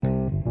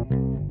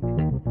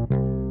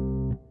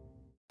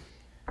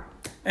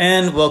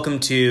And welcome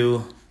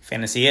to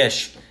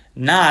Fantasy-ish,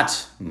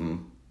 not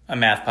a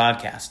math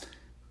podcast.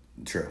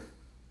 True.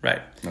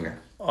 Right. Okay.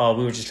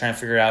 We were just trying to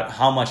figure out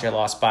how much I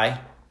lost by.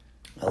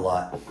 A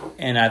lot.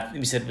 And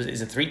we said,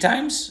 is it 3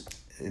 times?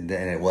 And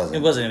it wasn't.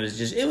 It wasn't. It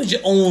was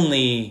just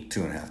only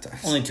 2.5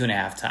 times. Only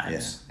 2.5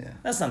 times. Yeah.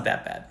 That's not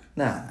that bad.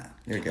 Nah.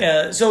 You're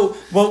good.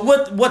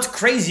 What's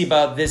crazy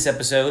about this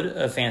episode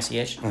of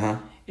Fantasy-ish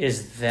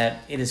is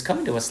that it is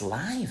coming to us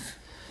live.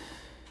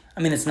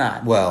 I mean, it's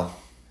not. Well.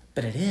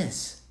 But it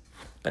is.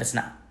 But it's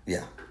not.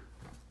 Yeah.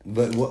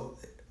 But we're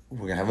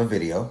going to have a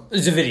video.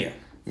 It's a video.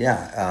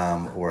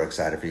 Yeah. We're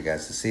excited for you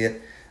guys to see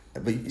it.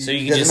 But so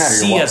you can just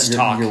see us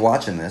talk. You're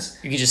watching this.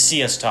 You can just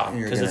see us talk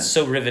because it's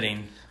so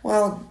riveting.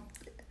 Well.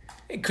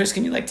 Hey, Chris,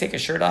 can you take a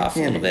shirt off a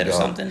little bit or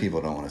something?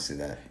 People don't want to see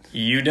that.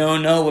 You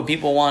don't know what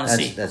people want to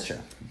see. That's true.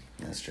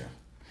 That's true.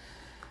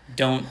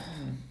 Don't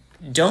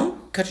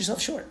cut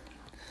yourself short.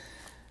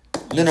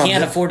 You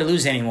can't afford to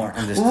lose anymore.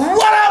 I'm just.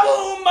 Wada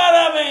boom,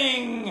 bada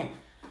bing.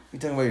 You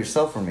talking about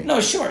yourself or me?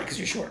 No, short because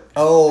you're short.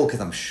 Oh, because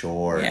I'm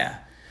short.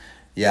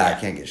 Yeah, I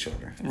can't get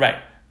shorter. Right.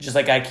 Just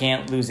like I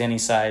can't lose any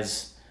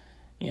size.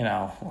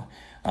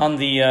 On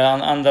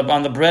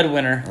the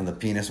breadwinner. On the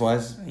penis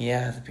wise.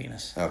 Yeah, the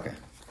penis. Okay.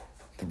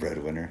 The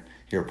breadwinner.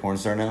 You're a porn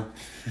star now?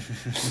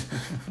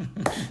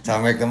 That's how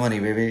I make the money,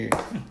 baby.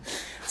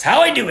 That's how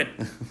I do it.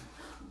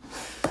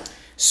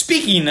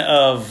 Speaking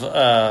of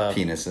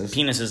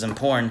penises and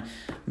porn,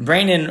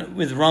 Brandon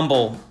with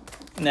Rumble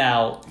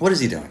now. What is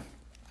he doing?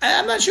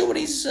 I'm not sure what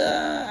he's.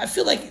 I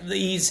feel like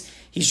he's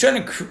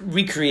trying to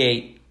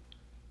recreate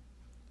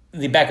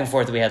the back and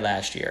forth that we had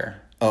last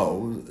year. Oh,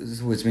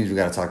 which means we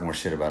got to talk more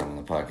shit about him on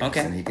the podcast.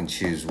 Okay. And he can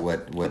choose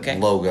what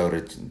logo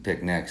to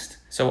pick next.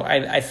 So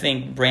I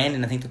think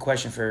Brandon. I think the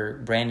question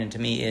for Brandon to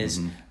me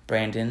is,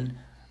 Brandon,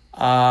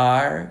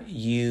 are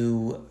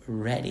you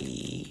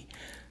ready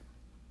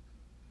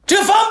to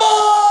fumble?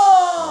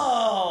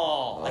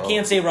 Oh. I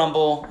can't say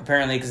Rumble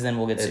apparently because then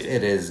we'll get sued.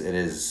 It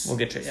is. We'll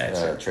get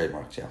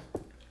trademarked. Yeah.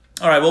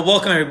 All right. Well,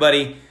 welcome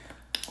everybody.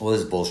 Well,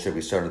 this is bullshit. We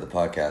started the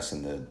podcast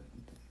and the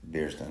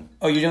beer's done.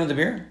 Oh, you're done with the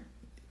beer?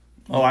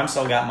 Oh, I'm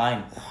still got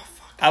mine. Oh,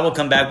 fuck. I will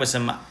come back with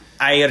some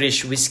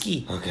Irish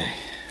whiskey. Okay.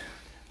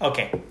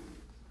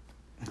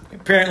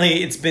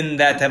 Apparently, it's been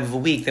that type of a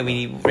week that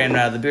we ran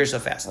out of the beer so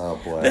fast. Oh,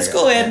 boy. Let's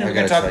go ahead and we're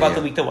going to talk about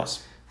the week that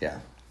was. Yeah.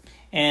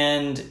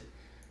 And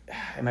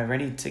am I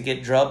ready to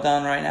get drubbed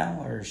on right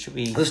now? Or should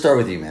we... Let's start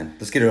with you, man.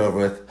 Let's get it over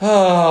with.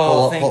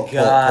 Oh, thank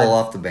God. Pull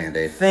off the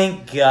Band-Aid.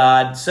 Thank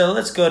God. So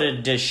let's go to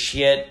the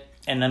shit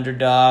and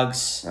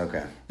underdogs.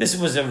 Okay. This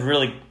was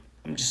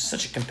just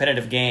such a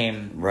competitive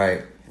game.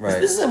 Right.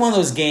 This is one of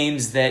those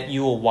games that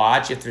you will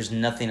watch if there's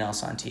nothing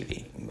else on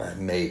TV.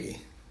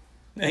 Maybe.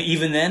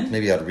 Even then?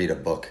 Maybe I'd read a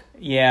book.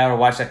 Yeah, or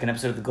watch an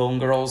episode of The Golden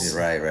Girls.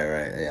 Right,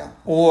 yeah.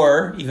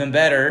 Or, even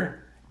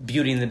better,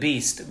 Beauty and the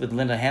Beast with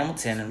Linda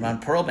Hamilton and Ron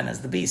Perlman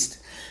as the Beast.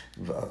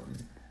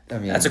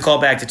 That's a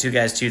callback to Two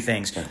Guys, Two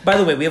Things. By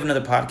the way, we have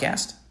another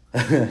podcast.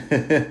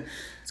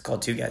 It's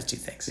called Two Guys, Two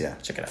Things. Yeah.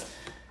 Check it out.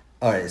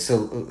 All right, so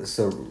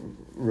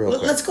real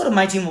quick. Let's go to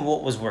my team of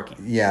what was working.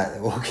 Yeah,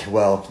 okay,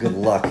 well, good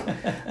luck.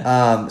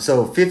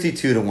 So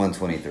 52 to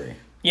 123.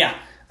 Yeah.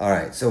 All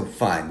right, so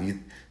fine. You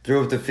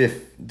threw up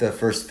the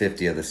first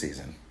 50 of the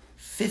season.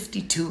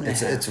 52 and a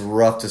half. It's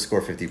rough to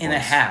score 50 points. And a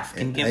half.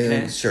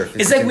 Sure.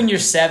 It's like when you're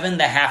 7,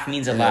 the half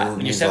means a lot.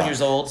 When you're 7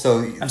 years old, so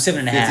I'm 7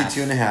 and a half.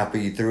 52 and a half,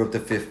 but you threw up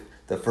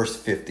the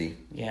first 50.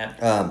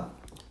 Yeah.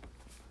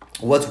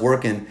 What's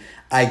working,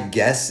 I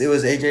guess it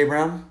was A.J.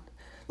 Brown.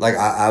 Like,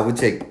 I would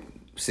take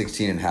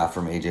 16 and a half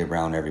from A.J.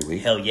 Brown every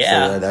week. Hell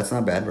yeah. So that's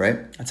not bad,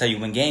 right? That's how you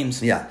win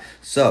games. Yeah.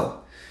 So,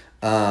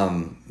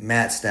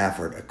 Matt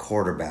Stafford, a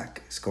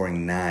quarterback,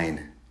 scoring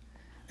 9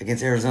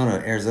 against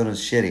Arizona. Arizona's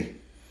shitty.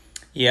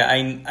 Yeah,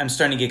 I'm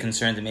starting to get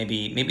concerned that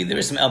maybe there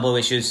were some elbow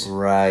issues.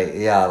 Right.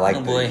 Yeah.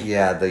 Like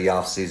the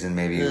off season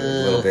maybe a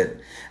little bit,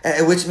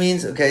 which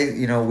means he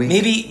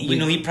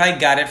probably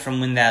got it from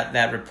when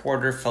that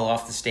reporter fell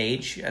off the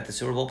stage at the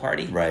Super Bowl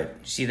party. Right.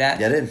 Did you see that?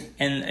 Yeah, I did.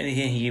 And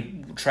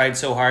he tried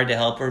so hard to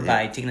help her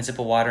by taking a sip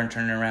of water and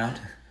turning it around.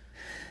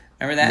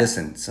 Remember that?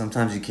 Listen,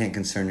 sometimes you can't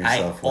concern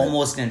yourself.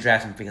 Almost didn't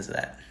draft him because of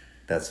that.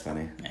 That's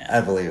funny. Yeah. I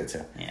believe it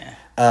too. Yeah.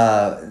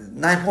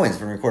 9 points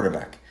from your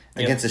quarterback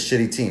against a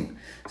shitty team.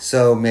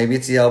 So maybe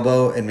it's the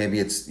elbow, and maybe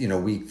it's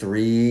week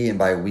 3, and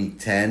by week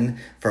 10,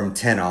 from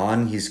 10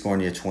 on, he's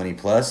scoring you 20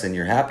 plus, and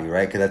you're happy,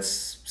 right? Because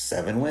that's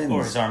 7 wins.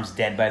 Or his arm's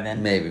dead by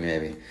then.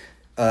 Maybe.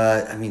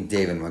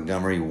 David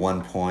Montgomery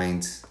 1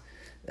 point,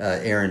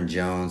 Aaron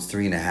Jones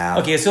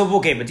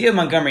 3.5. But David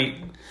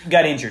Montgomery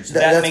got injured, so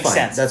that makes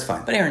sense. That's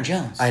fine. But Aaron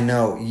Jones, I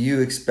know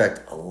you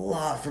expect a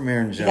lot from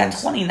Aaron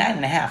Jones. He got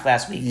 29.5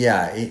 last week.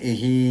 Yeah,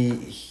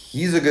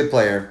 he's a good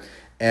player.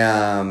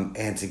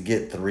 And to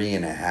get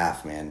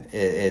 3.5, man,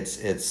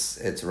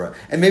 it's rough.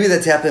 And maybe the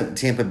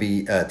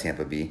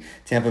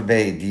Tampa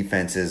Bay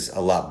defense is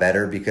a lot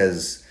better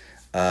because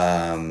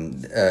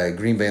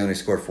Green Bay only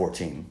scored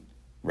 14,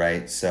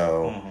 right?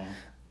 So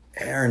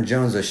Aaron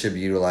Jones should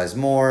be utilized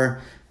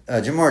more.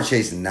 Jamar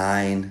Chase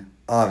 9.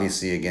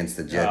 obviously against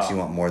the Jets, you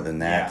want more than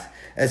that. Yeah.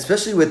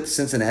 Especially with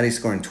Cincinnati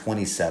scoring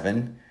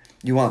 27.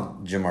 You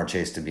want Jamar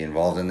Chase to be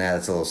involved in that.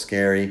 It's a little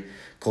scary.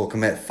 Cole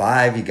Kmet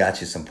 5, he got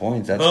you some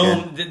points. That's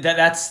Boom. good.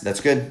 That's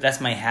good.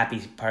 That's my happy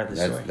part of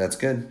the story. That's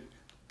good.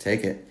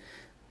 Take it.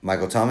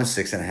 Michael Thomas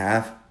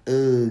 6.5.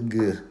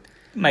 Ugh.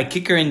 My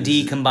kicker and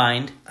D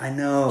combined. I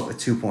know,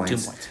 2 points. 2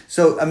 points.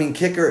 So I mean,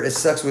 kicker. It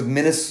sucks with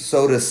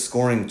Minnesota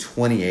scoring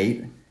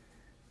 28.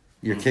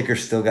 Your kicker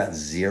still got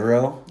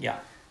 0. Yeah.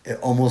 It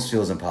almost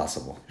feels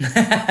impossible.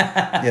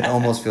 It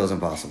almost feels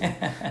impossible.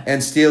 And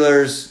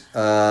Steelers,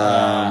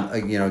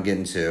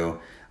 getting 2.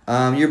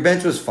 Your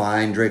bench was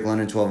fine. Drake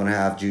London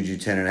 12.5, Juju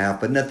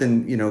 10.5, but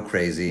nothing,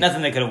 crazy.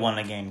 Nothing that could have won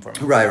a game for me.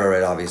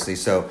 Right. Obviously.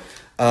 So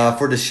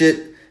for the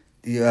shit,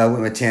 I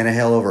went with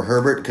Tannehill over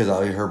Herbert because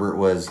Herbert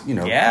was,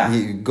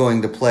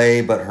 going to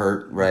play but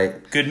hurt.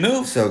 Right. Good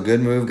move. So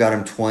good move. Got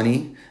him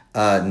 20.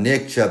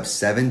 Nick Chubb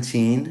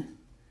 17.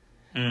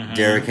 Mm-hmm.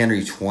 Derrick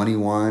Henry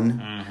 21.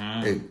 Mm-hmm.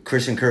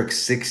 Christian Kirk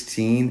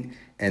 16,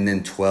 and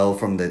then 12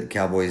 from the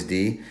Cowboys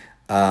D.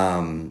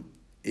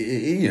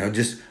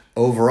 Just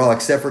overall,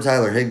 except for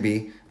Tyler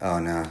Higbee. Oh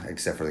no,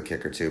 except for the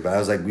kicker too. But I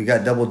was like, we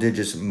got double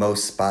digits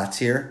most spots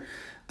here.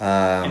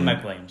 And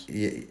Mike Williams.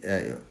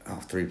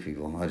 3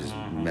 people. I just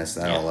messed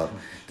that all up.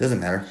 Doesn't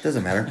matter.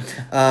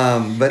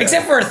 But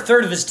except for a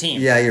third of his team.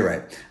 Yeah, you're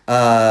right.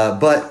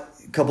 But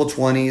a couple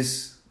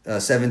 20s,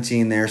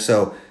 17 there.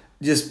 So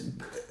just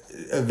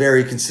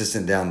very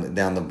consistent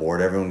down the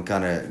board. Everyone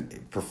kind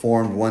of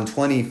performed.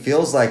 120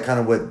 feels like kind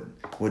of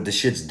what the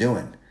shit's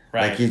doing.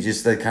 Right. Like he's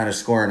just kind of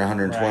scoring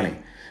 120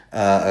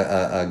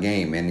 a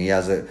game, and he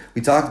has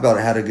we talked about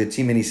it, had a good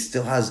team, and he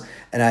still has.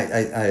 And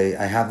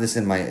I have this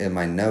in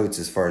my notes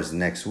as far as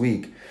next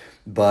week,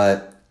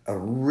 but a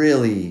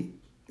really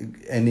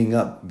ending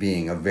up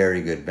being a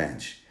very good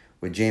bench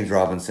with James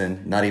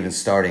Robinson not even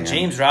starting.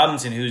 James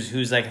Robinson,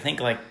 who's like I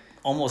think like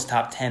almost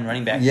top 10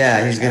 running back.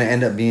 Yeah, he's going to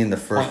end up being the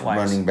first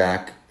running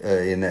back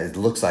it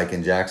looks like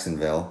in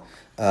Jacksonville.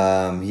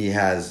 He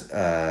has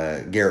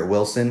Garrett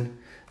Wilson,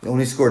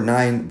 only scored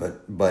 9,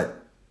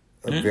 but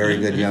a very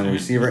good young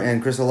receiver,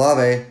 and Chris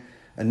Olave,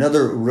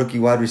 another rookie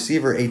wide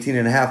receiver,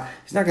 18.5.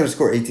 He's not going to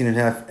score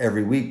 18.5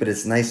 every week, but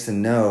it's nice to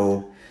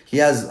know he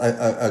has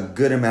a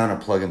good amount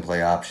of plug and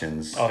play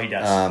options. Oh, he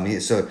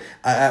does.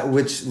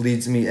 Which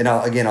leads me, and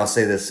I'll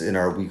say this in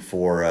our week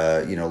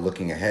 4,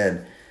 looking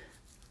ahead.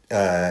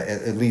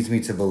 It leads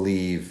me to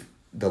believe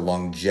the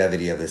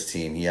longevity of this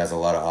team. He has a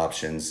lot of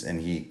options,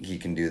 and he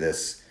can do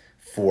this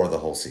for the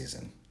whole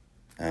season.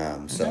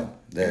 Nice. I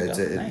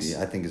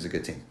think it's a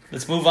good team.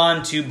 Let's move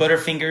on to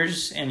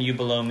Butterfingers and You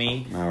Below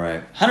Me. All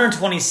right.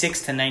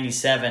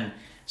 126-97.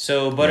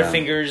 So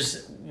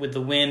Butterfingers with the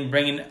win,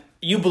 bringing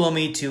You Below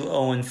Me to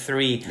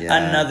 0-3.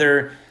 Yeah.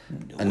 Another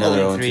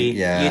 0-3.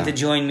 Yeah. You had to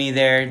join me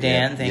there,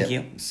 Dan. Thank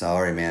you.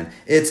 Sorry, man.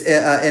 It's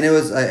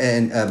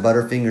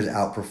Butterfingers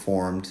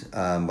outperformed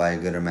by a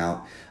good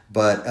amount,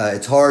 but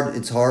it's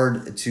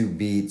hard to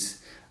beat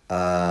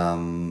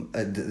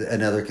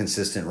another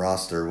consistent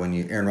roster when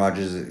Aaron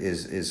Rodgers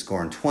is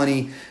scoring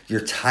 20.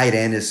 Your tight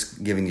end is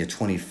giving you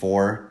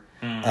 24.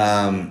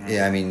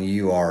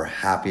 You are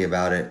happy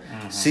about it.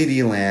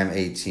 CeeDee Lamb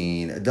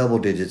 18, double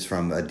digits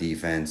from a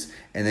defense,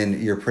 and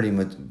then you're pretty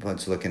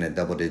much looking at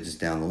double digits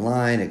down the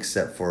line,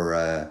 except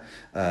for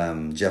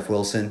Jeff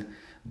Wilson.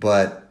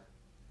 But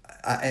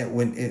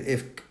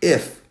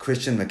if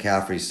Christian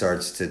McCaffrey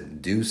starts to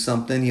do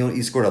something,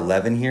 he scored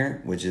 11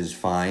 here, which is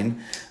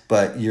fine.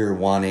 But you're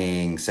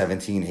wanting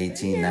 17,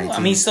 18, 19. I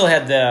mean, he still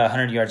had the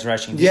 100 yards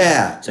rushing.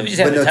 Yeah. So he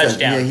just had the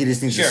touchdown. Yeah, he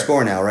just needs to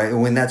score now, right?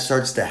 When that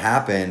starts to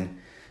happen,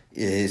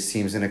 his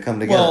team's going to come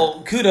together.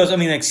 Well, kudos. I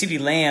mean, like CeeDee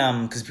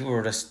Lamb, because people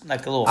were just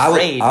like a little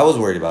afraid. I was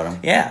worried about him.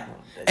 Yeah.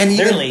 And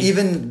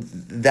even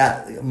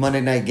that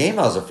Monday night game,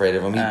 I was afraid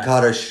of him. He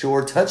caught a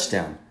short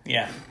touchdown.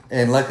 Yeah.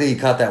 And luckily he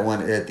caught that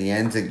one at the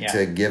end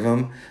to give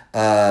him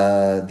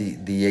the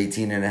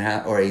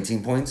 18.5 or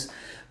 18 points.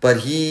 But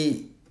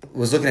he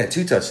was looking at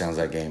 2 touchdowns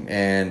that game,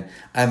 and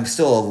I'm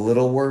still a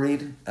little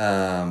worried,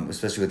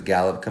 especially with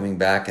Gallup coming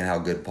back and how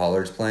good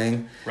Pollard's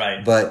playing.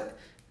 Right. But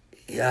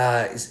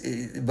to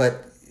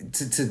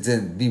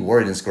be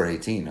worried and score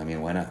 18, I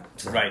mean, why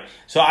not? So. Right.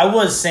 So I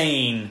was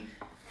saying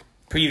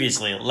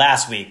previously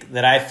last week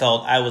that I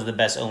felt I was the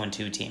best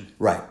 0-2 team.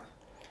 Right.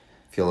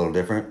 Feel a little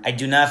different. I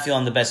do not feel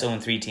I'm the best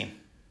 0-3 team.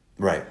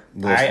 Right.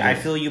 I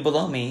feel You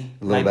Below Me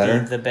might be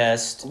the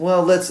best.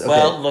 Well,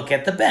 look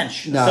at the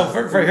bench. No,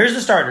 so for here's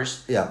the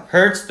starters. Yeah.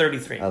 Hurts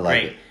 33. I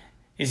like it.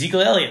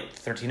 Ezekiel Elliott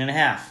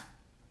 13.5.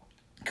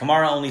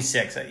 Kamara only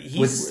 6. He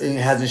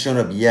hasn't shown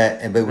up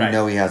yet, but we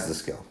know he has the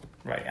skill.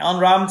 Right.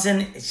 Allen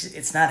Robinson,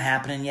 it's not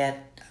happening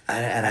yet.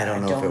 I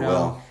don't know if it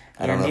will.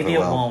 I don't know maybe if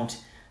it it won't.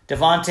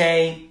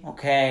 Devontae,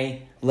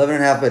 okay.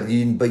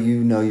 11.5, but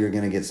you know you're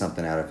going to get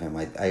something out of him.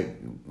 I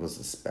will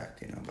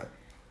suspect,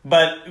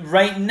 But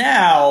right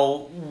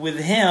now, with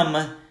him,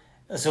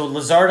 so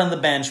Lazard on the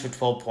bench with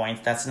 12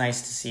 points. That's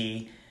nice to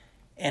see.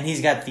 And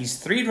he's got these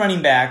 3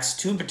 running backs,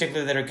 2 in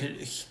particular that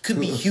could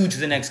be huge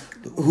for the next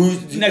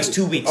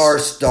 2 weeks. Are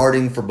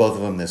starting for both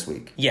of them this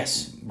week.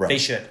 Yes, right. They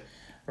should.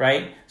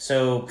 right?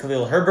 So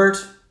Khalil Herbert.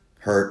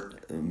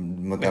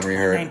 Montgomery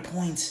with hurt. 9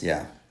 points.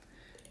 Yeah.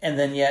 And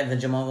then, the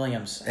Jamal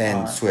Williams.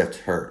 And Swift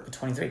hurt.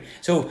 23.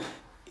 So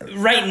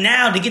right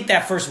now, to get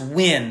that first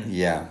win,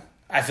 Yeah.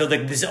 I feel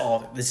like this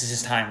is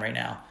his time right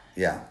now.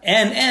 Yeah.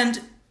 And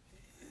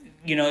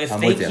if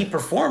they keep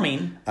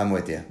performing, I'm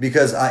with you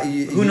because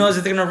who knows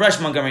if they're going to rush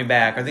Montgomery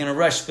back or they're going to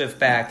rush Swift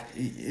back?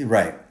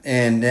 Right.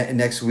 And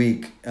next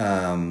week,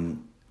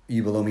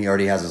 Ubalumi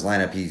already has his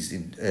lineup. He's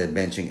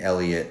benching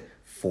Elliott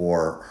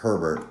for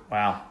Herbert.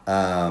 Wow.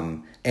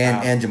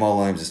 And Jamal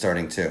Williams is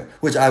starting too,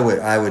 which I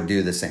would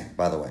do the same,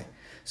 by the way.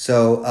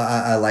 So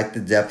I like the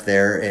depth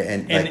there,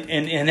 and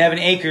Evan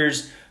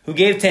Akers, who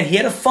gave 10, he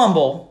had a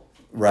fumble,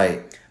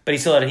 right? But he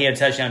had a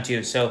touchdown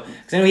too. So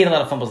because I know he had a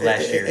lot of fumbles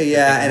last year.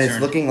 Yeah, and it's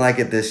looking like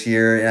it this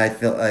year.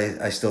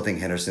 And I still think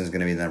Henderson's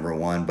going to be the number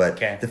one. But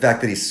the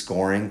fact that he's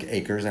scoring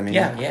Akers,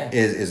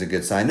 is a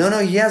good sign. No,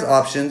 he has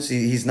options.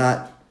 He's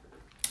not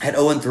at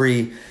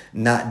 0-3,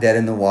 not dead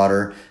in the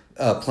water.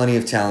 Plenty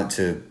of talent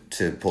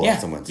to pull off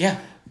some wins. Yeah,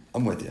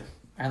 I'm with you.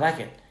 I like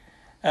it.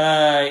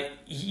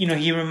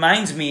 He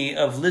reminds me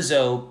of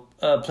Lizzo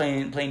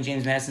playing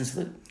James Madison's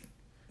flute.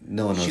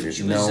 No one knows who you're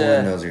talking about. No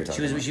one knows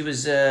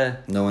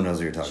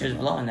who you're talking about. She was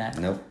blowing that.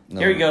 Nope.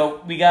 Here we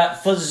go. We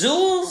got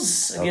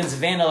Fazools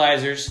against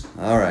Vandalizers.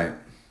 All right.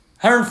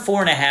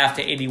 104.5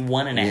 to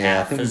 81.5.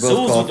 Yeah, I think Fazools we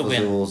both called with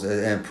the Fazools,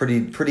 win.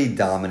 and pretty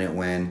dominant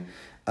win.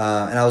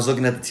 And I was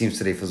looking at the teams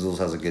today. Fazools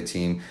has a good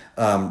team.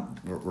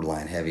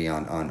 Relying heavy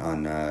on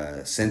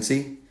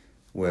Cincy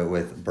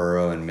with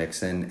Burrow and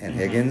Mixon and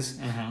Higgins.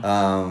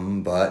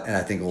 And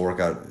I think it'll work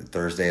out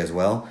Thursday as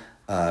well.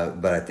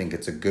 But I think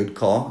it's a good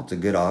call. It's a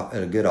good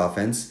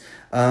offense.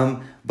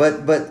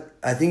 But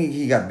I think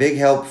he got big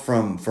help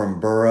from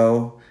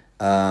Burrow,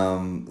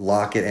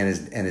 Lockett,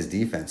 and his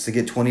defense. To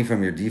get 20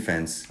 from your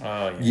defense,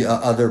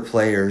 other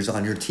players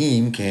on your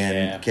team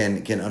can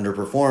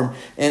underperform.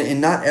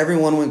 And not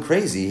everyone went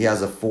crazy. He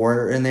has a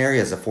 4 in there. He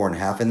has a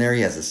 4.5 in there.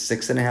 He has a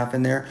 6.5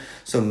 in there.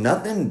 So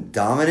nothing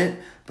dominant,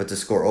 but to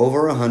score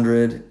over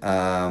 100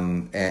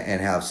 and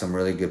have some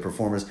really good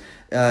performers.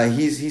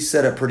 He's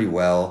set up pretty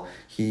well.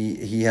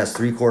 He has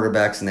 3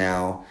 quarterbacks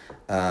now.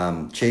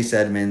 Chase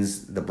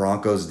Edmonds, the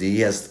Broncos D.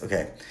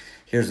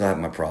 Here's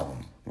my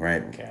problem,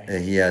 right?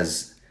 Okay. He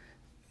has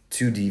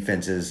 2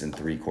 defenses and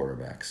 3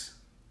 quarterbacks.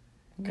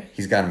 Okay.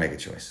 He's got to make a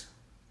choice.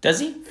 Does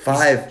he?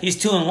 5.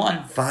 He's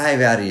 2-1.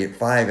 5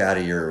 out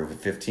of your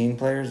 15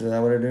 players. Is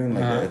that what they're doing?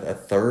 Like a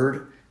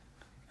third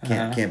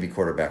can't be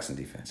quarterbacks and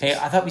defenses. Hey,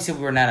 I thought we said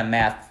we were not a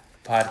math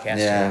podcast.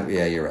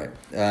 Yeah, you're right.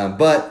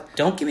 But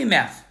don't give me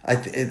math. I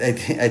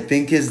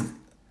think his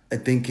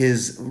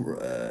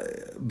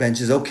bench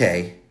is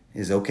okay.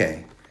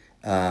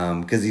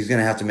 Because he's going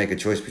to have to make a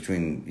choice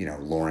between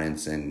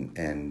Lawrence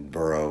and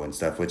Burrow and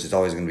stuff, which is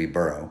always going to be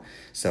Burrow.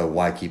 So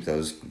why keep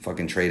those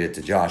fucking traded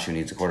to Josh, who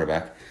needs a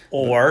quarterback?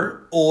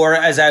 Or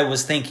as I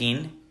was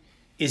thinking,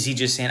 is he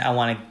just saying I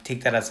want to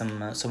take that out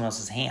of someone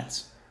else's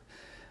hands?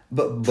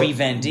 But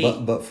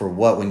for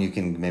what? When you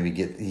can maybe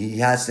get he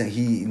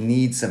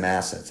needs some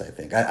assets. I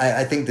think.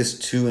 I think this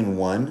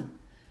 2-1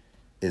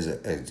 is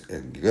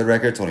a good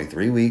record. It's only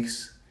 3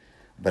 weeks,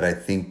 but I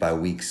think by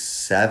week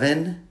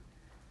 7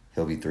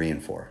 he'll be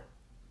 3-4.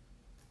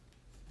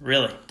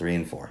 Really?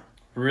 3-4.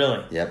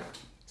 Really? Yep.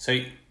 So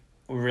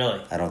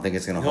really? I don't think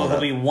it's going to hold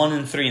up. He'll be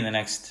 1-3 in the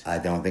next. I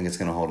don't think it's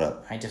going to hold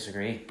up. I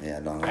disagree. Yeah,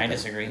 I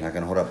disagree. Not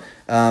going to hold up.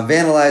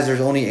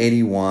 Vandalizer's only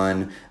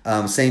 81.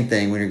 Same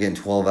thing when you're getting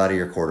 12 out of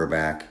your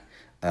quarterback.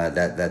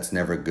 That's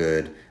never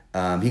good.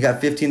 He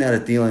got 15 out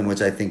of Thielen,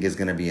 which I think is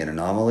going to be an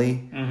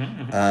anomaly.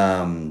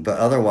 But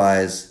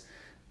otherwise,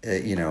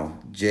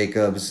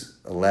 Jacobs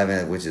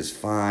 11, which is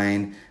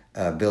fine.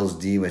 Bills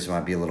D, which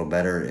might be a little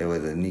better. It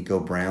was a Nico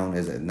Brown.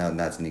 No,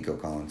 that's Nico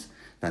Collins,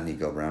 not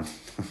Nico Brown.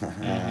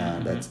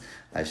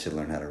 I should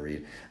learn how to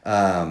read.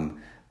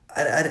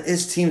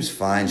 His team's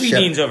fine.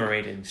 Dean's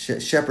overrated.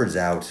 Shepard's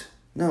out.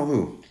 No,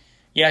 who?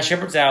 Yeah,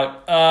 Shepard's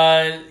out.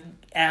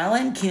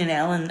 Keenan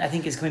Allen, I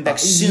think is coming back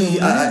soon.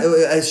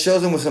 It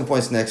shows him with some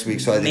points next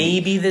week. So I think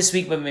maybe this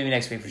week, but maybe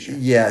next week for sure.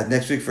 Yeah,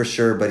 next week for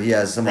sure. But he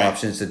has some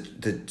options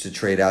to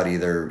trade out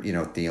either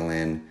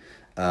Thielen.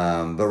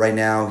 But right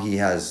now he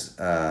has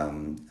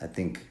I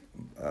think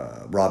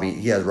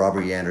Robbie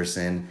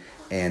Anderson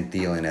and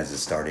Thielen as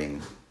his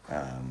starting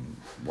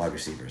wide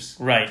receivers.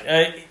 Right.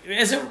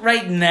 As of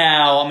right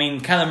now, I mean,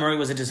 Kyler Murray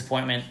was a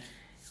disappointment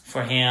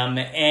for him,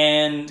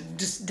 and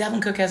just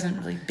Dalvin Cook hasn't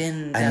really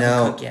been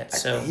Dalvin Cook yet.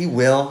 So he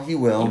will.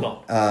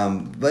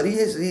 But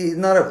he's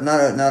not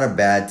a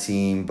bad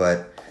team,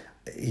 but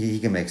he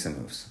can make some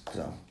moves.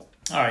 So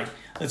all right,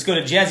 let's go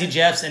to Jazzy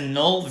Jeffs and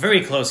Null.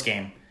 Very close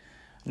game.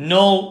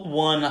 Null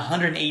won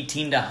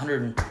 118 to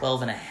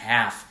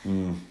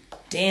 112.5.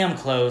 Damn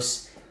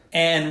close.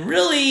 And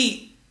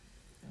really,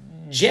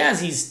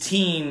 Jazzy's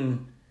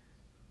team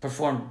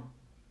performed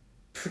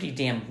pretty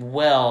damn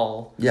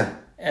well. Yeah.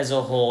 As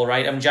a whole,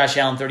 right? Josh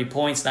Allen 30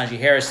 points, Najee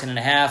Harris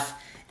 10.5,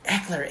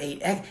 Eckler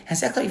 8.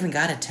 Has Eckler even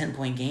got a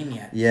 10-point game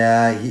yet?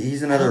 Yeah,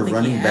 he's another don't think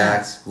running he back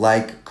has.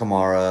 like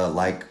Kamara,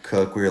 like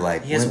Cook. We're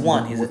like, He has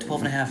one. He's at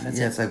 12.5. That's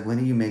yeah, it. it's like, when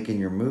are you making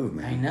your move,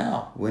 man? I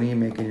know. When are you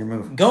making your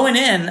move? Going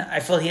in,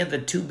 I felt he had the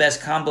two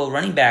best combo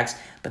running backs,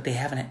 but they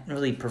haven't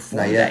really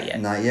performed that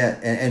yet. Not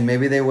yet. And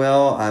maybe they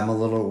will. I'm a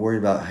little worried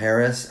about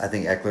Harris. I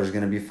think Eckler's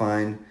going to be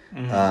fine.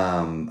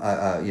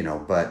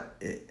 Mm-hmm.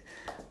 But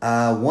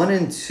 1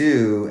 and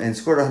 2 and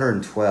scored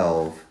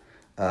 112.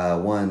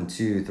 1,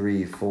 2,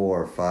 3,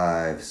 4,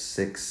 5,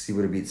 6. He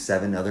would have beat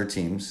 7 other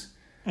teams.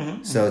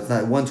 Mm-hmm. So it's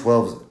not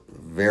 112 is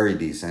very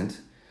decent.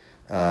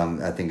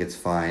 I think it's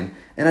fine,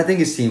 and I think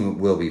his team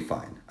will be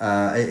fine.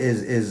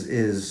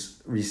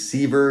 Is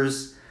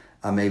receivers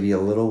I'm maybe a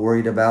little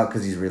worried about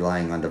because he's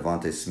relying on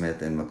Devontae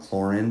Smith and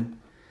McLaurin,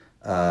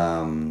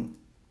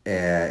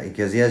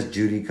 because he has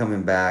Judy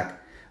coming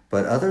back.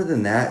 But other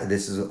than that,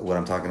 this is what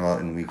I'm talking about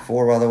in week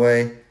 4, by the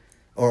way,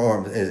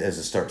 or as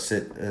a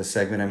start-sit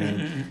segment. I mean.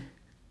 Mm-hmm.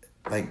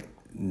 Like,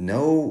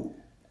 no,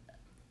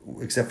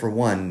 except for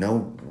one,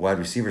 no wide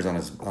receivers on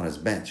his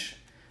bench,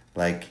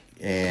 like,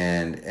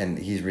 and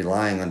he's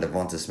relying on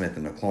Devonta Smith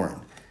and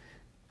McLaurin.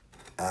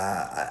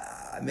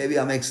 Maybe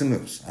I'll make some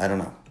moves. I don't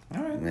know.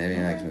 All right. Maybe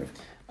I'll make some moves.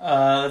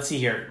 Let's see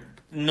here.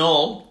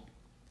 Noel.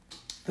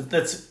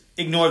 Let's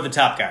ignore the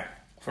top guy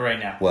for right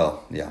now.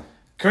 Well, yeah.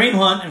 Kareem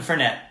Hunt and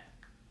Fournette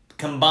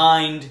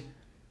combined.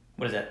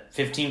 What is that?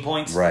 15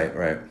 points.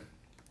 Right.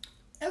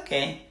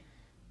 Okay.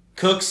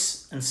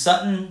 Cooks and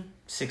Sutton.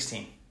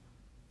 16.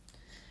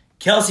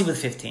 Kelsey with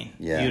 15.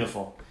 Yeah.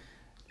 Beautiful.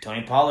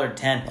 Tony Pollard,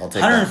 10. I'll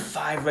take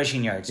 105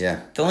 rushing yards. Yeah.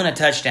 Throwing a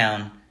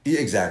touchdown. Yeah,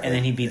 exactly. And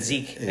then he beat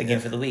Zeke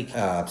again for the week.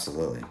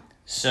 Absolutely.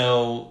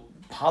 So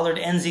Pollard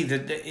and Zeke,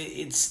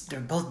 they're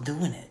both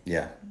doing it.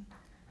 Yeah.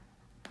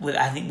 Which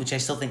I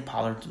still think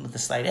Pollard with a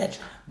slight edge.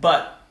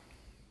 But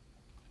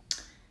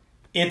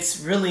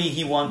it's really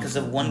he won because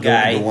of one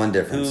guy the one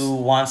difference. who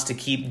wants to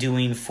keep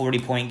doing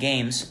 40-point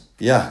games.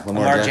 Yeah,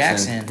 Lamar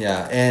Jackson.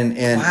 Yeah,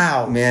 and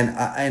wow, man,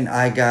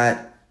 I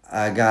got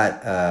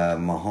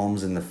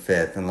Mahomes in the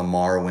 5th, and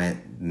Lamar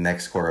went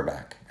next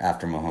quarterback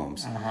after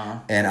Mahomes,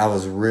 and I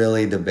was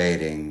really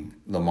debating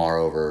Lamar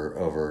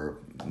over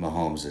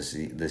Mahomes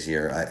this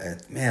year. I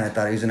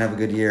thought he was gonna have a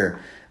good year,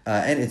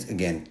 and it's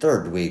again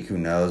 3rd week, who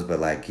knows?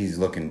 But like he's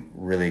looking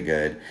really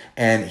good,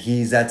 and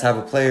he's that type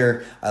of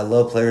player. I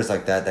love players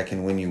like that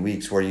can win you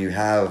weeks where you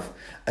have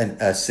a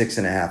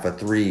 6.5, a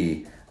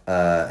 3,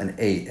 an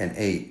 8, an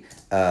 8.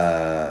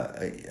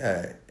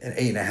 An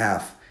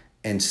 8.5,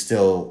 and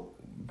still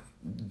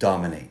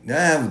win,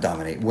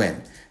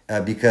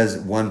 because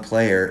one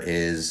player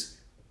is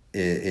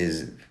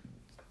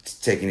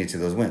taking you to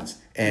those wins,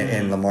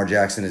 and Lamar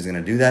Jackson is going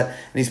to do that,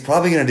 and he's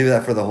probably going to do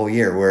that for the whole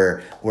year,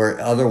 where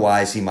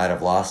otherwise he might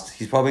have lost.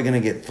 He's probably going to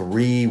get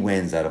 3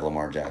 wins out of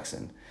Lamar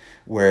Jackson,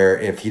 where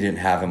if he didn't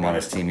have him on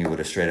his team, he would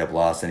have straight up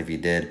lost, and if he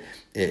did,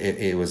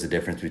 it was the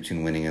difference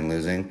between winning and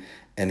losing.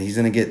 And he's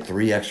going to get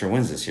 3 extra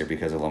wins this year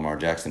because of Lamar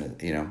Jackson.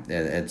 You know,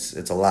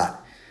 it's a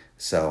lot.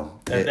 So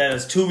that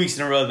is 2 weeks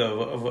in a row though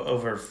of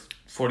over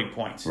 40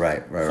 points.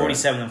 Right.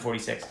 47 and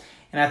 46.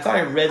 And I thought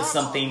I read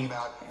something,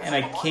 and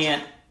I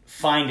can't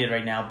find it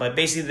right now, but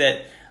basically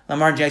that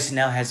Lamar Jackson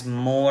now has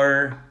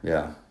more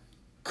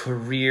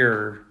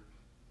career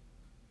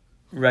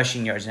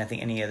rushing yards than I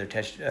think any other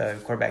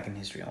quarterback in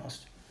history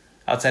almost,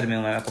 outside of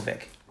Michael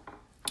Vick.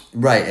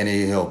 Right, and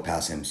he'll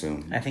pass him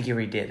soon. I think he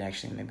already did,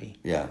 actually, maybe.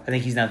 Yeah. I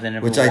think he's now the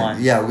number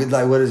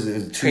one. What is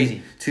it?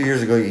 Crazy. 2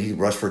 years ago, he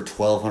rushed for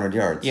 1,200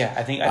 yards. Yeah,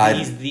 I think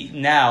he's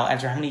now,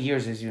 after how many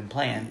years has he been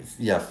playing?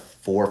 Yeah,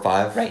 4 or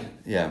 5. Right.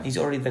 Yeah. He's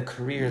already the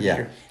career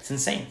leader. It's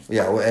insane.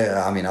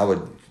 Yeah, I mean, I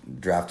would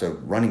draft a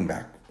running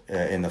back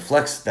in the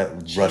flex that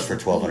rushed for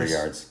 1,200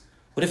 yards.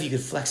 What if you could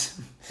flex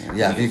him?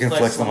 Yeah, if you can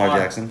flex Lamar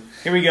Jackson.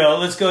 Here we go.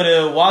 Let's go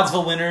to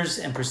Wadsville winners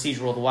and Prestige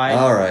Worldwide.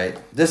 All right.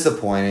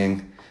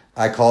 Disappointing.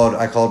 I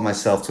called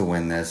myself to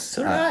win this.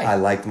 So did I. I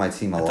liked my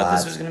team a lot. I thought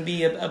this was going to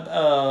be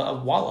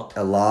a wallop.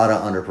 A lot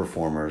of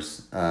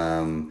underperformers.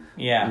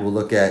 Yeah. We'll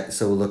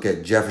look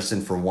at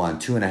Jefferson for 1,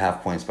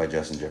 2.5 points by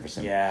Justin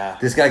Jefferson. Yeah.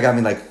 This guy got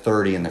me like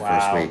 30 in the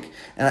first week,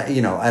 and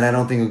I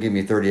don't think he'll give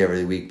me 30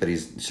 every week, but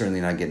he's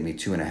certainly not getting me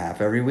 2.5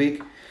 every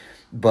week.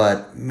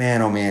 But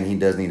man, oh man, he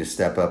does need to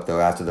step up though.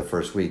 After the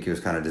first week, it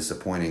was kind of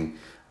disappointing.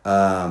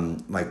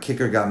 My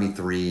kicker got me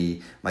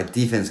 3. My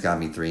defense got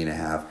me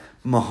 3.5.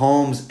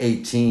 Mahomes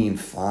 18,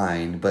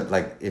 fine, but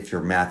like if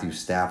you're Matthew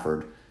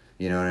Stafford,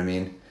 you know what I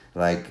mean?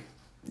 Like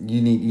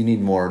you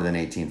need more than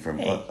 18 from.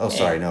 No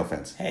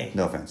offense.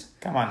 No offense.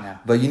 Come on now.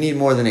 But you need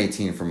more than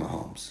 18 from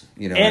Mahomes.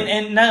 You know.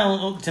 And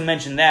not to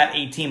mention that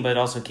 18, but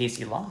also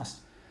KC lost.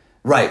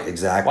 Right,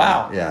 exactly.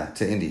 Wow. Yeah,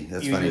 to Indy.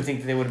 That's funny. You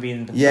think they would be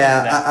in the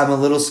I'm a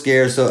little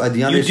scared. So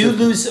DeAndre you do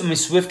lose. I mean,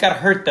 Swift got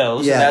hurt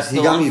though. So that's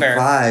he got unfair.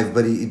 Me 5,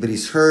 but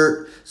he's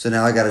hurt. So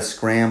now I got to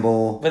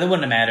scramble. But it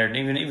wouldn't have mattered.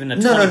 Even a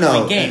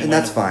 20-point game. And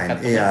that's fine.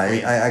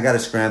 Yeah, I got to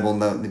scramble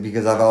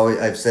because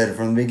I've said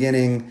from the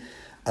beginning,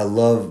 I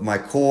love my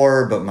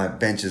core, but my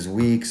bench is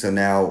weak. So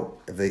now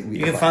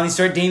you can finally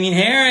start Damian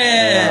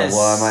Harris.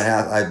 Well, I might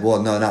have.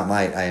 No, not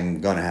might.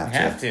 I'm gonna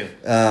have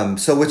to.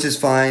 So which is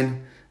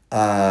fine.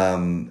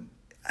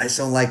 I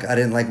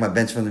didn't like my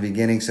bench from the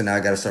beginning, so now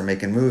I got to start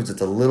making moves.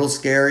 It's a little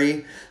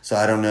scary, so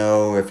I don't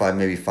know if I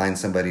maybe find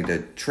somebody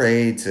to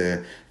trade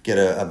to get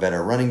a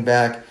better running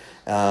back.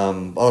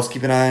 I'll just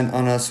keep an eye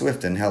on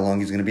Swift and how long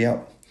he's going to be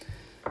out.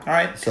 All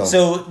right.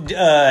 So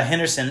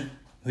Henderson,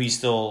 who you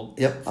still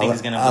think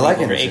is going to like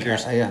over Henderson.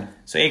 Akers. Yeah.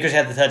 So Akers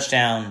had the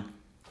touchdown.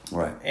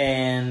 Right.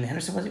 And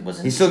Henderson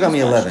wasn't. He still got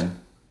me 11.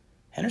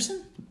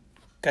 Henderson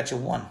got you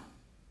 1.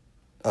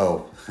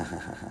 Oh.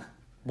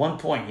 1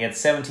 point. He had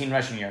 17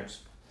 rushing yards.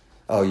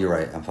 Oh, you're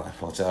right. I'm fine.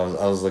 I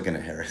was looking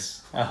at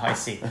Harris. Oh, I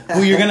see.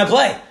 Who you're going to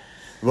play.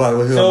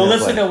 So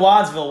let's look at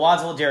Wadsville.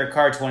 Wadsville, Derek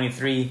Carr,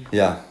 23.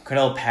 Yeah.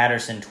 Cordell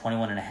Patterson,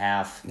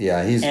 21.5.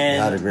 Yeah, he's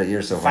had a great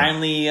year so far.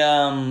 Finally,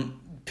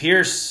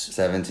 Pierce.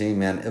 17,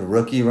 man. A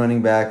rookie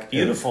running back.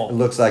 Beautiful. It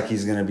looks like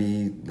he's going to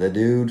be the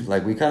dude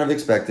like we kind of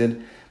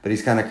expected, but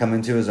he's kind of come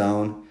into his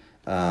own.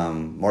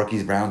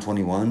 Marquise Brown,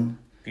 21.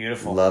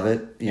 Beautiful. Love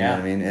it. You know what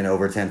I mean? And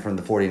over 10 from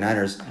the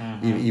 49ers,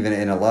 even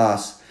in a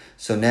loss.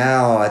 So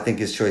now I think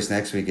his choice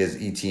next week is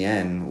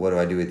ETN. What do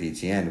I do with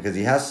ETN? Because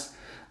he has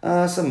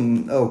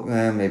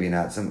maybe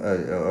not some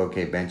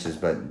okay benches,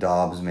 but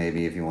Dobbs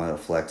maybe if you want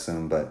to flex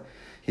him. But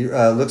he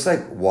looks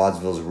like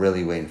Wadsville's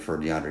really waiting for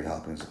DeAndre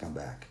Hopkins to come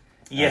back.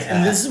 Yes,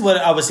 and this is what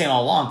I was saying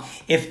all along.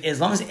 As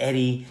long as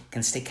Eddie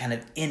can stay kind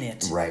of in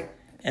it, right,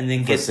 and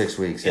then for 6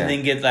 weeks, and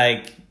then get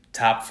like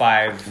top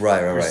 5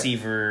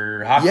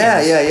 receiver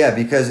Hopkins. Yeah,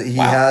 because he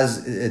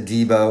has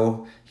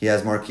Debo. He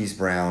has Marquise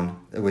Brown,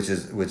 which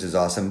is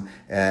awesome,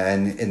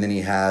 and then he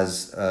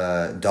has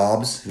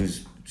Dobbs,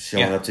 who's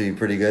showing up to be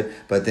pretty good.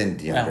 But then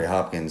DeAndre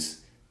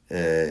Hopkins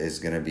is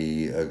going to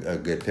be a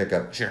good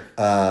pickup. Sure.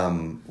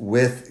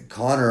 With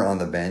Connor on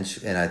the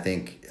bench, and I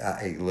think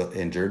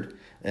injured,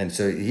 and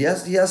so he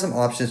has some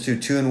options too.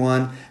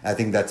 2-1. I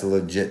think that's a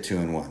legit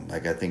 2-1.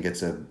 Like I think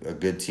it's a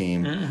good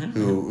team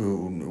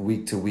who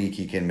week to week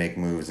he can make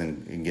moves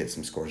and get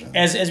some scores on.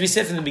 As we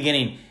said from the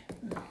beginning,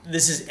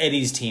 this is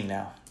Eddie's team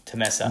now. To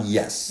mess up.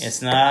 Yes.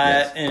 It's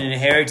not an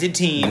inherited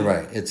team. You're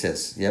right. It's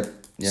his. Yep.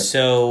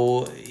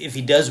 So if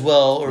he does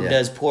well or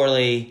does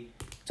poorly,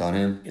 it's on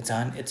him. It's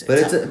on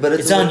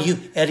you,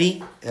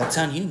 Eddie. Yeah. It's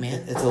on you,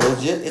 man. It's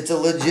a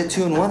legit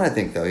 2-1, I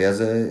think though. He has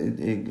a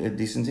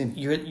decent team.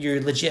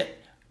 You're legit.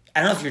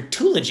 I don't know if you're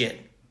too legit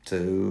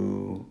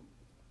to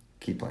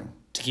keep playing.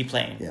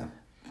 Yeah.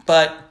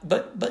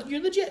 But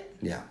you're legit.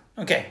 Yeah.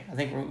 Okay. I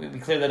think we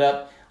cleared that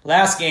up.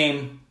 Last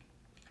game,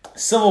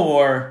 Civil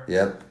War.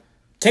 Yep.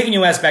 Taking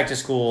US back to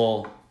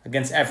school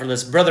against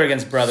Effortless, brother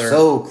against brother.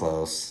 So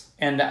close.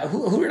 And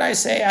who did I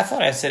say? I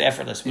thought I said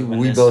Effortless. We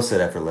both said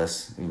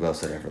Effortless.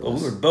 Well,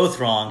 we were both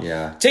wrong.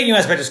 Yeah. Taking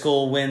US back to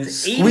school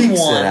wins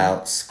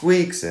 81.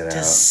 Squeaks it out. To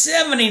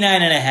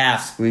 79.5.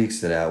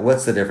 Squeaks it out.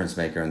 What's the difference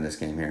maker in this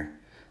game here?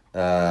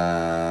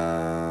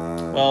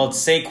 Well,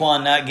 it's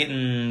Saquon not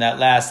getting that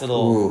last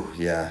little. Ooh,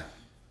 yeah.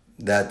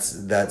 That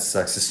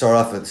sucks. To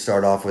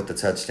start off with the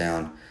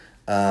touchdown.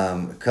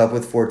 Cup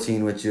with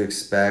 14, which you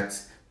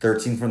expect.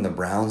 13 from the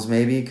Browns,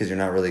 maybe, because you're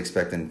not really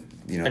expecting,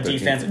 a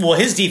defense. Well,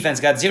 his defense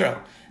got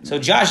 0. So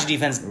Josh's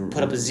defense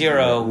put up a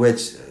 0.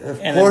 Which, of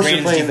course,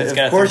 you're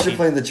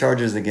playing the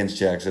Chargers against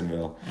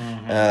Jacksonville.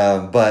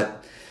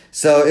 But,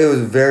 so it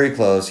was very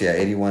close. Yeah,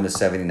 81 to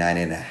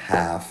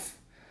 79.5.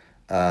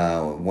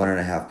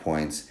 1.5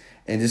 points.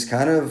 And just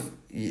kind of,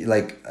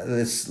 like,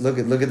 let's look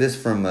at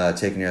this from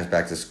taking yours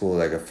back to school,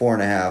 like a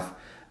 4.5,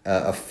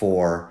 a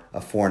 4, a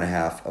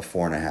 4.5, a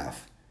 4.5.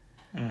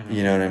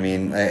 You know what I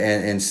mean?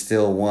 And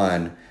still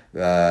won.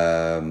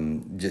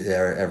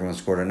 Everyone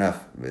scored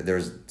enough.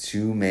 There's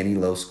too many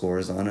low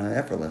scores on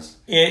Effortless.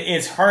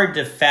 It's hard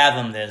to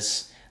fathom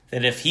this,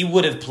 that if he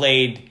would have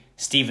played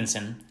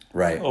Stevenson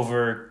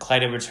over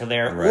Clyde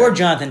Edwards-Helaire or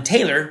Jonathan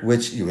Taylor,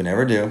 which you would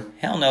never do.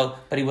 Hell no,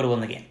 but he would have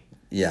won the game.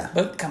 Yeah.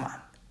 But come on.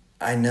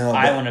 I know.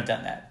 I wouldn't have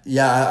done that.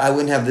 Yeah, I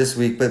wouldn't have this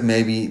week, but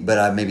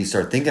I maybe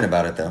start thinking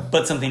about it though.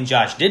 But something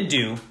Josh did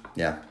do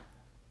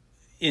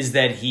is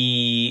that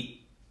he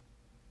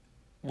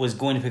was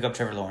going to pick up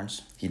Trevor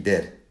Lawrence. He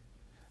did.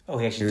 Oh,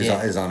 he actually did.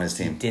 He was on his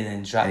team. He did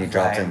and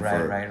dropped him.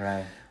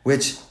 Right.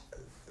 Which,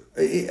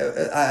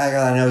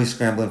 I know he's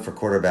scrambling for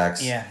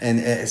quarterbacks. Yeah. And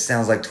it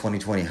sounds like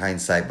 2020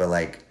 hindsight, but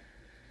like,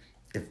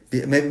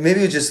 maybe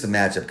it was just the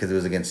matchup because it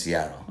was against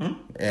Seattle.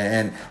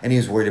 And he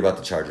was worried about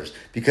the Chargers.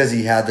 Because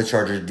he had the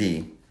Chargers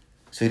D,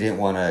 so he didn't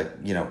want to,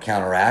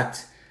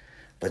 counteract.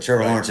 But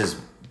Trevor Lawrence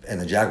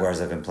and the Jaguars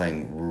have been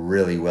playing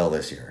really well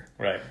this year.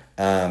 Right.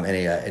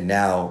 And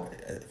now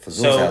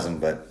Fazul hasn't,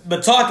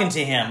 but talking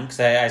to him, because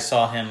I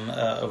saw him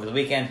over the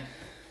weekend,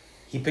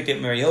 he picked up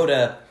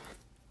Mariota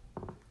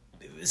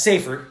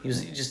safer. He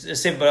was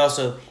just safe, but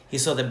also he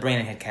saw that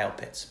Brandon had Kyle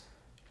Pitts.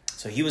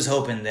 So he was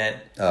hoping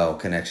that...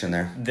 connection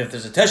there. That if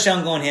there's a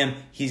touchdown going him,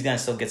 he's going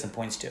to still get some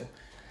points too.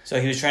 So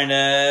he was trying to...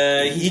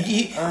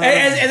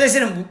 as I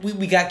said,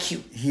 we got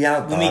cute. He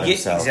outthought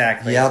himself.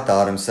 Exactly. He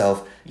outthought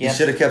himself. You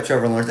should have kept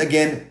Trevor Lawrence.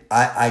 Again,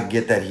 I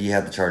get that he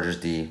had the Chargers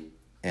D,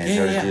 and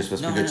Chargers D is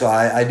supposed to be good. So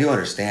I do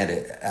understand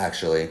it,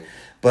 actually.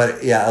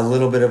 But, yeah, a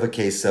little bit of a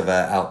case of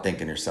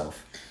outthinking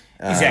yourself.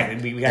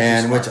 Exactly. We got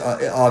and which,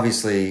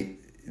 obviously,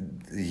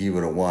 he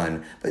would have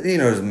won. But,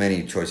 there's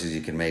many choices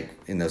you can make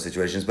in those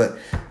situations. But,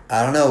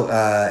 I don't know.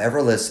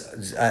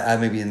 Everless, I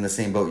may be in the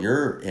same boat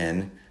you're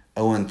in.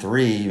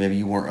 0-3, maybe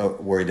you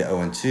weren't worried at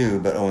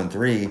 0-2, but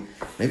 0-3,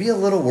 maybe a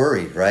little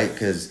worried, right?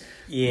 Because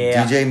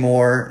DJ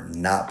Moore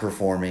not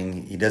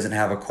performing. He doesn't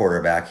have a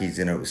quarterback. He's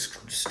in a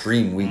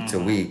stream week to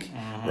week,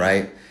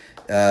 right?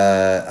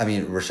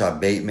 Rashad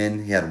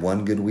Bateman, he had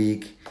one good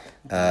week,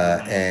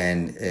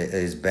 and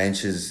his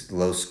bench is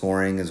low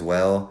scoring as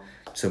well.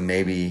 So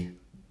maybe,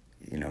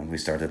 we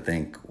start to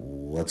think,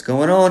 what's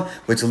going on?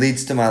 Which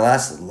leads to my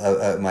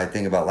my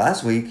thing about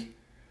last week.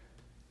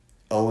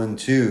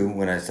 0-2,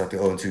 when I thought the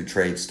 0-2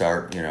 trade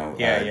start,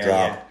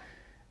 drop.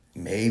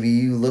 Maybe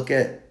you look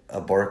at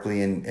a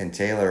Barkley and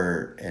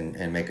Taylor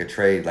and make a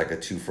trade, like a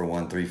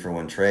 2-for-1,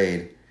 3-for-1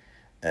 trade,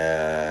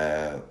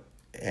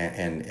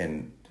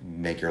 and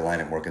make your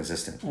lineup more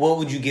consistent. What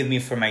would you give me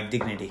for my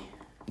dignity?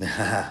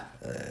 Not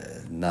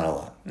a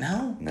lot.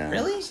 No?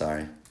 Really?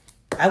 Sorry.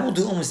 I will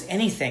do almost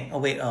anything. Oh,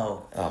 wait.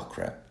 Oh,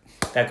 crap.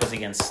 That goes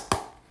against...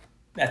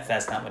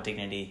 That's not what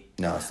dignity...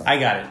 No, it's not. I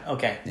got it.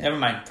 Okay. Yeah. Never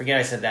mind. Forget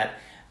I said that.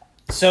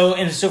 So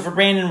for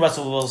Brandon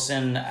Russell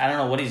Wilson, I don't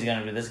know what he's going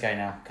to do with this guy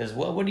now. Because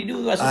what do you do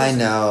with Russell Wilson? I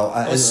know.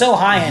 I was so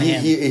high on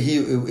him.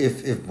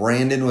 If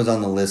Brandon was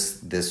on the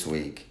list this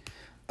week,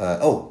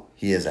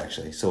 he is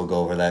actually. So we'll go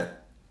over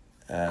that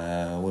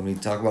when we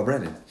talk about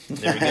Brandon.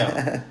 There we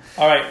go.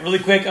 All right, really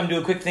quick. I'm going to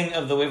do a quick thing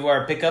of the waiver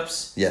wire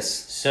pickups. Yes.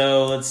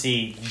 So let's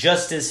see.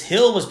 Justice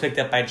Hill was picked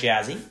up by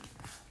Jazzy.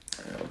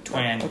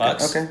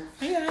 $29. Okay.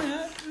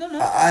 Yeah, no.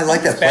 I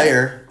like that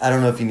player. I don't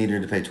know if he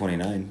needed to pay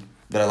 $29.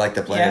 But I like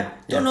the player. Yeah.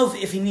 Don't know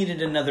if he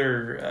needed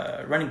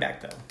another running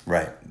back, though.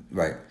 Right.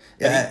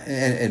 Yeah,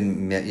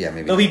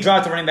 maybe. Though he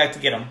dropped the running back to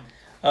get him.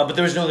 But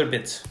there was no other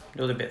bids.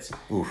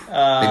 Oof.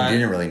 They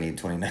didn't really need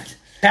 29.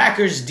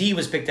 Packers D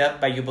was picked up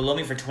by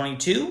Ubalomi for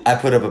 $22. I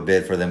put up a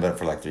bid for them, but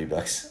for like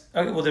 $3.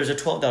 Okay, well, there's a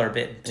 $12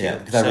 bid, too. Yeah,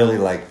 because I really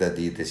like the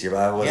D this year,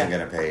 but I wasn't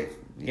going to pay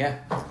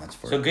that much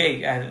for it. So,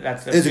 good.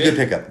 That's it was a good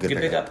pickup. Good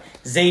pickup.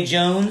 Zay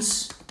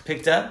Jones...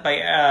 picked up by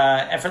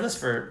Effortless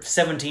for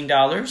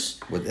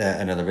 $17. With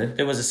another bid?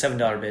 There was a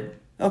 $7 bid.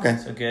 Okay.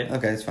 So good.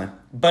 Okay, that's fine.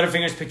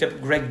 Butterfingers picked up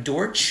Greg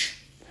Dortch.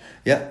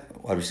 Yeah,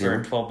 wide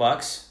receiver. For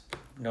 $12.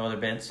 No other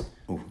bids.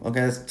 Ooh,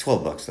 okay, that's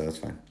 $12, so that's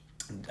fine.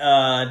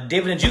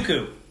 David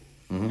Njoku.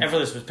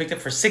 Effortless was picked up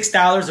for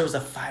 $6. There was a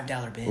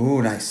 $5 bid.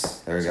 Ooh, nice.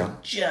 There we go.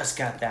 Just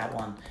got that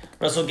one.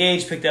 Russell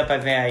Gage picked up by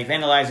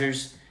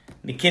Vandalizers.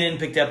 McKinnon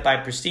picked up by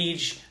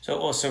Prestige. So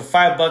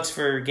 $5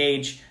 for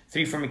Gage,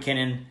 $3 for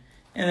McKinnon.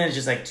 And then it's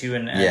just like $2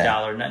 and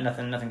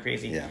 $1. Nothing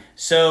crazy. Yeah.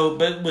 So,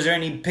 but was there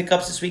any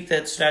pickups this week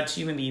that stood out to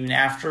you, maybe even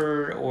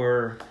after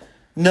or?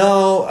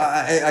 No,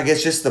 I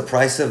guess just the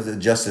price of the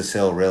Justice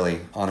Hill, really,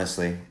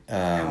 honestly.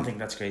 I don't think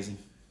that's crazy.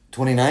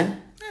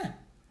 29?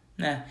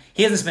 Nah.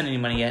 He hasn't spent any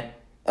money yet.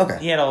 Okay.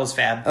 He had all his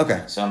fab.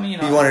 Okay. So, he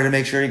wanted to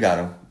make sure he got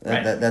him.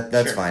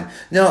 That's fine.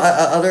 No,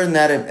 other than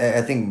that,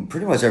 I think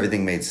pretty much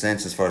everything made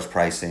sense as far as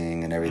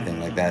pricing and everything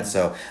like that.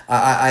 So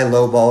I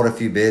lowballed a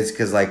few bids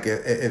because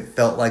it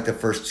felt like the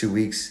first 2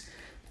 weeks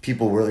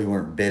people really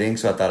weren't bidding,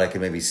 so I thought I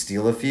could maybe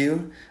steal a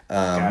few.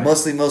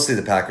 Mostly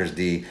the Packers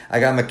D. I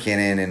got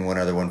McKinnon and one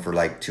other one for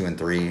like 2 and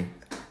 3,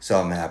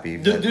 so I'm happy.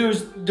 There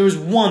was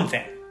one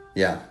thing.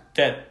 Yeah.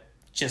 That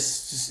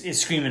just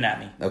is screaming at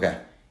me. Okay.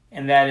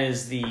 And that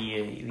is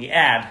the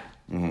ad.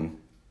 Mm-hmm.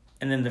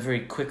 And then the very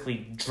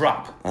quickly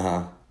drop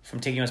from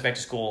taking us back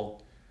to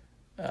school.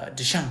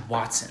 Deshaun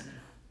Watson.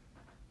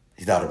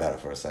 He thought about it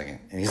for a second.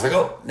 And he's like,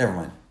 oh, never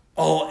mind.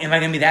 Oh, am I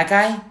going to be that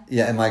guy?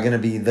 Yeah, am I going to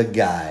be the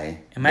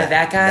guy? Am I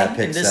that guy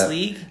in this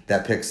league?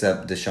 That picks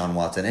up Deshaun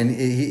Watson. And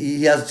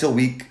he has till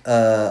week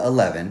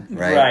 11,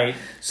 right? Right.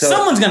 So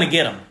someone's going to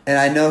get him. And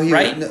I know he...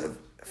 Right? No,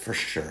 for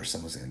sure,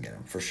 someone's going to get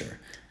him. For sure.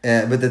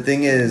 But the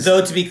thing is...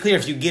 Though, to be clear,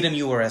 if you get him,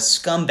 you are a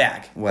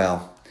scumbag.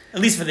 Well... At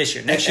least for this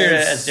year. Next year,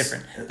 it's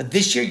different. But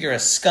this year, you're a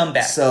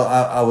scumbag. So,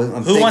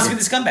 Who wants to be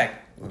the scumbag?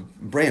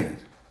 Brandon.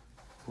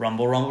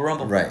 Rumble.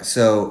 Right.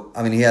 So,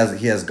 I mean, he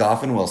has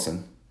Goff and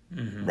Wilson,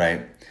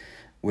 right?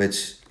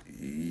 Which,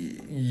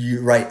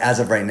 as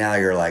of right now,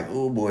 you're like,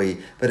 oh, boy.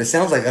 But it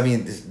sounds like, I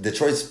mean,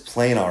 Detroit's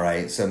playing all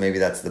right, so maybe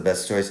that's the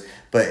best choice.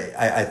 But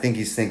I think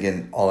he's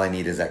thinking, all I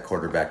need is that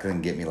quarterback that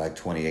can get me like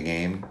 20 a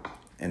game.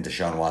 And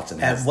Deshaun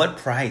Watson. At what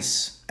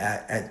price?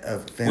 At a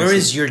fantasy, where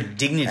is your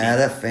dignity?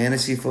 At a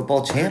fantasy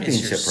football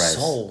championship price.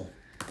 Soul?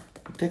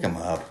 Pick him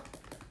up.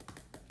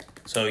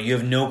 So you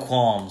have no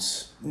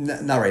qualms?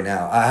 Not right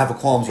now. I have a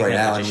qualms right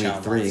now in week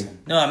 3. Watson.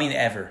 No, I mean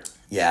ever.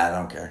 Yeah, I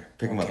don't care.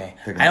 Pick him up.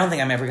 I don't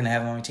think I'm ever going to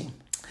have him on my team.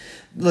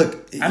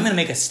 Look, I'm going to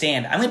make a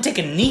stand. I'm going to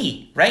take a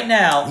knee right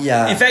now.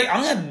 Yeah. In fact,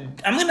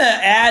 I'm going to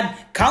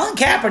add Colin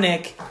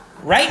Kaepernick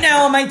right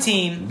now on my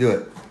team. Do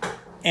it.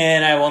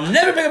 And I will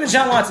never pick up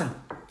Deshaun Watson.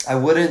 I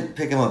wouldn't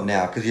pick him up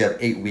now because you have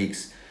 8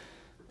 weeks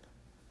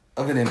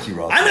of an empty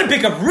roster. I'm going to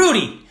pick up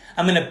Rudy.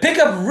 I'm going to pick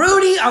up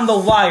Rudy on the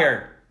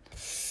wire.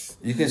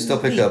 You can still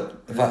pick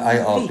up.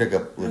 I'll pick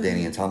up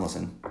LaDainian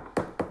Tomlinson.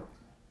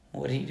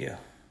 What did he do?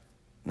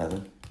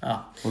 Nothing.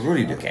 Oh. What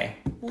Rudy do? Okay.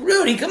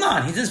 Rudy, come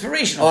on. He's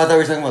inspirational. Oh, I thought we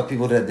were talking about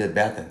people that did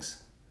bad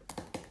things.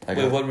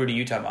 Wait, what Rudy are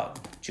you talking about?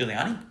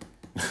 Giuliani?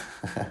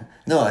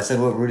 No, I said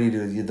what Rudy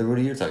do. The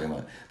Rudy you're talking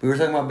about. We were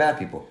talking about bad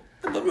people.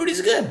 But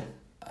Rudy's good.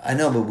 I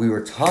know, but we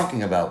were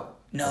talking about.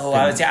 No,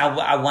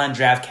 I want to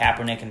draft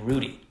Kaepernick and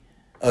Rudy.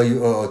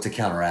 Oh, to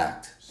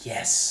counteract.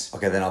 Yes.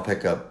 Okay, then I'll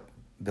pick up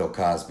Bill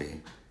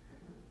Cosby.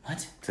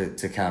 What?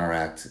 To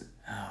counteract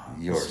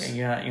yours.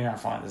 You're not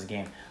following this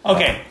game.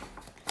 Okay.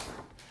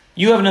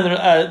 You have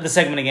another the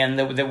segment again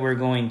that we're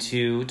going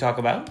to talk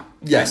about.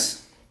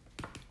 Yes.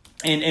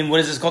 And what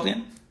is this called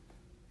again?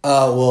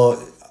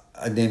 Well,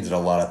 I named it a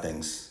lot of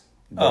things.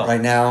 But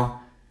right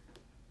now,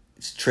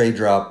 it's trade,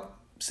 drop,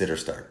 sit or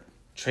start.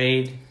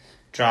 Trade,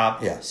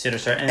 drop, yeah. sit or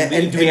start.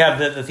 And do we have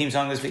the theme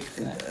song this week?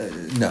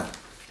 No.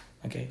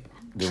 Okay.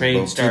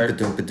 Trade, start.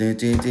 Who you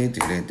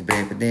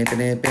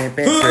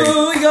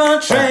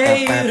gonna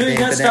trade? Who you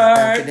gonna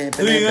start?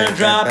 Who you gonna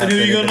drop? And who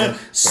you gonna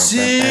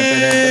sit?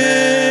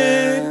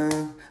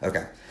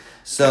 Okay.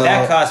 So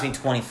that cost me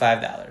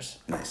 $25.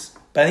 Nice.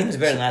 But I think it was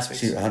better than last week.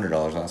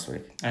 $100 last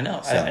week. I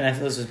know. And I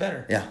feel this was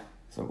better. Yeah.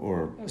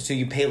 So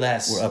you pay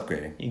less. We're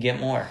upgrading. You get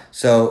more.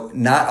 So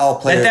not all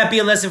players. Let that be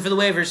a lesson for the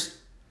waivers.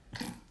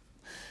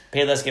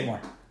 Pay less, get more.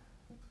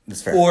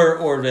 That's fair.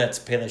 Or that's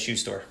pay less shoe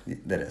store.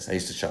 That is. I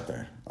used to shop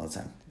there all the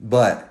time.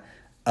 But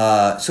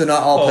so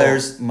not all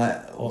players.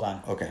 Hold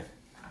on.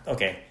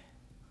 Okay.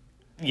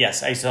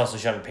 Yes, I used to also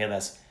shop at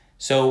Payless.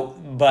 So,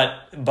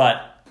 but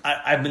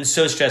I've been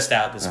so stressed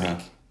out this week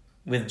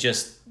with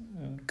just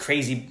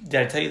crazy.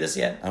 Did I tell you this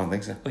yet? I don't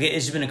think so. Okay,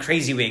 it's been a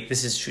crazy week.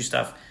 This is true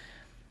stuff.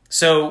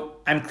 So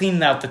I'm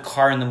cleaning out the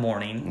car in the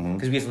morning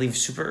because we have to leave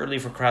super early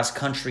for cross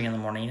country in the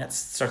morning. It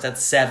starts at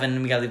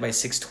 7. We got to leave by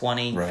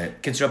 6:20.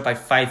 Right. Kids are up by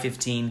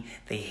 5:15.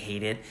 They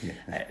hate it.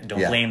 Yeah.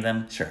 Don't blame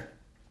them. Sure.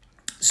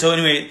 So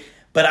anyway,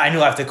 but I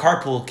know I have to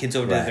carpool kids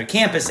over to their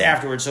campus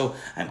afterwards. So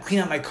I'm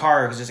cleaning out my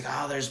car because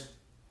there's there's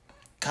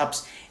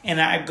cups,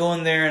 and I go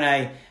in there and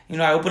I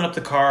open up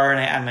the car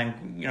and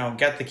I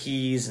get the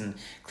keys and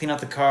clean out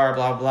the car,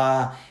 blah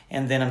blah,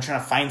 and then I'm trying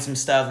to find some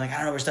stuff. I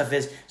don't know where stuff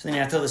is, so then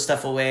I throw the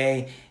stuff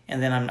away,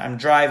 and then I'm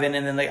driving,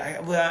 and then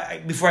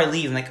before I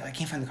leave, I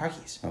can't find the car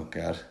keys. Oh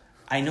God!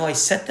 I know I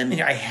set them in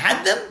here. I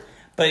had them,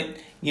 but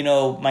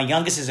my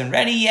youngest isn't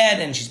ready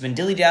yet, and she's been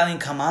dilly dallying.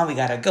 Come on, we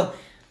gotta go.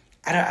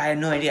 I have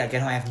no idea. I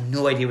get home, I have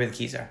no idea where the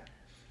keys are,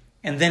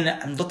 and then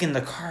I'm looking in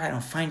the car. I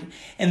don't find it,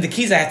 and the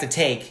keys I have to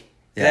take.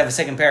 I have a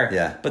second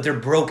pair, but they're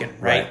broken,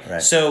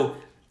 right? So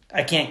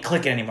I can't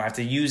click it anymore. I have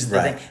to use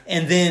the thing.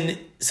 And then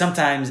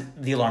sometimes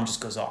the alarm just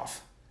goes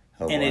off.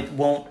 It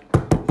won't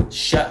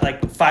shut,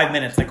 5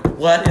 minutes.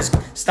 What is,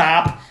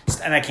 stop,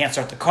 and I can't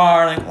start the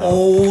car.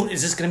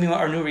 Is this going to be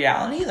our new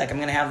reality? I'm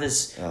going to have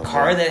this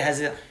car that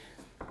has it.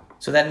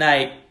 So that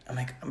night,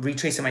 I'm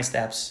retracing my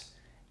steps,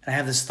 and I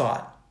have this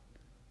thought.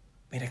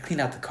 Wait, I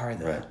cleaned out the car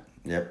though. Right.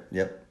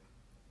 Yep.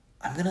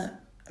 I'm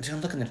just going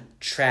to look in the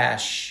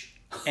trash.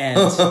 And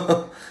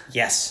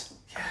yes.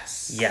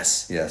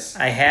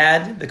 I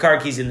had the car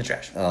keys in the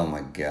trash. Oh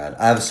my God.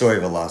 I have a story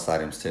of lost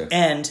items too.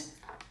 And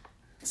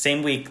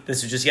same week,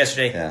 this was just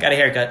yesterday, got a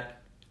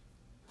haircut.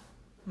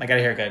 I got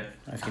a haircut. I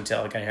don't know if you can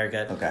tell, I got a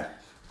haircut. Okay.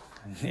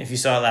 If you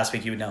saw it last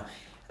week, you would know.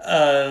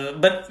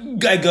 But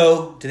I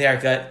go to the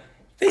haircut.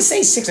 They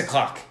say 6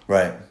 o'clock.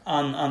 Right.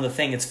 On the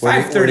thing. It's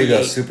 5:38. Where do you go?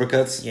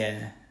 Supercuts?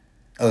 Yeah.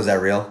 Oh, is that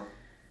real?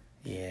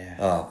 Yeah.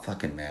 Oh,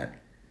 fucking Matt.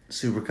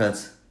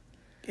 Supercuts?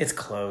 It's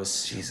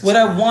close. Jesus what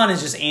Christ. I want is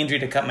just Andrea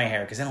to cut my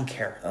hair because I don't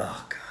care.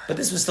 Oh God! But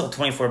this was still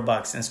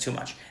 $24 and it's too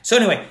much. So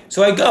anyway,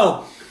 I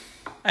go.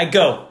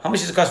 How much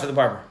does it cost for the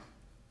barber?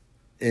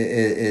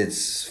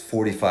 It's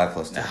 $45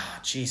 plus $10. Oh,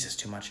 Jesus,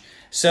 too much.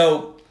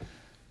 So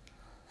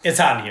it's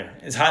hot in here.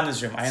 It's hot in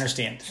this room. I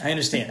understand.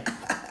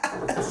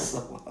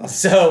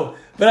 So,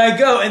 but I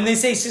go and they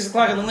say 6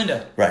 o'clock in the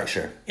window. Right.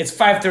 Sure. It's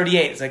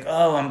 5:38. It's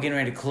I'm getting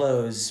ready to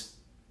close.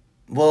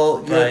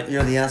 Well,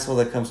 you're the asshole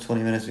that comes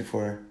 20 minutes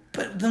before.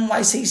 But then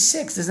why say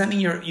 6? Does that mean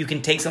you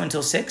can take someone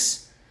until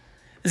 6?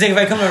 It's if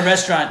I come to a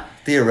restaurant.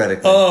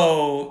 Theoretically.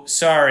 Oh,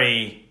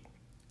 sorry.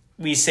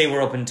 We say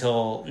we're open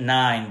till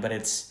 9, but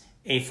it's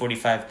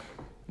 8:45.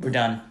 We're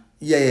done.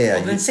 Yeah.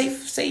 Well, then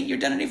say you're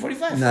done at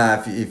 8:45.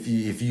 Nah, if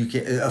you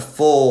can a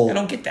full. I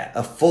don't get that.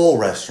 A full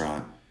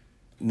restaurant,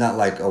 not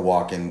like a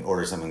walk-in,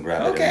 order something,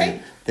 grab it.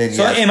 Okay. Then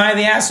so am I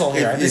the asshole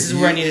here? This is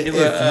where I need to do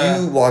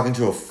If you walk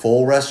into a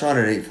full restaurant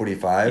at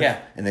 8:45,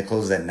 and they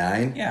close at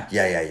 9, yeah,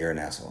 you're an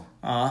asshole.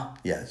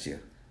 Yeah, it's you.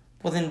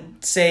 Well, then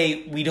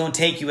say we don't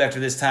take you after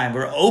this time.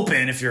 We're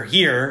open if you're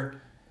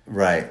here.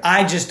 Right.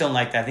 I just don't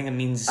like that. I think it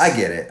means... I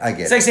get it.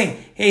 It's like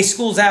saying, hey,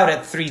 school's out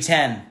at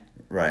 3:10.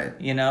 Right.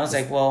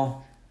 It's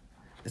well...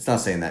 It's not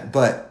saying that.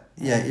 But,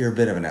 yeah, you're a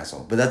bit of an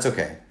asshole. But that's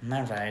okay.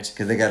 All right.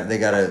 Because they got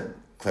to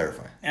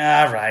clarify.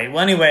 All right. Well,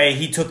 anyway,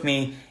 he took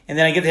me, and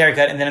then I get the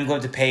haircut, and then I'm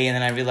going to pay, and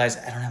then I realize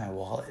I don't have my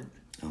wallet.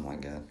 Oh, my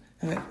God.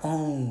 I'm like,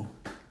 oh.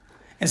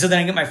 And so then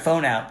I get my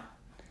phone out,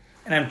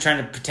 and I'm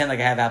trying to pretend like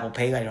I have Apple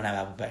Pay. I don't have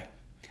Apple Pay.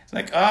 It's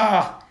like,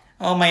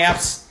 oh, my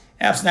app's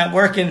not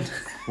working.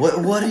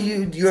 What are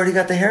you? You already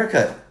got the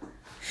haircut.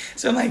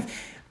 So I'm like,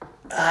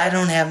 I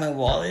don't have my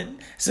wallet.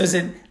 So I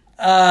said,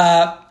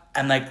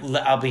 I'm like,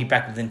 I'll be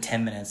back within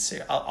 10 minutes.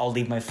 I'll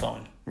leave my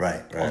phone.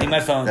 Right. I'll leave my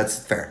phone. That's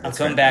fair. I'm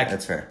coming back.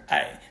 That's fair.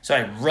 So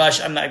I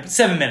rush. I'm like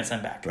 7 minutes.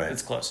 I'm back. Right.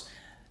 It's close.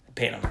 I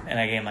paid him, and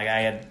I gave him I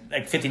had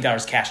like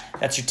 $15 cash.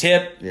 That's your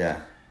tip.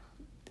 Yeah.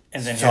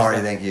 And then sorry,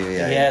 thank you.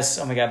 Yeah. Yes.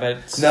 Yeah. Oh my god. But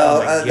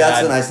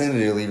that's the nice thing to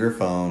do. Leave your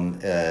phone.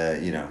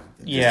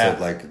 Yeah.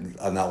 Like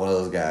I'm not one of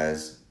those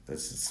guys.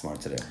 That's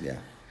smart to do. Yeah.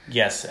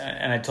 Yes,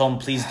 and I told him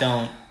please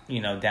don't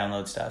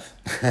download stuff.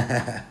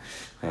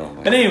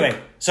 But anyway,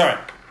 sorry.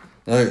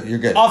 No, you're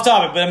good. Off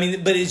topic,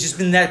 but it's just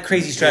been that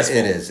crazy stressful.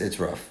 It is. It's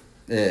rough.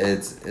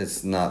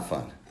 It's not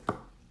fun.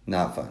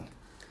 Not fun.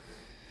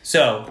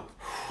 So,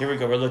 here we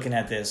go. We're looking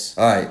at this.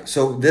 All right.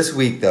 So this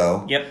week,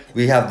 though, yep,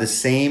 we have the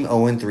same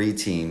 0-3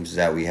 teams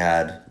that we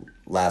had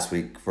last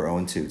week for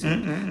 0-2 teams.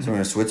 Mm-hmm. So we're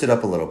gonna switch it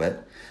up a little bit.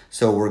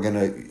 So we're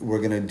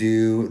gonna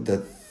do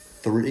the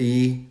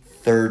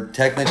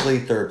technically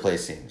third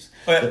place teams.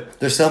 Okay.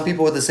 There's some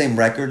people with the same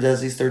record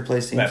as these third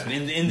place teams. Right,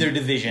 in their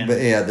division.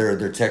 But yeah,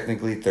 they're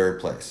technically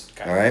third place.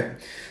 Okay. All right.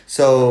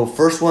 So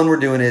first one we're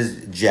doing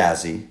is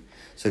Jazzy.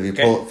 So if you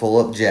pull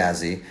up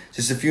Jazzy,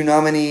 just a few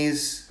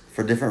nominees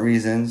for different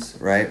reasons,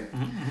 right?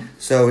 Mm-hmm.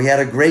 So he had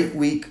a great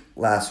week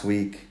last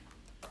week,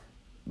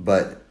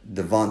 but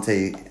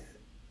Devonta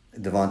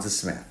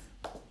Smith.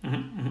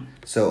 Mm-hmm.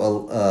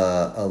 So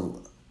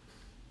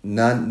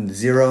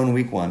 0 in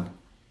week 1,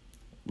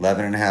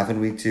 11.5 in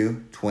week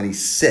 2,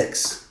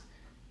 26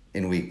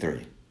 in week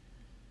 3.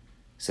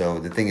 So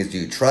the thing is, do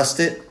you trust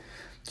it?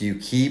 Do you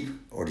keep,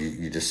 or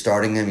you're just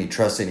starting him? You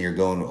trust it, and you're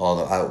going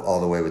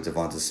all the way with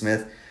Devonta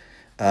Smith.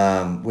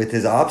 With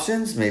his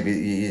options, maybe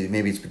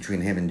it's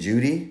between him and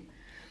Judy.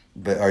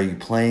 But are you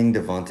playing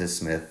Devonta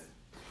Smith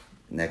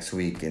next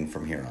week and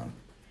from here on?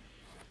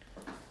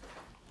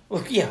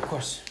 Well, yeah, of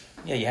course.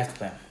 Yeah, you have to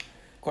play him.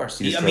 Of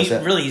course.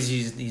 Really,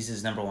 he's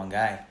his number one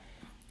guy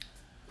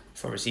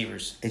for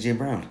receivers. AJ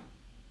Brown.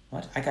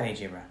 What? I got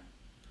AJ Brown.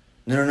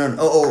 No.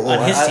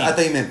 I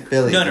thought you meant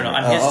Philly. No.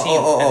 On his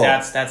team,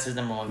 that's his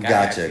number one guy.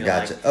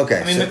 Gotcha. Like.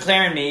 Okay.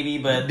 McLaren maybe,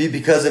 but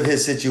because of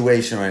his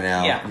situation right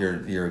now, yeah.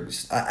 You're.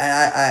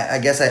 I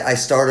guess I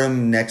start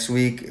him next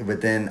week, but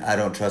then I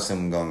don't trust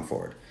him going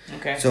forward.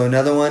 Okay. So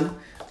another one.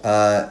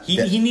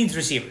 He needs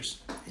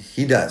receivers.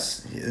 He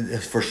does,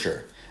 for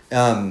sure.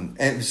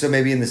 And so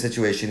maybe in the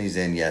situation he's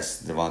in,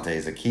 yes, Devonta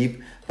is a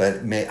keep,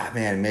 but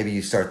maybe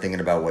you start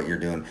thinking about what you're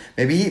doing.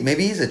 Maybe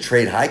he's a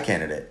trade high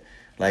candidate.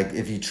 Like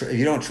if you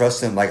don't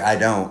trust him, like I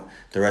don't,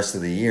 the rest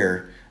of the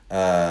year,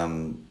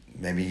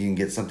 maybe you can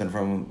get something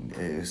from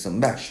something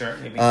back. Sure.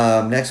 Maybe.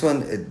 Next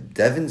one,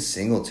 Devin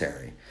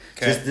Singletary.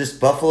 Okay. Just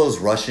Buffalo's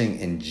rushing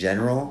in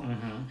general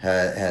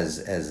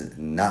has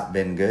not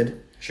been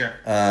good. Sure.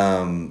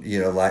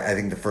 I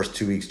think the first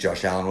 2 weeks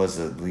Josh Allen was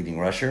the leading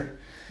rusher.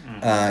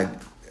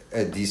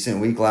 A decent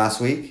week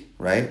last week,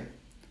 right?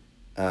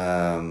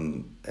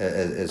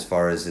 As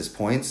far as his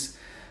points,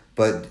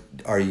 but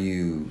are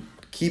you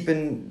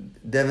keeping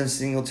Devin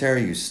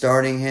Singletary? Are you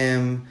starting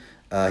him?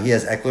 He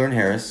has Eckler and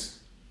Harris,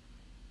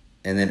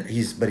 and then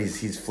he's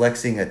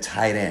flexing a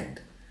tight end.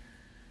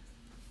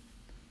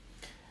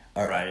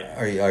 Right.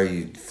 Are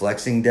you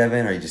flexing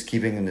Devin? Or are you just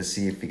keeping him to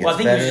see if he gets better? Well, I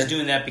think he's just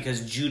doing that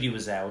because Judy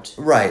was out.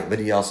 Right, but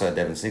he also had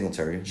Devin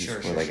Singletary.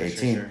 Sure,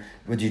 18. Sure.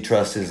 Would you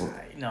trust his?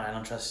 No, I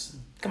don't trust.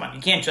 Come on,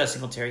 you can't trust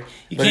Singletary.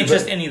 You can't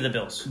trust any of the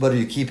Bills. But are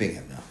you keeping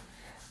him though?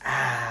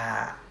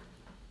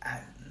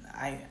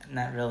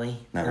 Not really.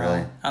 Not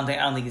really. I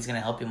don't think he's going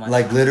to help you much.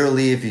 Like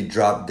literally, if you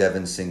drop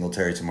Devin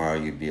Singletary tomorrow,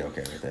 you'd be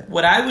okay with it.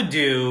 What I would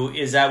do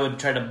is I would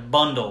try to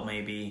bundle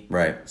maybe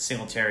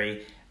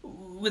Singletary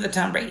with a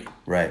Tom Brady.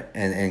 Right,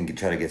 and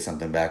try to get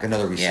something back,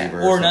 another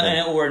receiver, or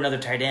another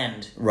tight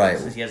end. Right,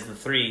 since he has the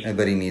 3.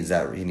 But he needs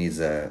that. He needs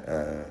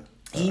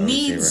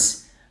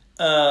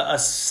a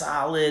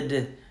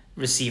solid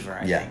receiver.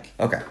 I think.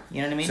 Okay.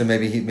 You know what I mean? So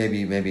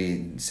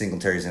maybe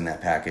Singletary's in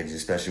that package,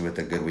 especially with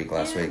the good week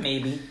last week.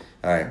 Maybe.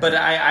 All right. But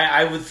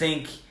I would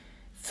think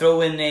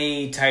throw in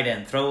a tight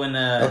end. Throw in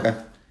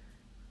a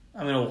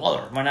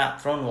Waller. Why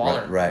not? Throw in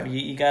Waller. Right.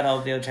 You got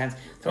all the other chance.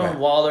 Throw in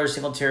Waller,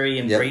 Singletary,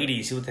 and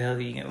Brady. See what the hell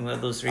you get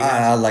with those 3 guys.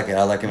 I like it.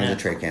 I like him as a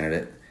trade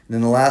candidate. And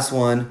then the last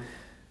one,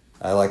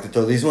 I like to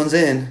throw these ones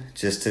in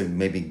just to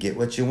maybe get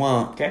what you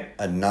want. Okay.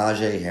 A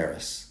Najee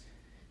Harris.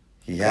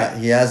 He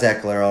has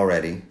Eckler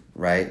already,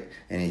 right?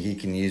 And he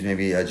can use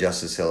maybe a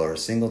Justice Hill or a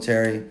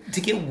Singletary. To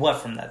get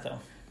what from that, though?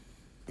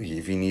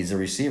 If he needs a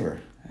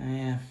receiver.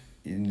 Yeah.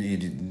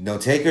 No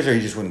takers, or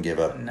you just wouldn't give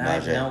up?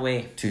 Najee? No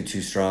way. Too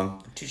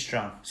strong? Too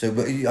strong. So,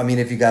 but I mean,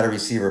 if you got a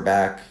receiver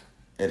back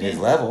at his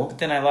level. But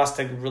then I lost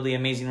a really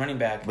amazing running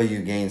back. But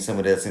you gained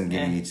somebody that's going to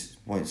give you each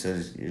point. So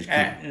you're just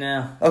keeping.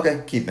 No.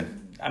 Okay,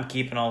 keeping. I'm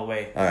keeping all the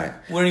way. All right.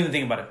 We don't even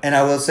think about it. And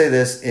I will say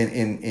this,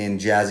 in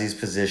Jazzy's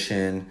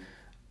position,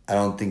 I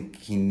don't think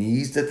he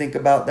needs to think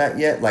about that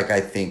yet. Like, I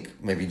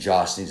think maybe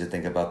Josh needs to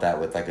think about that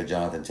with, like, a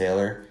Jonathan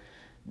Taylor.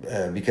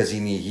 because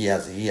he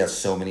has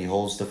so many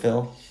holes to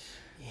fill.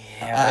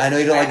 Yeah, I know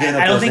you don't like giving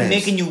up I don't those think names.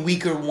 making you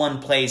weaker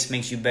one place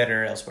makes you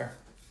better elsewhere.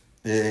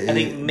 I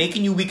think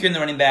making you weaker in the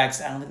running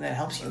backs, I don't think that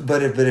helps you.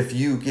 But if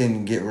you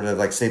can get rid of,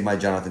 like, say, my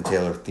Jonathan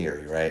Taylor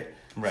theory, right?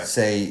 Right.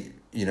 Say,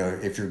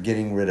 if you're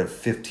getting rid of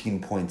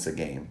 15 points a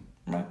game,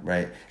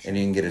 right? And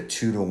you can get a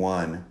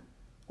 2-1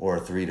 or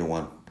a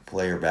 3-1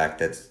 player back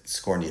that's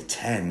scoring you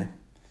 10,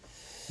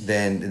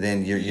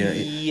 then you're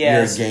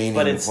gaining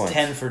but it's points.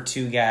 10 for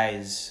 2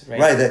 guys, right?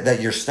 Right,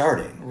 that you're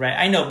starting. Right,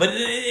 I know, but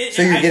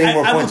So you're getting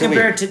more I points a will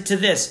compare week. it to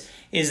this.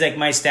 Is like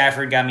my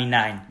Stafford got me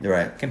 9.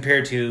 Right.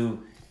 Compared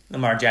to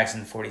Lamar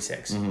Jackson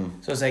 46. So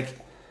it's like,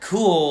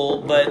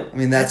 cool, but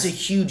that's a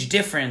huge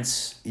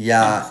difference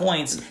in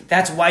points.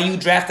 That's why you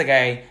draft a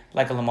guy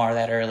like a Lamar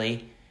that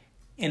early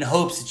in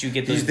hopes that you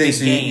get those big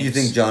games. You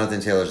think Jonathan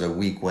Taylor's a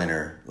week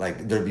winner?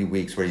 Like, there'd be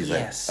weeks where he's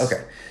like,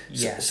 okay.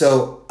 Yes.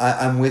 So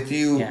I'm with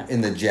you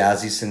in the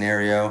Jazzy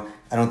scenario.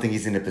 I don't think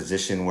he's in a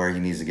position where he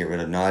needs to get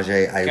rid of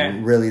Najee. I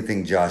really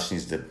think Josh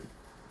needs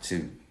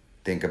to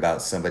think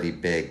about somebody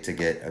big to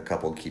get a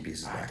couple key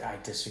pieces back. I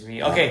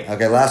disagree. Okay.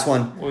 Okay, last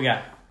one. What we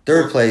got?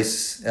 Third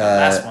place.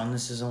 Last one.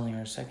 This is only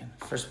our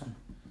first one.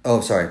 Oh,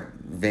 sorry.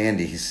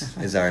 Vandy's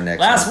is our next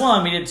last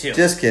one. We did 2.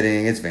 Just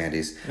kidding. It's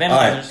Vandy's. All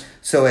right.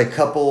 So a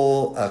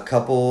couple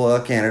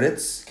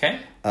candidates. Okay.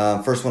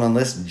 First one on the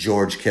list,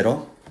 George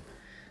Kittle.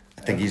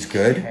 I think he's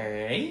good.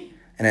 Okay.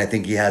 And I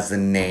think he has the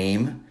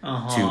name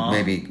to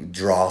maybe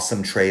draw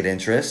some trade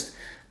interest.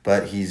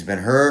 But he's been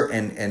hurt,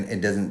 and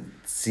it doesn't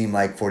seem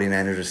like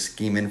 49ers are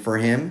scheming for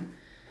him.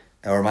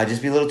 Or it might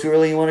just be a little too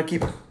early. You want to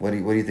keep him? What do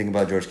you think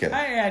about George Kittle?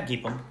 I'd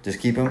keep him. Just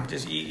keep him?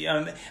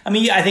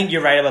 I think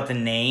you're right about the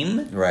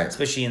name. Right.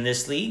 Especially in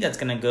this league. That's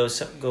going to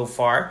go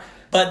far.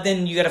 But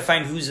then you got to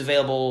find who's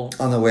available.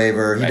 On the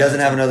waiver. He doesn't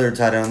have another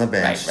tight end on the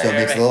bench, so it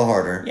makes it a little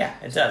harder. Yeah,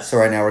 it does. So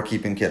right now we're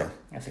keeping Kittle.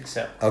 I think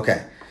so.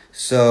 Okay.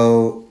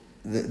 So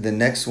the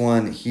next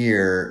one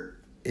here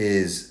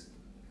is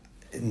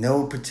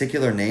no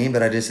particular name,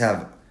 but I just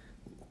have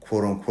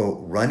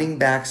quote-unquote running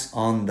backs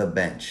on the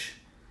bench.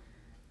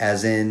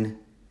 As in,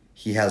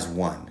 he has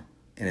one,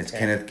 and it's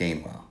Kenneth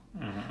Gainwell.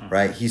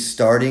 Right? He's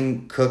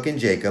starting Cook and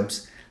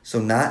Jacobs,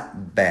 so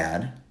not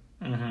bad,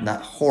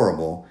 not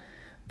horrible.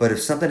 But if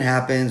something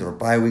happens or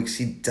bye weeks,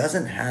 he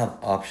doesn't have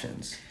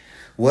options.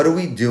 What are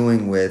we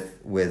doing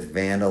with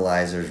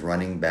Vandalizer's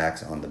running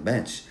backs on the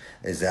bench?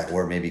 Is that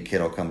where maybe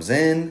Kittle comes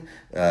in?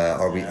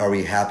 Are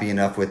we happy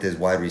enough with his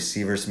wide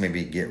receivers to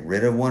maybe get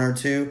rid of one or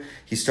two?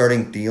 He's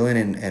starting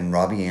Thielen and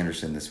Robbie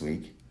Anderson this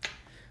week,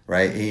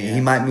 right?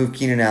 He might move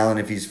Keenan Allen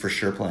if he's for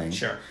sure playing.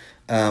 Sure.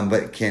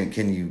 But can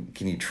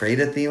you trade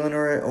a Thielen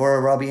or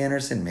a Robbie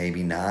Anderson?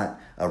 Maybe not.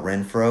 A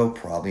Renfro?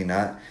 Probably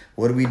not.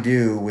 What do we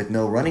do with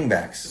no running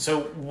backs?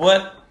 So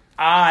what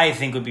I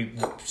think would be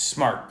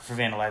smart for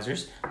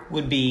Vandalizers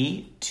would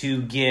be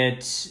to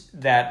get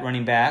that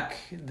running back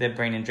that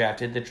Brandon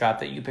drafted, the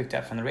drop that you picked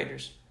up from the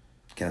Raiders.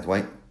 Kenneth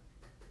White?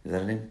 Is that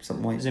his name?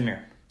 Something White?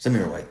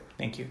 Zamir White.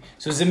 Thank you.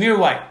 So Zamir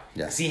White.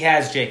 Yeah. Because he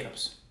has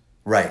Jacobs.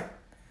 Right.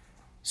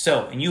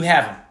 So, and you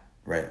have him.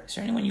 Right. Is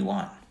there anyone you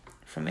want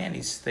from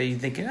Andy's that you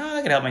think,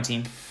 that could help my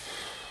team?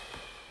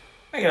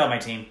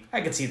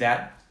 I could see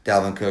that.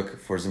 Dalvin Cook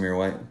for Zamir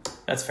White.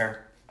 That's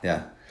fair.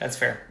 Yeah. That's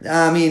fair.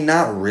 I mean,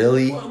 not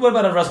really. What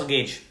about a Russell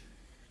Gage?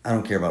 I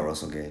don't care about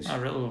Russell Gage. Oh,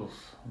 really?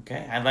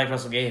 Okay. I like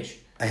Russell Gage.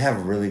 I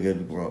have really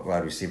good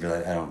wide receiver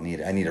that I don't need.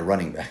 I need a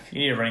running back. You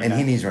need a running back. And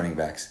he back. needs running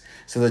backs.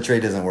 So the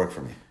trade doesn't work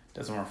for me.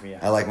 Doesn't work for you.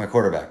 I like my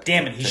quarterback.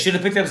 Damn it. He should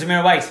have picked up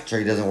Zamir White.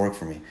 Trade doesn't work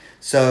for me.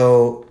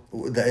 So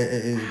do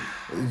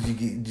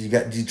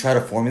you try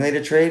to formulate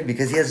a trade?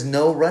 Because he has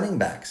no running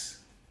backs.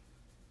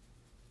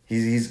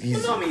 He's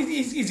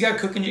got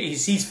Cook and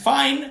he's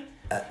fine.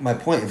 My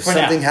point, if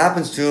something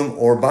happens to him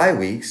or bye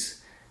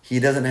weeks, he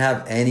doesn't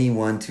have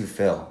anyone to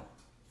fill.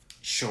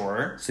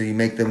 Sure. So you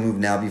make the move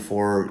now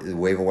before the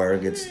waiver wire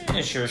gets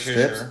sure.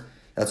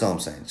 That's all I'm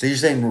saying. So you're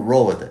saying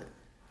roll with it.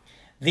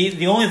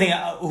 The only thing,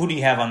 who do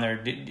you have on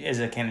there as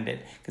a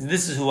candidate? Because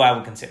this is who I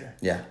would consider.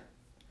 Yeah.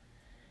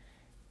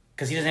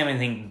 Because he doesn't have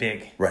anything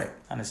big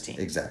on his team.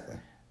 Exactly.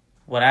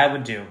 What I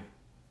would do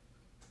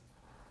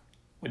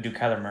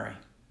Kyler Murray.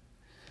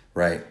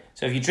 Right.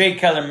 So if you trade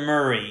Kyler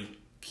Murray,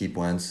 keep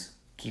Wentz.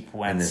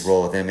 And just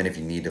roll with him, and if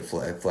you need to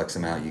flex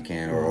him out, you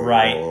can. Or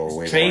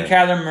trade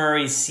Kyler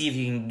Murray, see if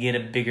you can get a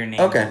bigger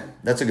name. Okay,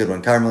 that's a good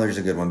one. Kyler Miller's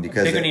a good one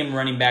because bigger name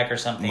running back or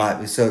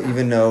something. So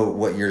even though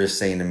what you're just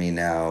saying to me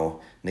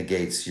now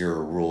negates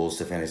your rules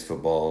to fantasy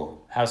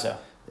football. How so?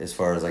 As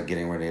far as like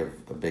getting rid of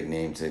a big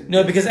name to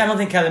because I don't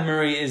think Kyler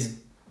Murray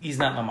he's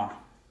not Lamar.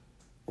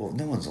 Well,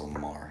 no one's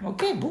Lamar.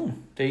 Okay,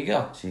 boom. There you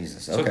go.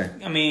 Jesus. Okay.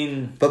 So, I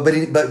mean, but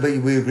we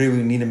agree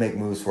we need to make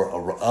moves for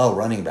a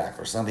running back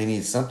or something. He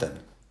needs something.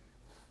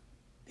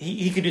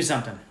 He could do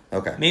something.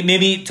 Okay.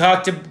 Maybe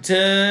talk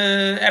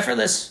to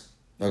Effortless.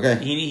 Okay.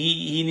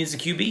 He needs a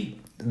QB.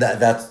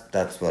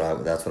 That's what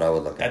I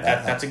would look at.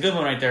 That's a good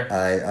one right there.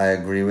 I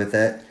agree with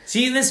that.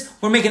 See this?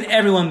 We're making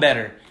everyone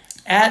better.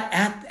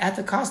 At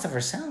the cost of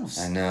ourselves.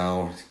 I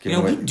know.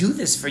 We do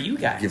this for you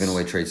guys. Giving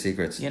away trade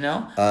secrets.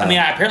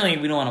 Apparently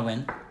we don't want to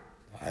win.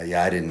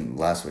 I didn't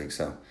last week,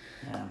 so.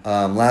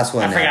 Yeah. Last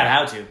one. I forgot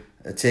how to.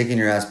 Taking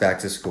your ass back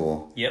to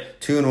school.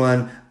 Yep.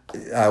 2-1.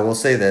 I will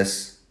say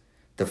this: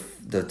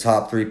 the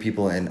top 3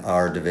 people in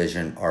our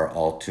division are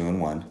all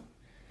 2-1.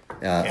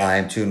 I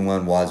am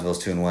 2-1.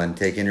 Wadsville's 2-1.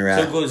 Taking your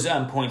ass. So it goes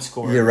on points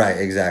scored. You're right.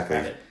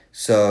 Exactly.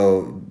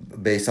 So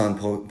based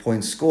on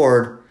points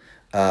scored,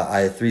 I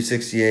had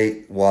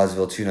 368.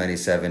 Wadsville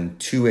 297.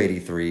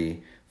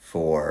 283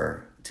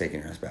 for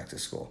taking your ass back to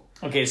school.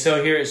 Okay,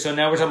 so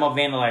now we're talking about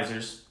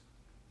Vandalizers.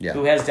 Yeah.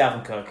 Who has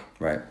Dalvin Cook?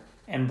 Right.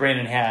 And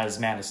Brandon has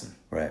Madison.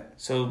 Right.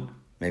 So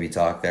maybe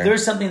talk there.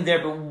 There's something there,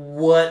 but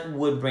what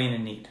would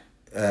Brandon need?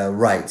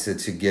 Right. So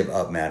to give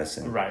up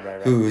Madison.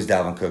 Right. Who's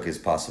Dalvin Cook is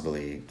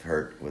possibly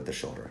hurt with the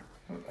shoulder.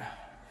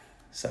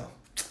 So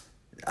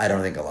I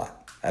don't think a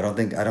lot. I don't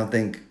think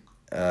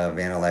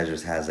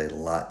Vandalizers has a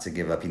lot to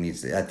give up. He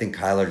needs to, I think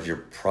Kyler's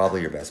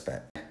probably your best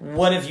bet.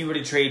 What if you were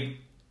to trade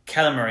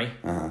Kyler Murray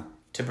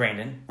to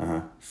Brandon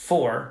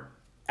for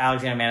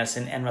Alexander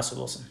Madison and Russell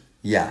Wilson?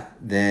 Yeah,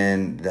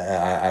 then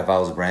if I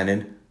was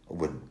Brandon,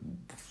 would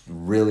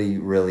really,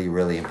 really,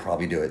 really, and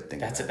probably do it.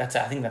 I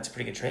think that's a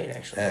pretty good trade,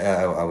 actually.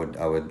 I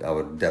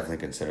would definitely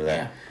consider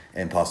that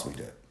and possibly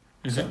do it.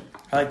 Mm-hmm. So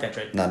I like that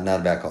trade. Not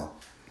a bad call.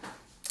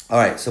 All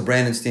right, so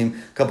Brandon's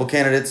team, a couple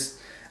candidates.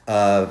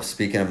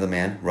 Speaking of the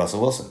man, Russell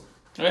Wilson.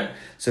 Okay.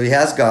 So he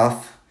has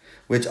Goff,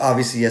 which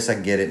obviously, yes, I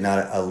get it,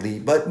 not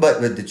elite, but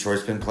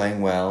Detroit's been playing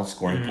well,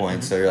 scoring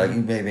points. So you're like,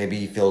 maybe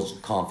he feels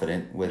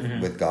confident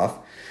with Goff.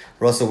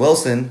 Russell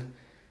Wilson.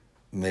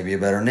 Maybe a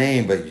better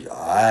name, but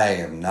I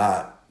am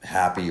not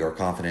happy or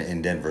confident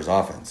in Denver's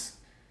offense.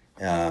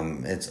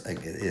 It's like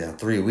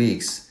 3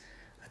 weeks.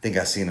 I think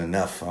I've seen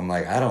enough. I'm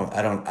like,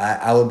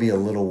 I would be a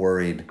little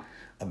worried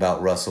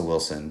about Russell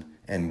Wilson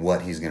and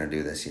what he's going to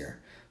do this year.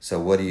 So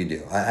what do you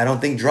do? I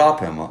don't think drop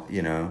him.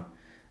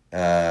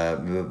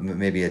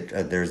 Maybe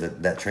there's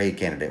that trade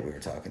candidate we were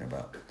talking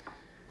about,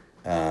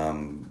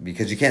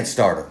 because you can't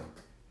start him.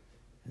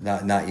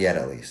 Not yet,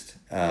 at least.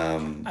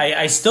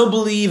 I still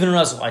believe in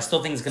Russell. I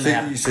still think it's going to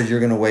happen. So you're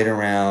going to wait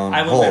around.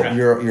 I will wait around.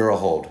 You're a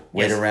hold.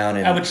 Wait around.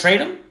 I would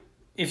trade him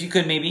if you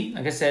could, maybe.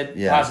 Like I said,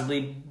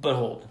 possibly, but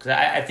hold, because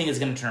I think it's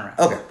going to turn around.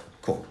 Okay,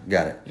 cool,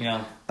 got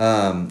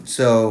it.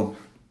 So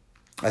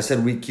I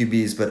said weak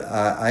QBs, but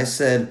I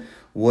said,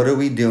 what are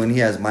we doing? He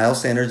has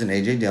Miles Sanders and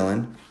AJ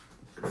Dillon.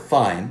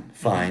 Fine,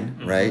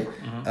 right?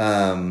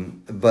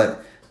 Mm-hmm.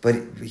 But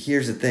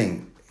here's the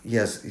thing: he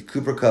has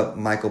Cooper Kupp,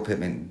 Michael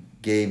Pittman,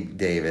 Gabe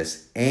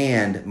Davis,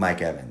 and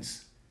Mike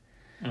Evans.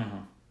 Mm-hmm.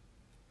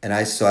 And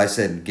I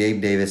said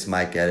Gabe Davis,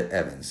 Mike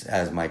Evans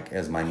as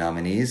my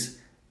nominees,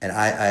 and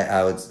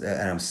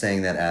I'm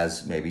saying that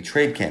as maybe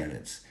trade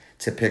candidates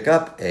to pick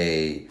up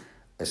a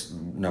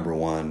number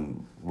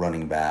one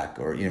running back,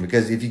 or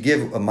because if you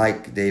give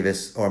Gabe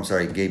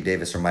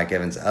Davis or Mike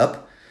Evans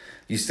up,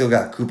 you still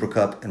got Cooper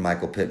Kupp and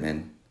Michael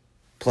Pittman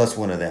plus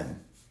one of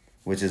them,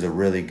 which is a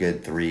really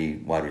good 3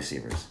 wide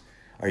receivers.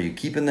 Are you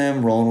keeping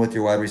them, rolling with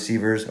your wide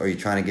receivers, or are you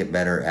trying to get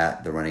better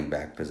at the running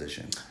back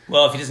position?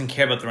 Well, if he doesn't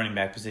care about the running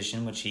back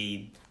position, which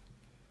he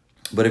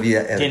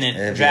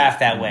didn't draft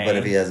that way. But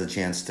if he has a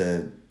chance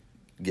to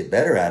get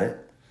better at it,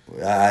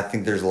 I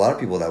think there's a lot of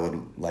people that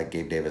would like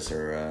Gabe Davis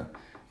or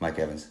Mike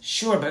Evans.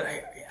 Sure, but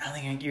I don't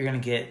think you're going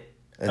to get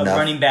a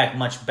running back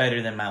much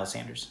better than Miles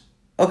Sanders.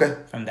 Okay.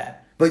 From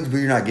that. But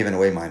you're not giving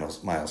away Miles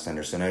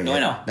Sanders. So now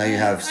you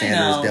have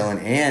Sanders, Dillon,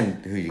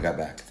 and who you got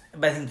back.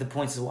 But I think the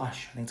points is a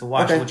wash. I think it's a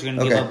wash what you're going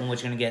to give up and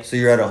what you're going to get. So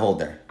you're at a hold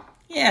there.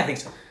 Yeah, I think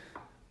so.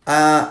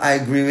 I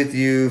agree with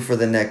you for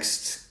the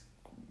next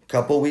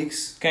couple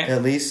weeks,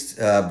 at least.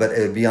 But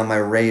it would be on my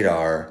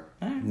radar,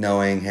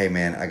 knowing, hey,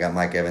 man, I got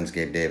Mike Evans,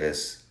 Gabe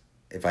Davis.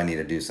 If I need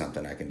to do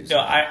something, I can do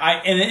something.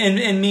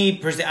 And me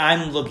personally,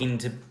 I'm looking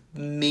to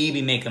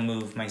maybe make a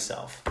move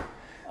myself.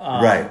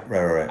 Right.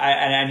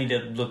 I need to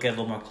look at it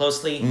a little more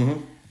closely.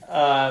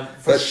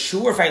 Mm-hmm.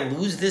 Sure, if I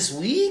lose this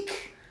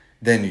week,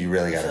 then you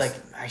really got to. I feel like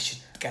I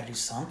got to do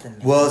something.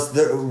 Well,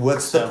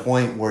 what's the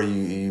point where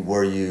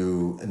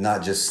you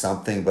not just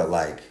something, but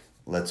like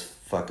let's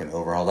fucking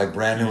overhaul, like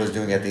Brandon was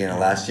doing at the end of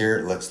last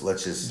year. Let's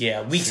just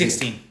week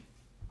 16.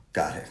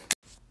 Got it.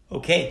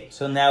 Okay,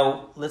 so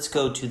now let's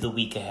go to the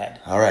week ahead.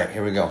 All right,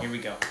 here we go.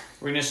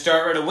 We're gonna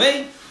start right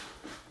away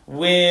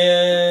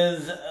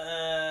with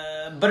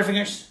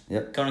Butterfingers.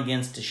 Yep. Going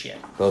against the shit.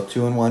 Both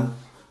 2-1.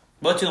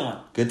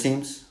 Good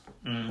teams.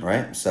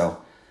 Right?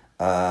 So,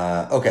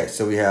 okay.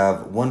 So we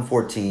have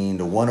 114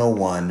 to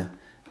 101.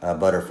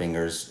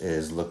 Butterfingers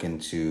is looking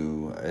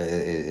to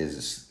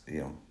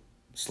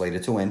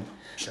slated to win.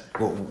 Sure.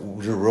 Well,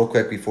 real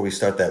quick before we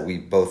start that, we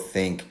both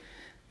think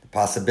the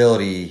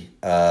possibility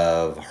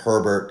of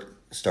Herbert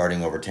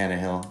starting over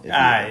Tannehill.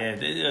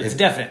 It's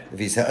definite. If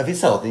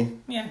he's healthy.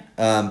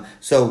 Yeah.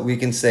 So we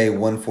can say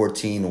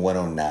 114 to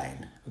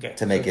 109. Okay.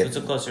 To make it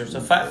so closer. So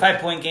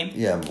 5-point game.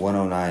 Yeah,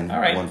 109. All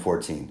right.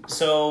 114.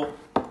 So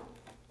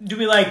do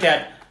we like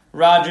that?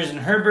 Rodgers and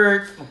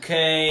Herbert.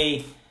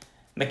 Okay.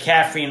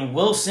 McCaffrey and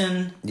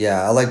Wilson.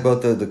 Yeah, I like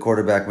both the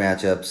quarterback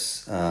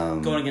matchups.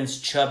 Going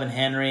against Chubb and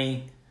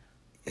Henry.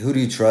 Who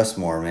do you trust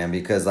more, man?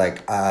 Because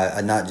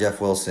not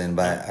Jeff Wilson,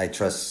 but I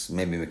trust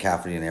maybe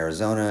McCaffrey in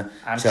Arizona.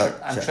 I'm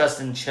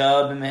trusting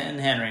Chubb and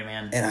Henry,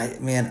 man.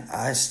 And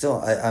I'm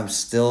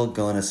still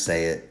going to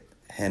say it.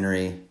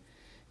 Henry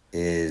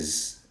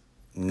is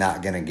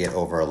not going to get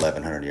over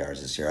 1,100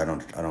 yards this year. I don't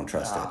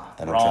trust it.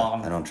 I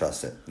don't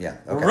trust it. Yeah.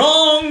 Okay.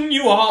 Wrong,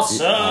 you are,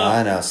 sir.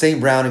 I know. St.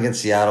 Brown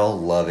against Seattle,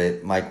 love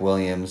it. Mike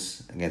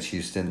Williams against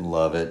Houston,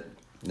 love it.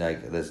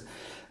 Like this.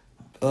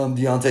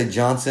 Deontay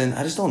Johnson,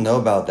 I just don't know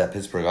about that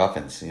Pittsburgh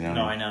offense. You know.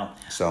 No, I know.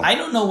 So I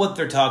don't know what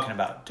they're talking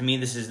about. To me,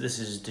 this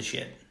is the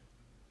shit.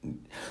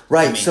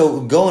 Right.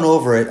 So going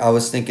over it, I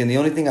was thinking the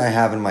only thing I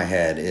have in my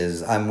head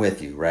is I'm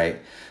with you,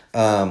 right?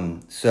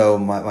 So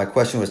my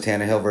question was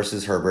Tannehill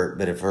versus Herbert,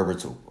 but if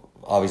Herbert's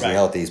obviously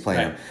healthy, he's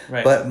playing him.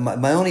 Right. But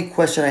my only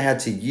question I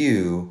had to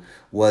you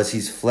was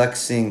he's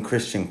flexing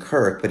Christian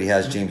Kirk, but he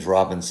has James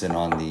Robinson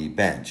on the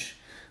bench.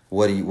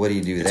 What do you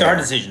do there? It's a hard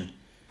decision.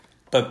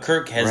 But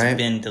Kirk has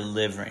been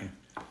delivering.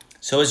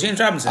 So is James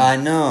Robinson. I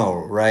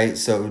know, right?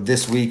 So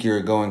this week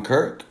you're going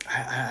Kirk?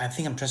 I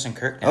think I'm trusting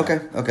Kirk now.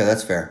 Okay,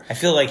 that's fair. I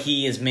feel like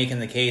he is making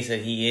the case that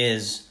he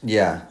is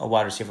a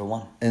wide receiver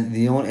one. And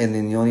the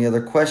only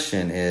other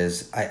question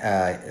is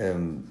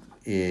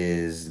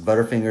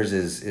Butterfingers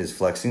is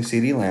flexing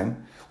CeeDee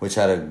Lamb, which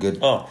had a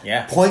good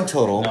point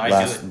total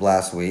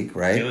last week,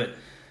 right? Do it.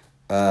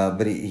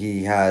 But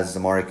he has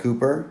Amari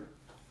Cooper.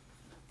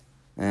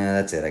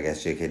 That's it, I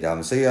guess, J.K.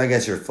 Dobbins. So I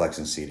guess you're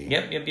flexing CD.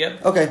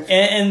 Yep. Okay.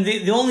 And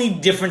the only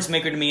difference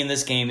maker to me in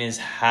this game is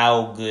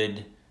how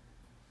good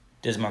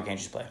does Mark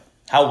Andrews play?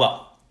 How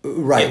well?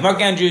 Right. If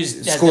Mark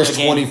Andrews scores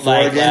 24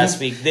 like again last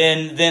week,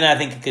 then I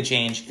think it could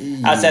change.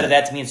 Outside of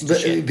that, to me, it's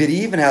just shit. But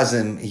he even has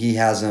him. He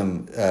has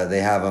him.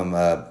 They have him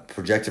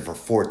projected for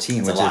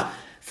 14, That's which a lot.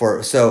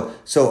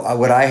 So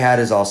what I had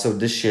is also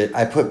this shit.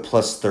 I put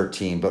plus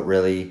 13, but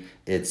really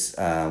it's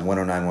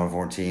 109,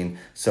 114.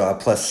 So a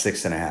plus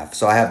 6.5.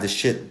 So I have the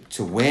shit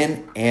to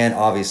win, and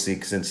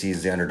obviously since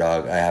he's the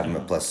underdog, I have him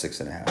at plus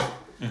 6.5.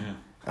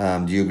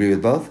 Mm-hmm. Do you agree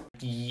with both?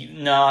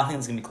 No, I think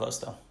it's gonna be close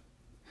though.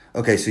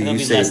 Okay, so it'll you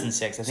be say less than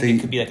 6. I think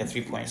it could be like a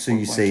 3 point. So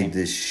you say game.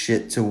 this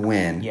shit to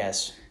win.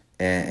 Yes.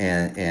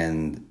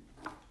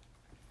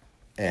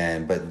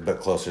 But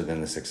closer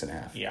than the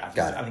 6.5. Yeah,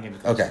 got it. I think it'd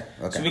be close. Okay.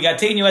 So we got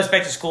taking U.S.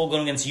 back to school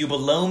going against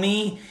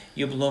Ubalomi.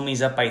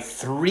 Ubalomi's up by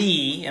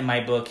 3 in my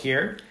book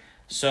here.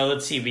 So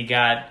let's see. We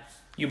got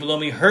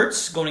Ubalomi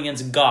Hurts going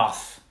against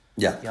Goff.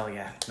 Yeah. Oh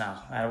yeah. No.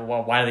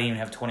 Why do they even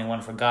have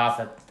 21 for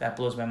Goff? That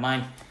blows my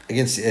mind.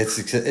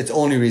 Its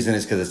only reason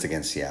is because it's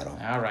against Seattle.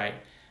 All right.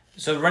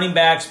 So running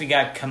backs, we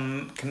got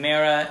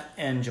Kamara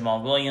and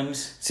Jamal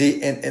Williams.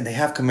 See, and they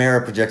have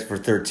Kamara projected for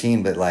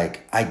 13, but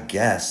I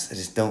guess I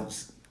just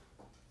don't.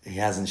 He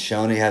hasn't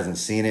shown it. He hasn't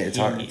seen it. It's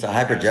hard. It's a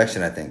high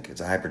projection. I think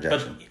it's a high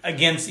projection. But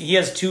he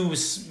has 2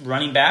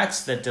 running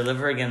backs that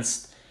deliver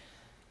against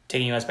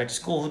taking U.S. back to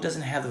school. Who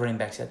doesn't have the running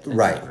backs yet?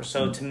 Right. Deliver.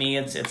 So to me,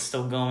 it's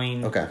still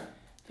going. Okay.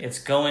 It's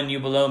going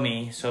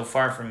Ubalomi so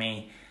far for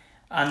me.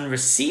 On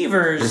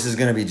receivers, this is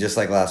going to be just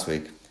like last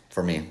week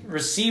for me.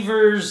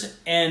 Receivers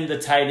and the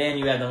tight end,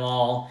 you had them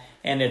all.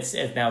 And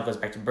it now goes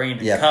back to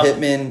Brandon. Yeah, Cup,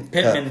 Pittman,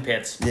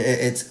 Pitts. Yeah,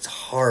 it's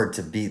hard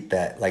to beat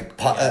that,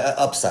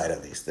 upside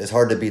at least. It's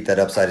hard to beat that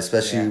upside,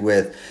 especially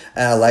with.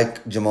 And I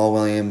like Jamal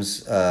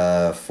Williams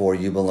for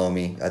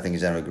Ubalomi. I think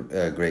he's having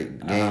a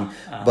great game.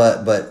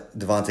 But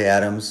Devontae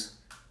Adams,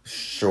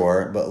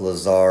 sure, but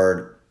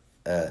Lazard,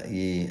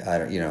 you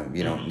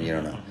don't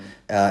know.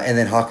 And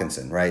then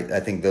Hawkinson, right? I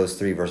think those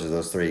 3 versus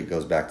those 3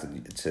 goes back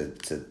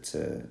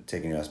to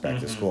taking us back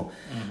to school.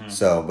 Mm-hmm.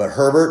 So, but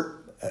Herbert.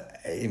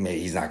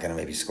 He's not going to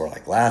maybe score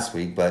like last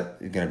week, but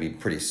he's going to be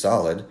pretty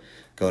solid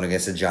going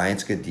against the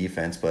Giants. Good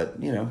defense, but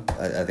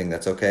I think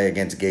that's okay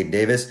against Gabe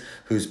Davis,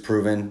 who's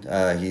proven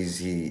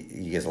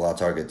he gets a lot of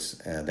targets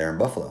there in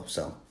Buffalo.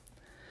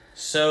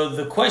 So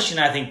the question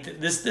I think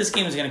this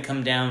game is going to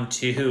come down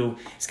to me.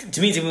 It's going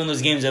to be one of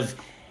those games of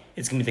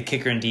it's going to be the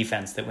kicker and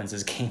defense that wins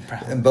this game.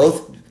 Probably. And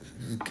both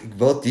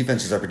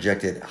defenses are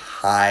projected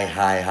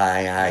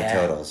high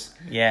totals.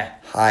 Yeah.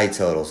 High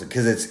totals.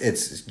 Because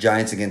it's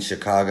Giants against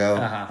Chicago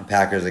and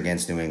Packers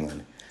against New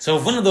England. So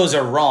if one of those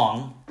are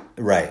wrong...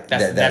 Right.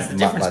 That's the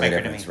difference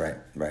maker to me.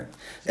 Right.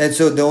 And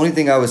so the only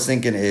thing I was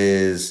thinking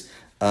is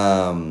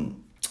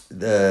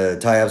the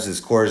Ty Evans'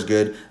 score is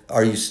good.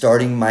 Are you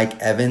starting Mike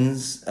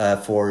Evans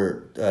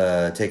for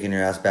taking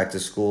your ass back to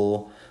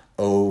school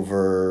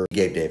over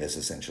Gabe Davis,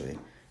 essentially?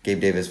 Gabe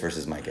Davis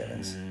versus Mike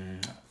Evans.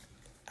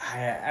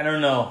 I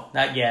don't know.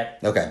 Not yet.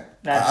 Okay.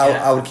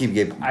 I would keep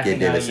Gabe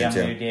Davis in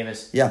too.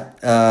 Davis. Yeah.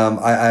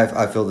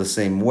 I feel the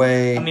same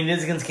way. I mean, it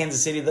is against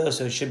Kansas City though,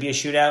 so it should be a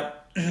shootout.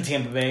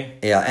 Tampa Bay.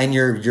 Yeah, and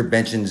you're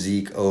benching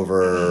Zeke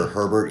over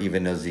Herbert,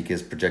 even though Zeke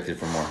is projected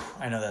for more.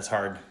 I know that's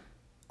hard.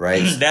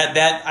 Right.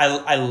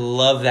 I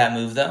love that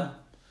move though.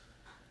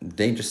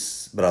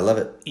 Dangerous, but I love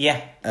it.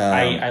 Yeah,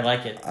 I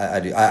like it. I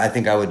do. I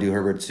think I would do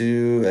Herbert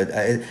too.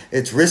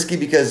 It's risky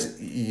because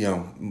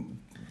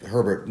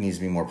Herbert needs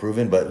to be more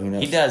proven, but who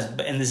knows? He does,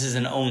 and this is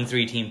an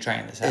 0-3 team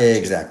trying this out.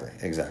 Exactly.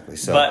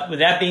 So, but with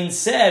that being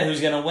said, who's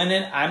going to win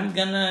it? I'm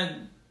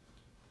gonna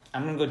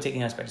go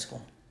taking us back to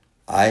school.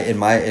 in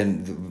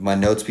my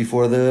notes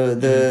before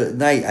the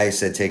night, I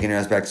said taking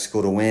us back to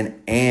school to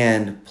win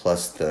and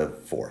plus the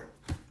 4.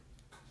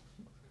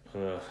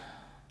 Ugh.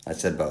 I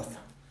said both.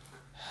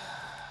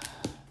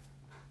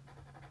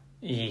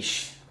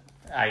 Yeesh.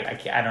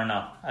 I don't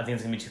know. I think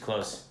it's gonna be too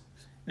close.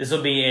 This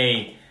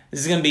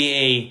is gonna be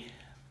a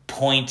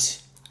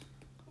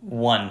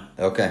 0.1.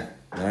 Okay.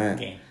 All right.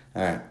 Game.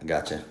 All right.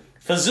 Gotcha.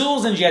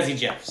 Fazools and Jazzy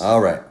Jeffs.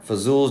 All right.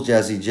 Fazools,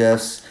 Jazzy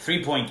Jeffs.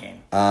 3-point game.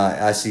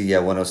 I see. Yeah,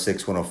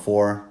 106,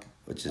 104,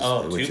 which is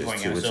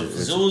 2-point game. So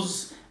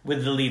Fazools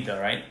with the lead though,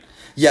 right?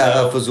 Yeah,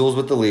 So, Fazools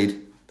with the lead.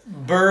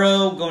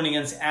 Burrow going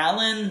against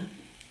Allen.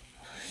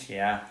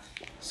 Yeah.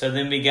 So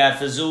then we got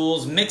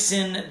Fazools,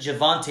 Mixon,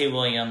 Javonte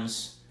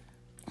Williams.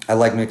 I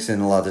like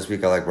Mixon a lot this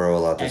week. I like Burrow a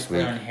lot this Eckler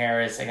week. and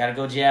Harris. I gotta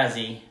go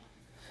Jazzy.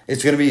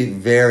 It's going to be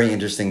very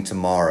interesting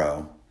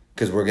tomorrow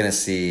because we're going to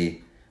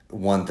see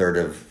 1/3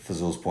 of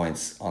Fazul's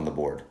points on the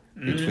board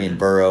between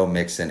Burrow,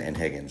 Mixon, and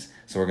Higgins.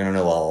 So we're going to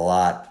know a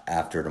lot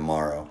after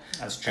tomorrow.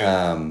 That's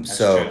true.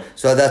 So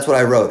that's what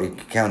I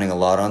wrote, counting a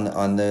lot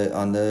on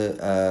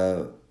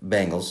the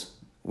Bengals,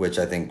 which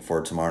I think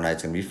for tomorrow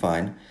night's going to be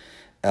fine.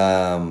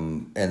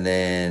 And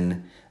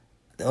then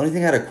the only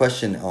thing I had a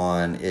question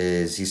on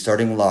is he's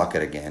starting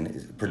Lockett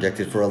again,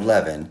 projected for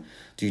 11.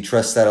 Do you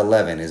trust that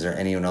 11? Is there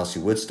anyone else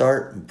you would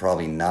start?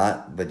 Probably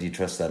not, but do you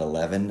trust that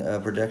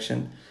 11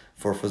 projection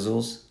for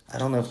Fazools? I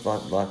don't know if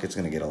Lockett's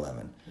going to get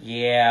 11.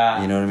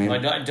 Yeah. You know what I mean?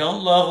 Well, I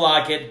don't love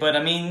Lockett, but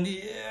I mean,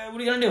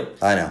 what are you going to do?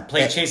 I know.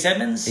 Play Chase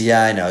Edmonds?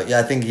 Yeah, I know. Yeah,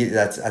 I think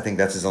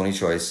that's his only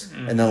choice.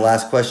 Mm-hmm. And then the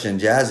last question,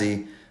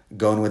 Jazzy,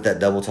 going with that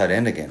double tight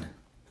end again.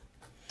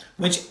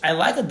 Which I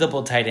like a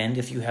double tight end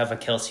if you have a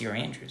Kelsey or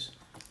Andrews.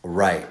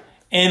 Right.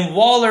 And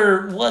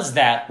Waller was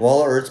that.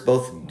 Waller, it's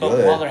both but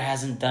good. Waller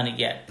hasn't done it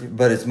yet.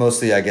 But it's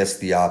mostly, I guess,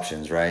 the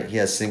options, right? He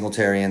has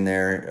Singletary in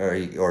there,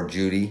 or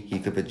Judy. He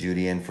could put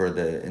Judy in for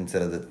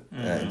instead of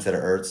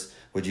Ertz.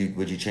 Would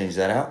you change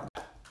that out?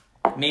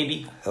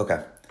 Maybe.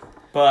 Okay.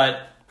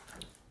 But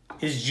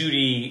is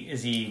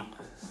he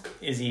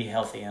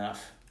healthy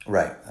enough?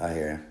 Right, I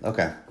hear you.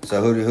 Okay,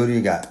 so who do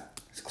you got?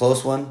 It's a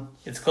close one.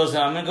 It's close.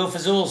 I'm gonna go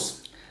Fazools.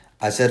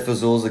 I said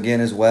Fazools again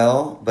as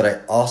well, but I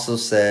also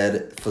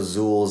said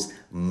Fazools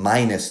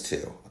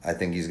 -2. I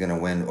think he's going to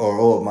win.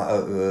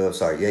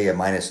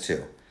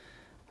 -2.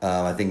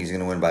 I think he's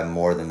going to win by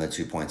more than the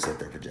 2 points that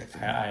they're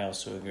projecting. I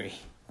also agree.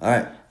 All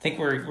right. I think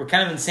we're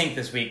kind of in sync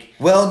this week.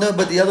 Well, no,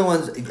 but the other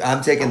ones,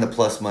 I'm taking the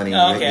plus money.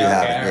 Okay, you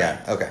have it. all right.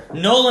 Yeah, okay.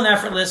 Nolan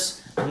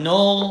Effortless.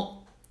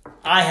 Noel,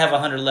 I have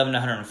 111 to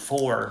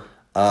 104.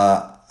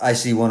 I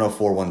see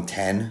 104,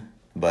 110,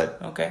 but,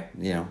 Okay.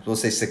 We'll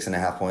say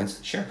 6.5 points.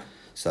 Sure.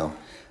 So,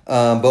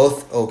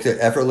 both, okay,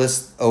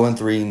 Effortless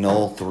 0-3,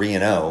 Noel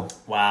 3-0.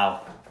 Wow.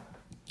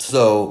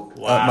 So,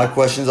 Wow. my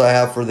questions I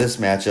have for this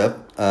matchup.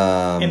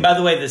 And by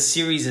the way, the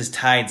series is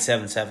tied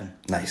 7-7.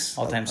 Nice.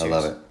 All-time I series.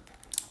 love it.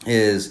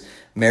 Is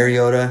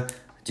Mariota,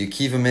 do you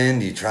keep him in?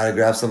 Do you try to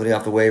grab somebody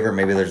off the waiver?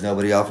 Maybe there's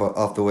nobody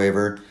off the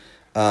waiver.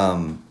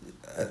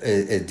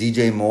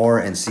 DJ Moore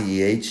and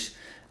CEH,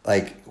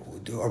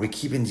 are we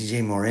keeping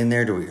DJ Moore in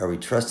there? Are we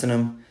trusting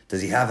him?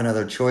 Does he have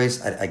another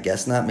choice? I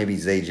guess not. Maybe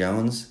Zay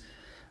Jones.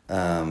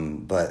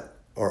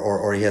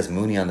 Or he has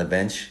Mooney on the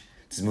bench.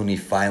 Does Mooney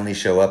finally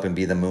show up and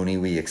be the Mooney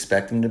we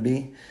expect him to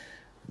be?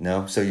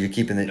 No? So you're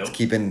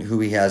keeping who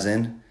he has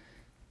in?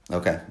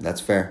 Okay, that's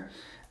fair.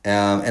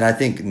 And I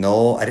think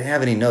Noel, I didn't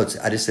have any notes.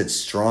 I just said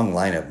strong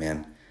lineup,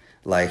 man.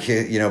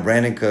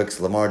 Brandon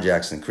Cooks, Lamar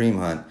Jackson, Kareem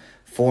Hunt,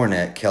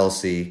 Fournette,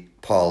 Kelsey,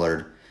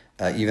 Pollard,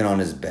 even on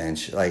his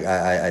bench.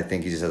 I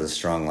think he just has a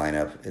strong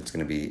lineup. It's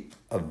going to be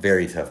a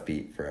very tough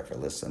beat for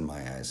Effortless in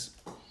my eyes.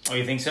 Oh,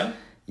 you think so?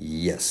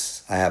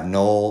 Yes. I have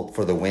Noel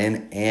for the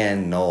win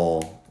and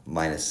Noel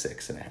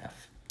 -6.5.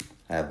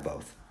 I have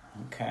both.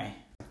 Okay,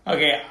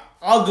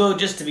 I'll go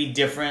just to be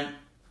different.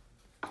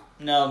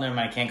 No, never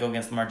mind. I can't go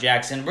against Lamar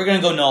Jackson. We're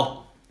going to go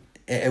Noel.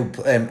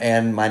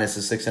 And minus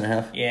a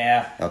 6.5?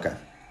 Yeah. Okay.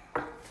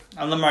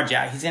 On Lamar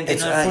Jackson. He's going to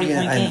get another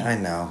 40-point game. I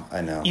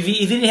know.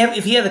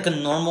 If he had like a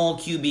normal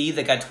QB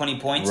that got 20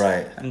 points,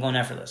 right. I'm going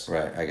Effortless.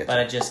 Right, I get you. But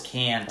I just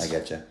can't. I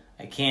get you.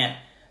 I can't.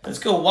 Let's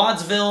go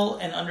Wattsville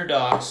and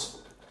underdogs.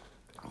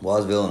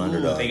 Wadsville and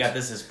underdogs. They got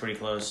this is pretty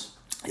close.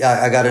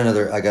 Yeah, I got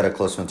a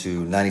close one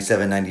too.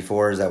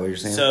 97-94, is that what you're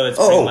saying? So it's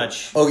pretty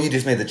much. Oh, you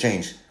just made the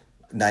change.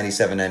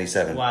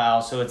 97-97. Wow,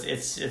 so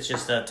it's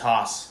just a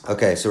toss.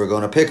 Okay, so we're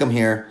going to pick them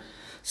here.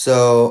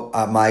 So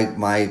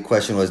my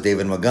question was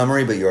David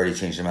Montgomery, but you already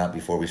changed him out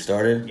before we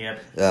started.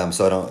 Yep.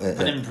 So I don't.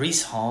 Put in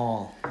Breece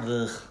Hall.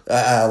 Ugh.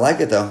 I like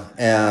it though.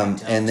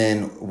 And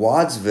then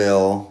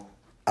Wattsville,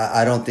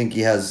 I don't think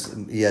he has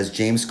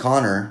James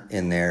Conner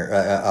in there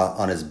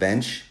on his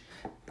bench.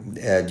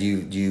 Do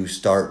you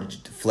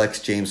flex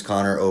James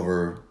Conner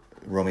over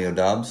Romeo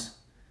Doubs?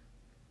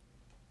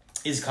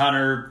 Is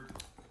Conner?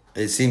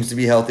 It seems to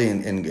be healthy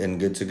and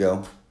good to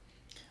go.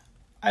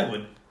 I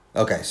would.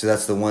 Okay, so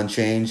that's the one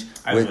change,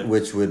 I would.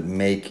 which would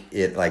make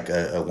it like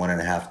a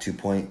 1.5, 2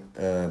 point.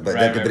 But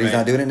Right, but he's right.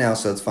 not doing it now,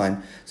 so it's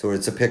fine. So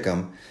it's a pick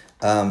 'em.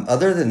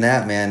 Other than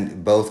that,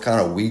 man, both kind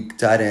of weak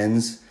tight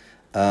ends.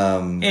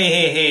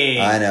 Hey.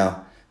 I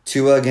know.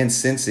 Tua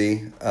against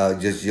Cincy.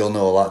 Just you'll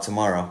know a lot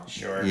tomorrow.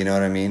 Sure. You know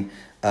what I mean.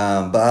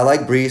 But I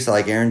like Brees. I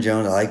like Aaron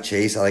Jones. I like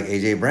Chase. I like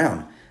AJ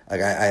Brown.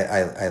 Like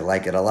I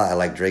like it a lot. I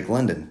like Drake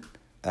London.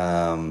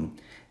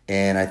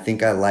 And I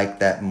think I like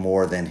that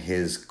more than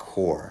his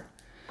core.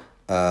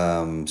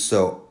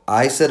 So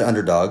I said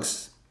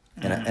underdogs,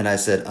 and I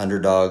said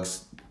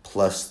underdogs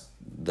plus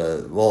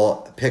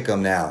pick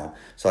them now.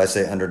 So I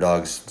say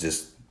underdogs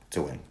just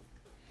to win.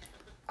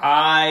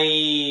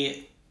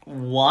 I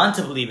want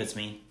to believe it's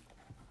me.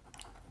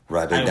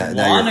 Right, but I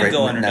now wanna you're afraid,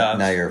 go underdogs.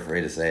 Now you're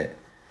afraid to say it.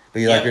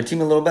 But you Yeah. like your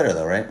team a little better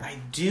though, right? I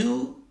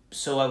do,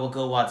 so I will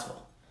go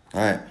Wattsville.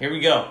 All right. Here we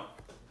go.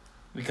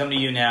 We come to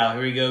you now.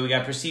 Here we go. We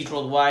got Prestige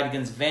Worldwide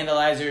against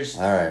Vandalizers.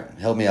 All right.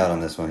 Help me out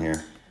on this one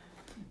here.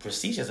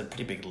 Prestige has a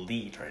pretty big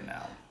lead right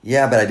now.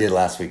 Yeah, but I did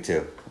last week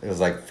too. It was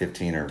like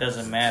 15 or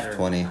Doesn't matter.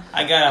 20.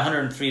 I got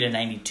 103 to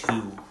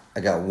 92. I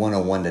got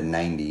 101 to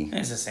 90.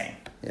 It's the same.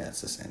 Yeah,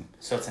 it's the same.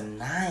 So it's a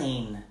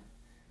 9.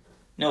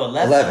 No,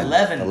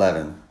 11.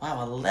 11.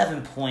 Wow,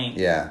 11 point.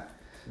 Yeah.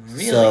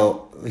 Really?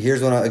 So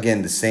here's one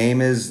again. The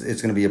same as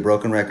it's going to be a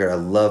broken record. I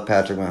love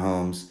Patrick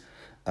Mahomes,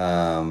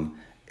 and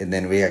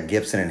then we got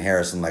Gibson and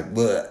Harris. I'm like,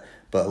 bleh.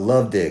 But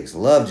love Diggs,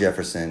 love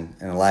Jefferson,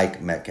 and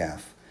like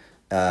Metcalf.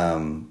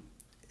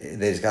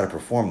 They just got to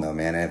perform though,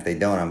 man. And if they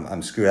don't,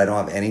 I'm screwed. I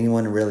don't have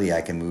anyone really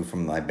I can move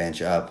from my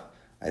bench up.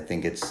 I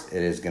think it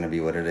is going to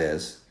be what it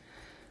is.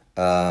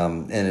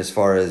 And as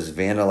far as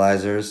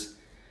Vandalizers,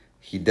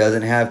 he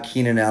doesn't have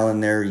Keenan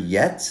Allen there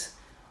yet.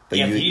 But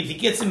yeah, if he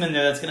gets him in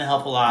there, that's going to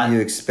help a lot. you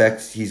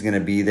expect he's going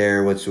to be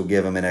there, which will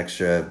give him an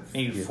extra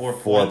Maybe 4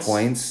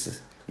 points.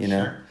 You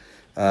know.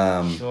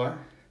 Sure. Sure.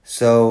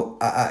 So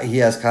he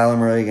has Kyler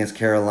Murray against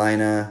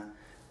Carolina.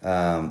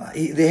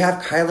 They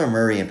have Kyler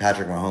Murray and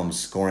Patrick Mahomes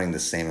scoring the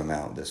same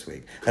amount this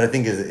week. And I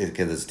think it's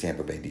because it's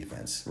Tampa Bay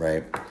defense,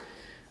 right?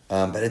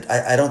 But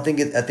I don't think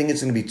it. I think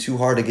it's going to be too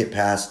hard to get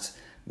past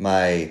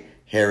my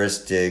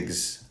Harris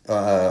Diggs.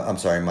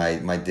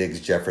 My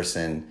Diggs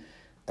Jefferson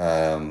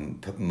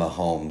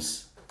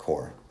Mahomes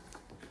core.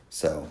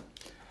 So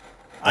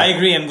I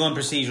agree. I'm going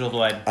Prestige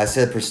Worldwide. I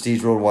said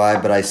Prestige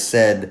Worldwide, but I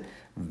said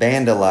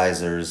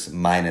Vandalizers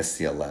minus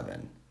the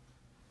 11.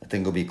 I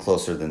think it'll be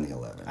closer than the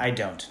 11. I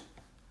don't.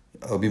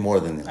 It'll be more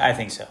than the 11. I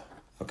think so.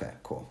 Okay,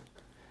 cool.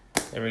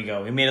 There we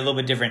go. We made it a little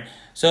bit different.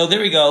 So there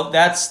we go.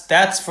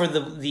 That's for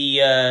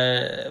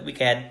the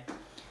week ahead.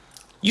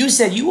 You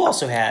said you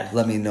also had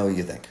Let me know what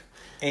you think.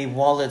 a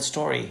wallet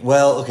story.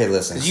 Well, okay,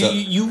 listen.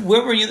 You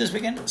where were you this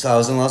weekend? So I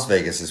was in Las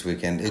Vegas this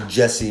weekend.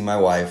 Jessie, my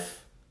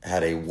wife,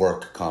 had a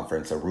work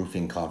conference, a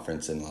roofing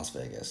conference in Las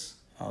Vegas.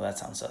 Oh, that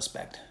sounds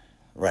suspect.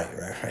 Right.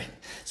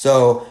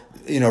 So,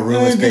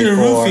 room is paid for.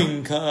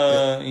 Roofing,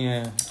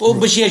 yeah. Well,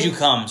 but she has you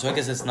come, so I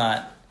guess it's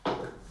not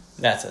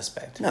that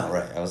suspect. No,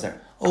 right. I was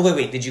there. Oh,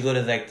 wait. Did you go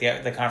to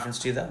the conference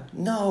too, though?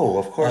 No,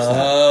 of course not.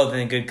 Oh,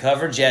 then good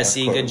cover,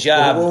 Jesse. Of course. Good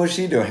job. What was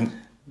she doing?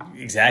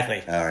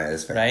 Exactly. All right,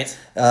 that's fair. Right?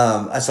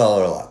 I saw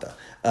her a lot, though.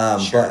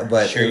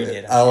 But Sure you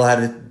did. all I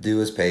had to do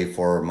was pay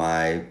for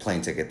my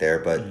plane ticket there,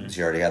 but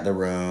she already had the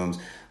rooms.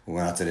 We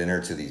went out to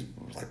dinner to these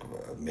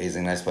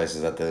amazing, nice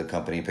places that the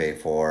company paid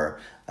for.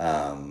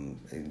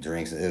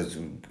 Drinks. It was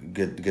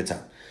good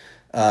time.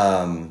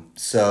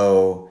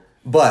 So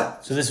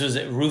this was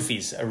a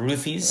Roofies. A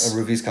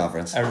Roofies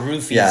conference. A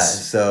Roofies. Yeah.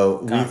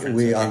 So conference,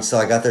 we okay. So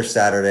I got there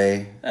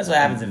Saturday. That's what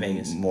happens in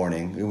Vegas.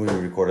 Morning when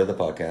we recorded the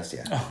podcast.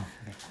 Yeah. Oh.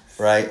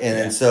 Right, and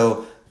then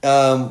so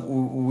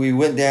we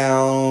went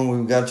down.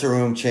 We got to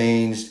room,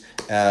 changed.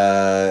 We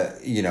were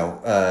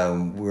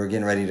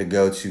getting ready to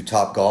go to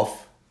Top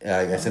Golf.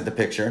 I sent the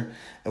picture,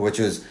 which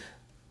was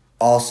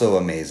also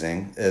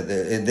amazing.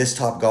 This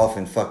Top Golf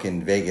in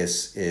fucking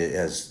Vegas, it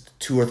has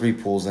 2 or 3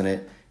 pools in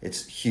it.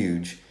 It's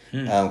huge.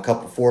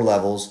 4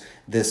 levels.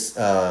 This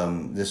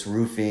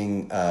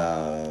roofing.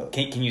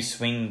 Can you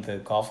swing the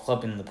golf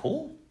club in the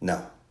pool?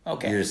 No.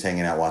 Okay. You're just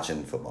hanging out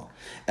watching football.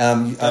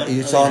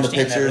 You saw in the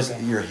pictures. That,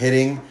 okay. You're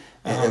hitting.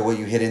 What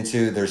you hit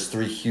into. There's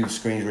 3 huge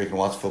screens where you can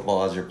watch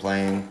football as you're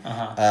playing.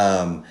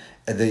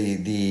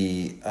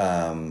 The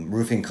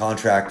roofing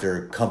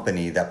contractor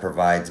company that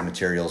provides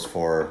materials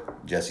for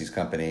Jesse's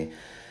company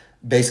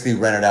basically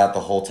rented out the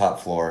whole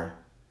top floor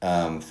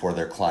for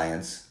their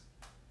clients.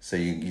 So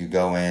you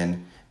go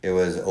in. It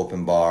was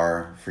open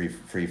bar,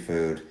 free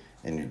food,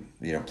 and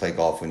you play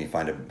golf when you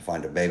find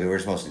a baby.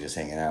 We're mostly just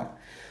hanging out.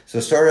 So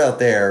it started out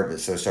there.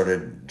 So I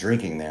started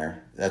drinking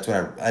there. That's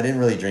when I didn't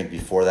really drink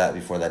before that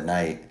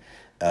night.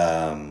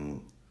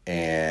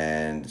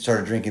 And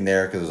started drinking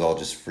there because it was all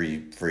just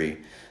free.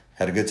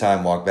 Had a good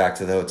time. Walked back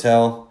to the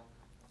hotel.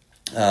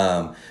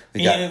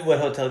 What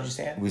hotel did you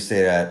stay at? We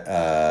stayed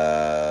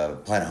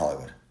at Planet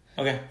Hollywood.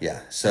 Okay.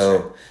 Yeah.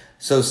 So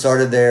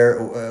started there.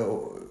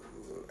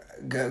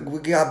 We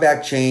got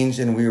back changed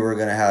and we were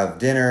gonna have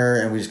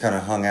dinner and we just kind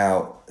of hung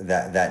out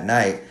that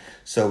night.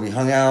 So we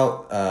hung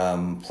out,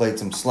 played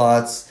some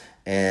slots,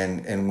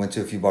 and went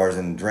to a few bars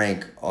and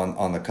drank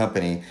on the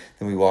company.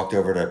 Then we walked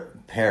over to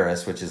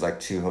Paris, which is like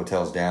 2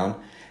 hotels down.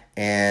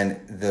 And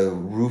the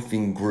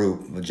roofing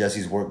group,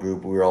 Jesse's work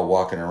group, we were all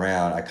walking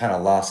around. I kind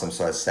of lost them,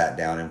 so I sat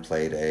down and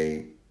played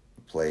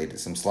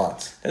some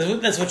slots.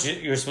 That's what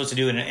you're supposed to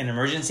do in an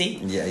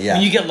emergency. Yeah.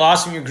 When you get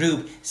lost from your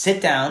group,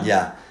 sit down.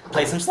 Yeah.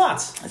 Play some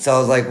slots. So I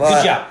was like,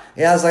 well, good job.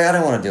 Yeah, I was like, I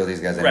don't want to deal with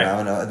these guys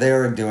anymore. Right. They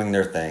were doing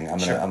their thing. I'm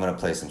gonna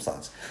play some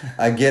slots.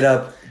 I get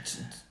up,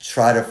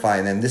 try to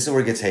find them. This is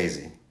where it gets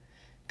hazy,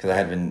 because I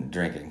had been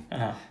drinking.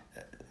 Uh-huh.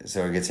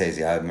 So it gets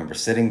hazy. I remember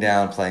sitting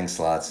down playing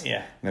slots.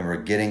 Yeah. Remember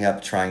getting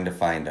up trying to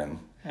find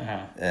them.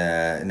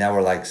 Uh-huh. Now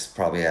we're like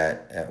probably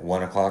at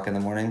 1:00 in the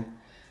morning.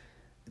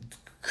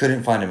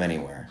 Couldn't find them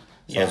anywhere.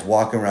 So I was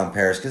walking around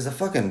Paris because the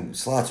fucking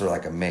slots were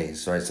like a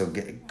maze, right? So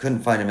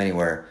couldn't find them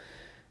anywhere.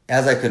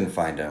 As I couldn't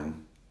find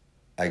them,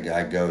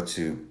 I go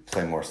to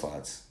play more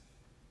slots.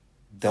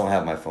 Don't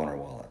have my phone or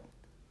wallet.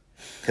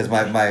 Because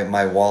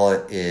my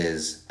wallet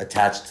is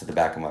attached to the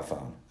back of my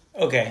phone.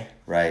 Okay.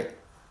 Right?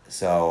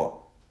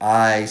 So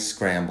I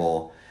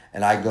scramble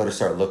and I go to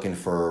start looking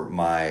for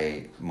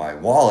my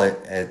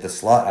wallet at the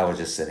slot I was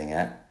just sitting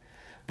at.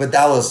 But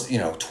that was,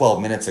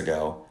 12 minutes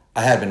ago.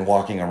 I had been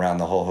walking around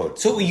the whole hotel.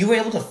 So you were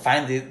able to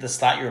find the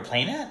slot you were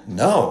playing at?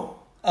 No.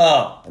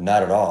 Oh.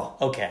 Not at all.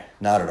 Okay.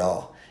 Not at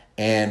all.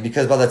 And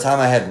because by the time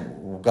I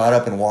had got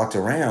up and walked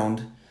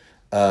around,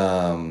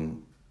 I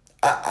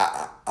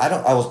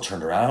was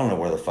turned around. I don't know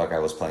where the fuck I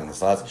was playing the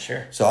slots.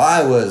 Sure. So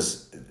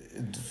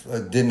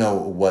didn't know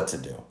what to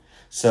do.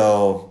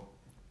 So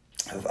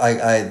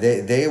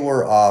they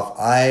were off.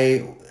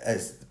 I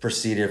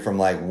proceeded from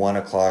like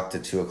 1:00 to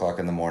 2:00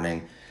 in the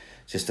morning,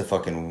 just to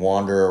fucking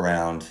wander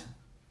around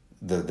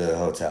the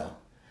hotel,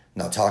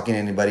 not talking to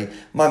anybody.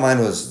 My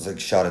mind was like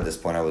shot at this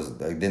point. I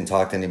didn't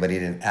talk to anybody,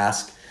 didn't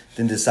ask,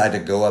 didn't decide to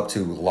go up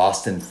to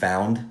Lost and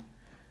Found.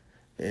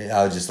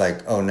 I was just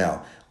like, oh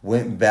no.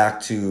 Went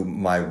back to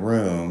my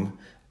room.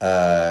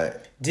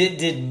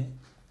 Did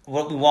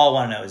what we all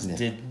want to know is,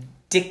 did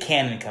Dick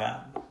Cannon come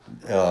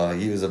out?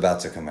 He was about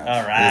to come out.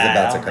 All right. He was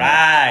about to come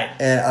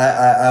out. And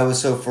I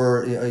was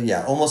for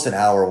almost an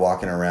hour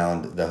walking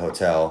around the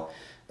hotel.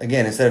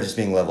 Again, instead of just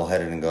being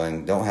level-headed and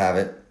going, don't have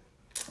it,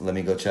 let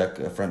me go check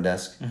a front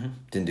desk. Mm-hmm.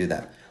 Didn't do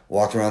that.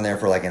 Walked around there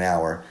for like an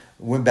hour.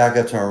 Went back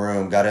up to our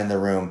room, got in the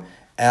room.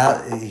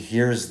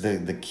 Here's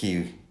the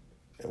key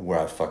where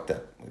I fucked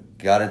up.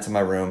 Got into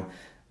my room,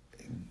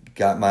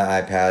 got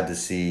my iPad to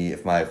see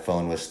if my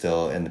phone was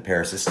still in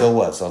Paris. It still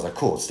was. So I was like,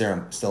 cool, it's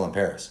still in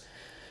Paris.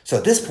 So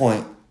at this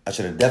point, I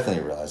should have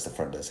definitely realized the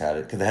front desk had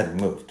it, because it hadn't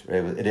moved.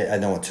 Right?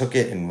 No one took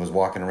it and was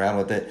walking around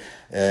with it.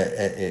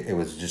 It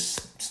was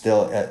just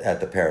still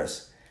at the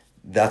Paris.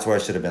 That's where I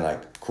should have been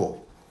like,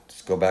 cool,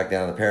 just go back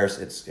down to the Paris.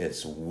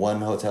 It's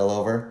one hotel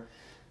over,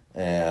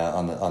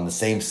 on the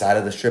same side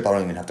of the strip. I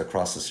don't even have to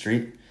cross the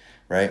street,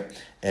 right?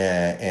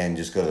 And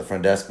just go to the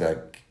front desk, be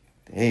like,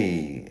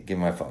 hey, give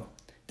me my phone.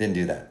 Didn't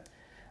do that.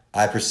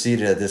 I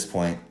proceeded at this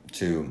point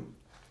to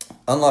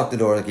unlock the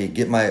door,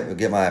 get my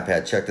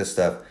iPad, check this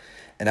stuff.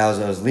 And as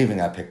I was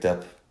leaving, I picked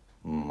up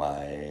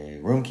my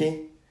room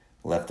key,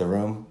 left the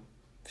room,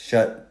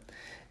 shut,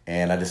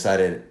 and I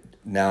decided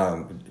now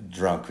I'm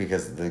drunk,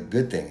 because the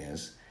good thing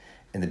is,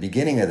 in the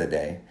beginning of the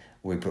day,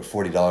 we put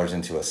 $40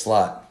 into a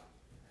slot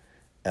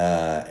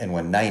and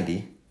won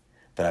 90,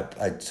 but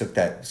I took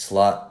that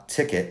slot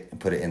ticket and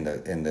put it in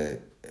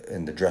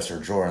the dresser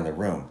drawer in the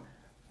room,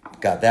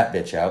 got that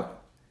bitch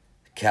out,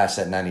 cashed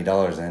that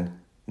 $90 in.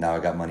 Now I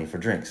got money for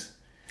drinks.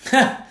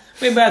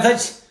 Wait, but I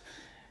thought.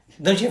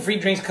 Don't you have free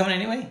drinks coming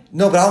anyway?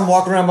 No, but I'm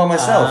walking around by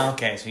myself.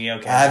 Okay, so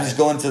okay. I'm just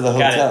going to the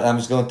hotel. I'm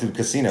just going through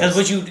casinos. Because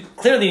what you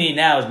clearly need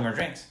now is more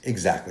drinks.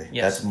 Exactly.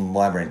 Yes. That's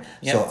my brain.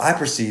 Yep. So I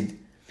proceed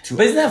to...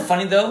 But isn't that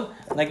funny, though?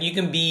 Like, you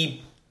can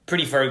be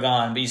pretty far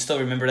gone, but you still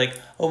remember, like,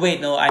 oh,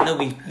 wait, no, I know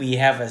we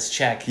have this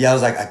check. Yeah, I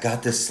was like, I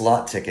got this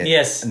slot ticket.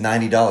 Yes.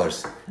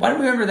 $90. Why do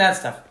we remember that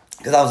stuff?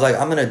 Because I was like,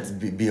 I'm going to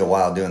be a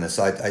while doing this.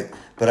 So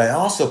but I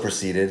also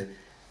proceeded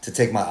to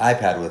take my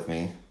iPad with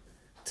me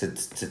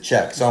to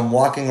check. So I'm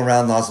walking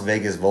around Las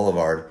Vegas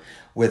Boulevard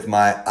with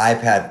my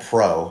iPad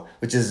Pro,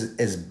 which is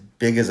as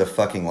big as a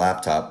fucking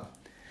laptop,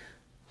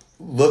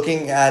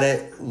 looking at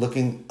it,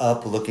 looking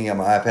up, looking at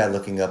my iPad,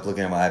 looking up,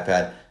 looking at my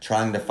iPad,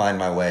 trying to find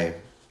my way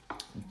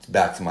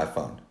back to my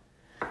phone.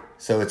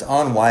 So it's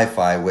on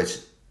Wi-Fi, which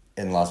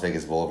in Las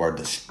Vegas Boulevard,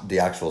 the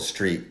actual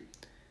street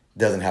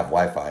doesn't have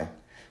Wi-Fi.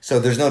 So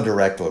there's no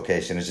direct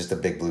location. It's just a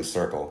big blue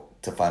circle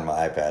to find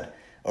my iPad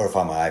or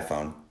find my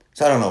iPhone.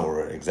 So I don't know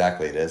where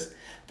exactly it is.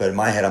 But in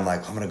my head, I'm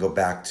like, I'm going to go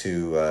back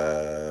to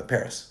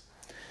Paris.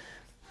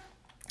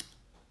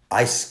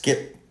 I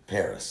skip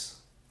Paris.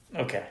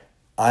 Okay.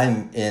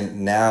 I'm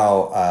in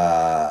now.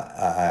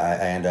 I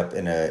end up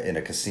in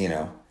a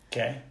casino.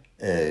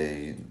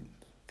 Okay.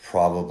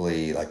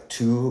 Probably like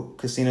 2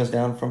 casinos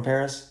down from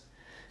Paris.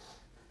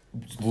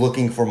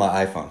 Looking for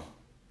my iPhone.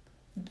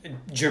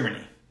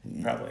 Germany,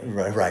 probably.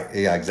 Right.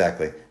 Yeah,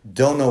 exactly.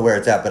 Don't know where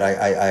it's at, but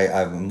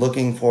I'm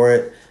looking for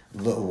it.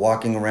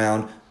 Walking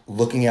around.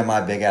 looking at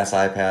my big ass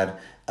iPad.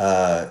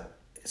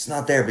 It's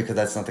not there because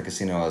that's not the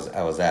casino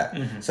I was at.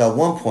 So at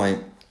one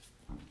point,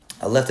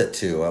 I left at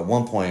 2. At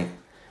one point,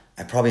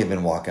 I probably have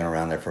been walking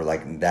around there for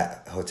like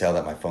that hotel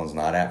that my phone's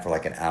not at for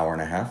like an hour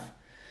and a half.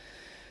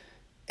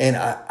 And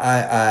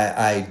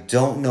I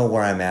don't know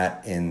where I'm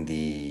at in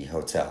the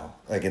hotel,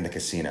 like in the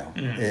casino.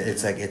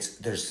 It's like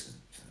there's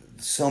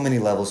so many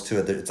levels to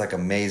it. It's like a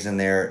maze in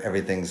there.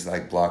 Everything's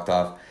like blocked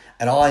off.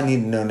 And all I need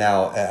to know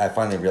now, I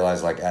finally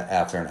realized like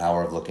after an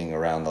hour of looking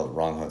around the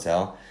wrong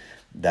hotel,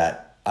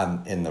 that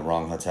I'm in the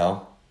wrong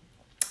hotel.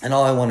 And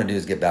all I want to do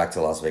is get back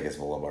to Las Vegas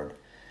Boulevard.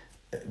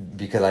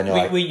 Because I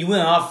know Wait, you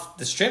went off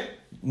the strip?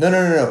 No.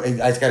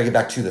 I just got to get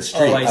back to the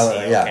street. Oh, I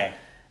see. Yeah. Okay.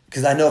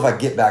 Because I know if I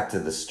get back to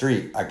the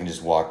street, I can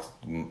just walk,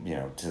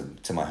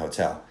 to my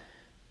hotel.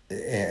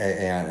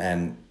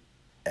 And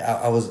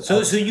I was...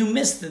 So you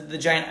missed the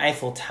giant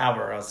Eiffel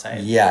Tower outside.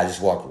 Yeah, I just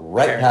walked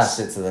right Paris. past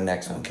it to the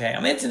next one. Okay. I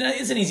mean, it's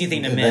an easy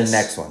thing to miss. The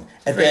next one.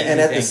 And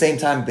at the same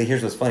time, but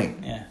here's what's funny.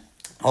 Yeah.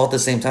 All at the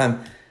same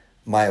time,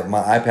 my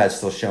iPad's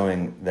still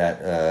showing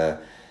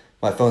that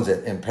my phone's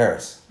in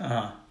Paris.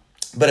 Uh-huh.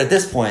 But at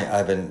this point,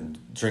 I've been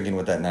drinking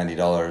with that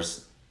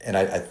 $90, and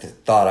I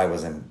thought I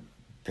was in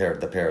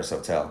the Paris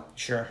hotel.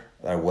 Sure.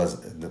 I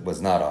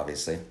was not,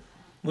 obviously.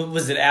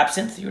 Was it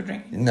absinthe you were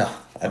drinking? No,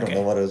 I don't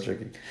know what I was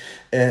drinking.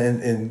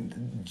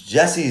 And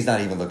Jesse's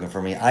not even looking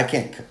for me. I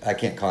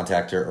can't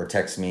contact her or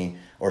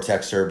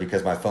text her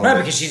because my phone. Right,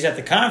 because she's at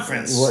the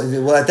conference.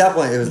 Well, at that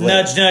point it was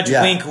nudge, nudge,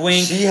 wink,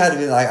 wink. She had to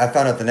be like. I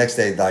found out the next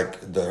day like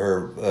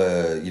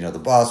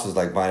the boss was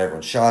like buying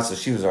everyone shots, so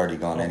she was already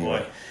gone anyway.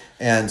 Boy.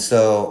 And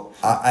so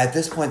at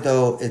this point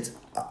though,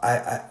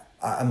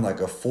 I'm like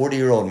a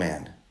 40-year-old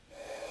man.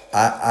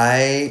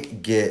 I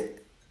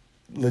get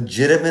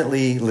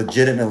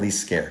legitimately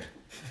scared.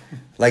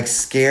 Like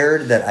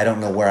scared that I don't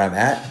know where I'm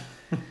at.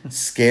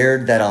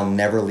 Scared that I'll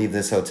never leave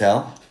this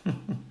hotel.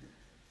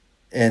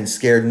 And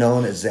scared no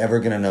one is ever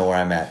going to know where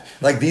I'm at.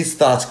 Like these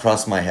thoughts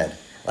cross my head.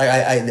 Like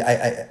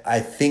I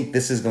think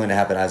this is going to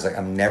happen. I was like,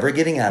 I'm never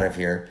getting out of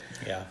here.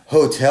 Yeah.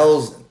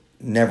 Hotels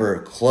never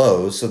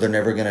close, so they're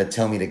never going to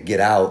tell me to get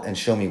out and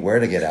show me where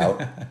to get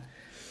out.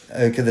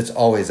 Because it's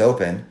always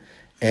open.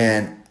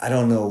 And I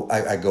don't know,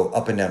 I go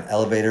up and down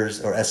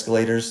elevators or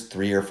escalators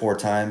 3 or 4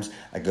 times.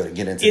 I go to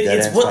get into dead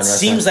ends. It's what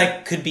seems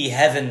like could be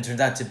heaven turned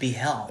out to be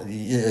hell.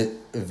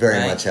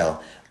 Very much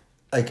hell.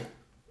 Like,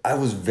 I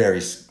was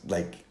very,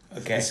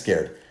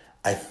 scared.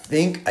 I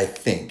think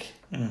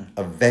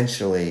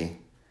eventually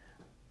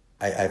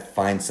I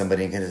find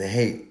somebody and can say,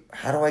 hey,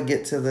 how do I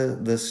get to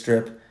the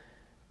strip?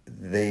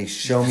 They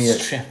show me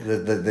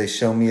they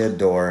show me a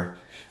door.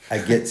 I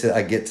get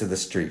to the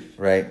street,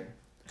 right?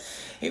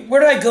 Hey,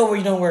 where do I go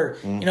where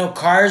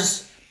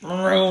cars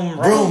vroom.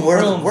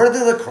 Where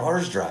do the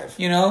cars drive?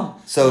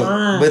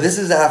 So but this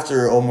is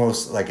after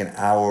almost like an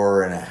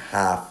hour and a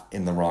half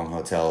in the wrong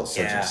hotel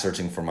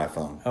searching for my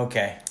phone.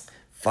 Okay.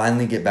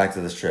 Finally get back to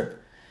the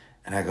strip.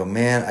 And I go,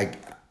 man,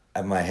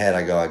 in my head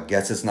I go, I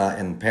guess it's not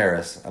in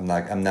Paris. I'm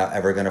not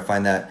ever gonna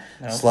find that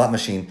slot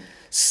machine.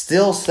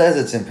 Still says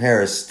it's in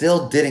Paris.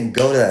 Still didn't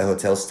go to that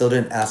hotel. Still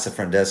didn't ask the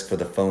front desk for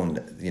the phone,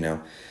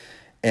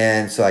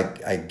 And so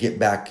I get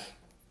back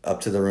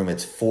up to the room.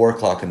 It's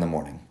 4:00 in the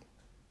morning.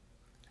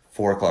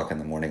 4:00 in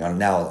the morning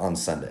on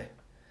Sunday.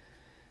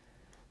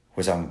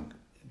 Which I'm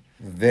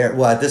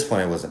at this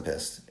point I wasn't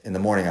pissed. In the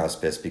morning I was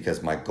pissed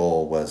because my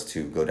goal was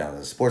to go down to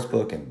the sports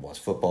book and watch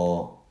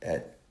football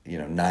at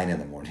 9 in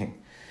the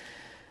morning.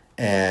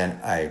 And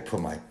I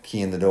put my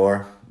key in the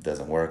door,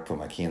 doesn't work. Put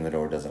my key in the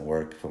door, doesn't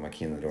work. Put my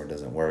key in the door,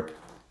 doesn't work.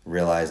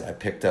 Realized I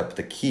picked up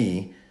the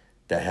key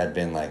that had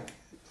been like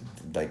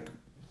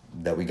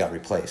that we got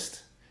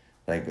replaced.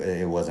 Like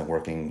it wasn't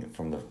working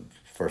from the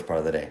first part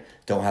of the day.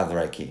 Don't have the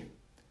right key.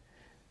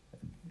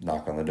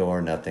 Knock on the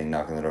door, nothing.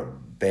 Knock on the door,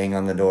 bang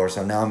on the door.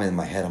 So now I'm in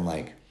my head. I'm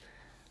like,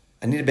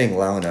 I need to bang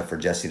loud enough for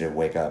Jesse to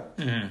wake up,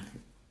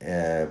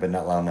 but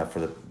not loud enough for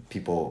the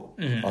people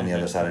on the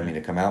other side of me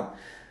to come out.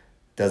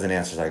 Doesn't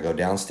answer. So I go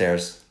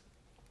downstairs,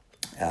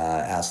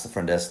 ask the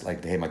front desk,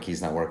 like, hey, my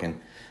key's not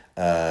working.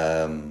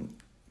 Can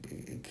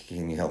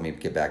you help me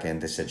get back in?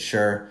 They said,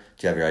 sure.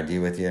 Do you have your ID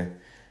with you?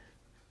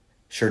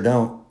 Sure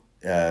don't,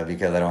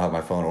 because I don't have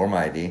my phone or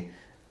my ID.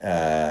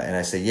 And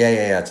I say,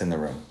 yeah, it's in the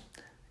room.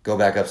 Go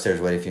back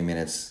upstairs, wait a few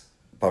minutes,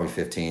 probably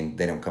 15.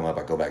 They don't come up.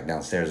 I go back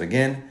downstairs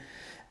again.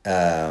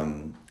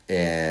 And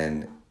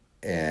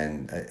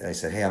I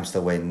said, hey, I'm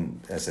still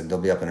waiting. I said, they'll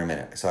be up in a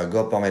minute. So I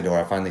go up on my door.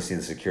 I finally see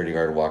the security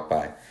guard walk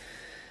by,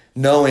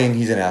 knowing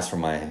he's going to ask for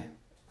my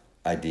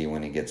ID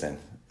when he gets in.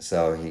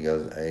 So he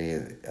goes,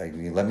 hey,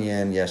 you let me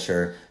in? Yeah,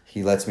 sure.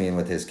 He lets me in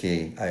with his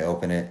key. I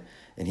open it,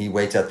 and he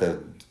waits at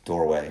the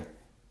doorway.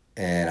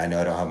 And I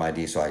know I don't have my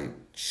ID, so I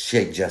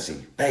shake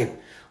Jesse. Babe,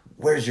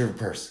 where's your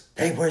purse?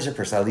 Babe, where's your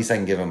purse? At least I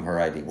can give him her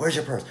ID. Where's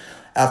your purse?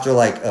 After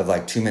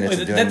 2 minutes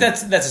of doing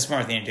that's a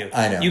smart thing to do.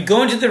 I know. You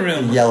go into the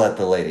room, yell at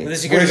the lady.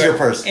 Where's your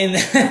purse?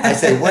 I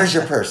say, where's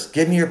your purse?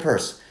 Give me your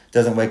purse.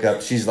 Doesn't wake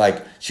up. She's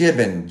like, she had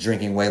been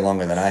drinking way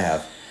longer than I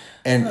have.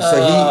 And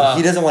so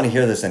he doesn't want to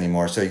hear this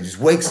anymore. So he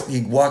just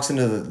he walks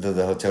into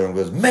the hotel room and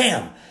goes,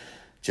 ma'am,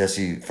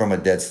 Jesse, from a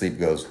dead sleep,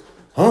 goes,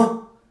 huh?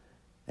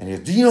 And he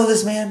goes, do you know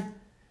this man?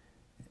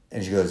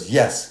 And she goes,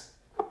 yes.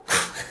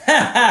 Lays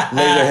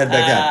her head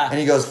back down. And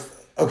he goes,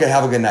 okay,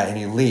 have a good night. And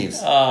he leaves.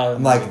 Oh,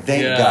 I'm like,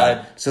 thank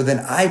God. So then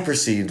I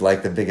perceived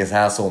like the biggest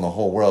hassle in the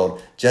whole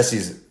world.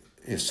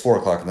 It's 4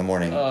 o'clock in the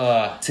morning.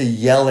 To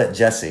yell at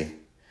Jesse,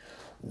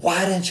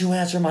 why didn't you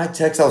answer my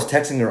text? I was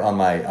texting her on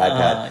my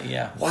iPad.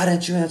 Yeah. Why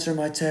didn't you answer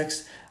my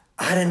text?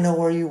 I didn't know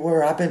where you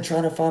were. I've been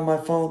trying to find my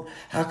phone.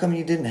 How come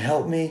you didn't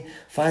help me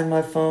find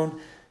my phone?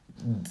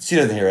 She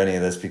doesn't hear any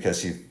of this because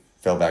she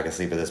fell back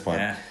asleep at this point.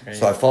 Yeah, right.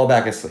 So I fall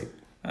back asleep.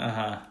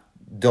 Uh-huh.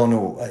 Don't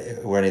know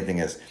where anything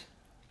is.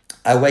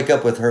 I wake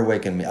up with her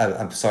waking me.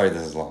 I'm sorry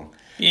this is long.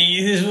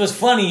 Yeah, this was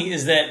funny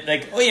is that,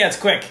 like, oh yeah, it's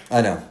quick.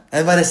 I know.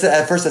 And but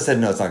at first I said,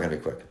 no, it's not going to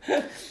be quick.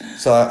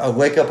 So I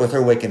wake up with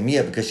her waking me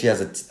up because she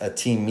has a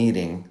team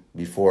meeting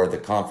before the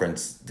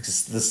conference.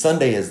 Because the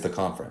Sunday is the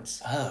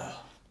conference. Oh.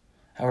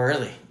 How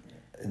early?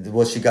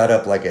 Well, she got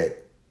up like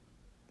at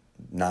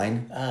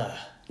 9.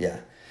 Yeah.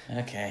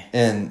 Okay.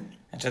 And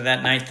after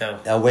that night, though.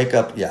 I wake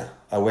up,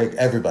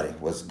 everybody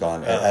was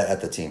gone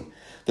at the team.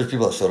 There's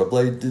people that showed up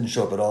late, didn't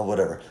show up at all,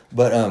 whatever.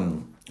 But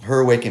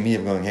her waking me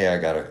up going, hey, I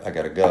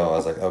gotta go. I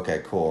was like,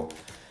 okay, cool.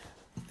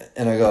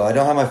 And I go, I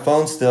don't have my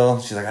phone still.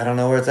 She's like, I don't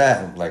know where it's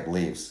at. And like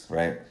leaves,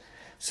 right?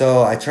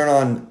 So I turn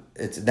on,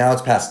 it's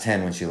past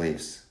 10 when she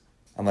leaves.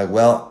 I'm like,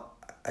 well,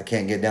 I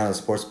can't get down to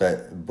the sports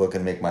bet book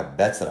and make my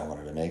bets that I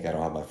wanted to make. I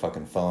don't have my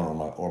fucking phone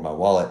or my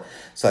wallet.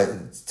 So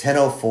it's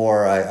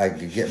 10:04. I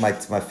get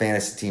my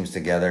fantasy teams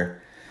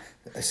together.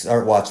 I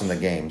start watching the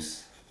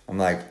games. I'm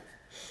like,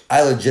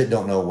 I legit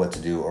don't know what to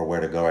do or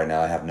where to go right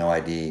now. I have no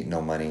ID,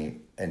 no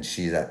money, and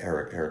she's at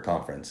her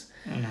conference.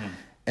 Mm-hmm.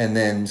 And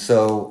then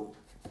so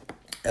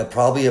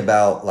probably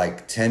about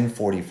like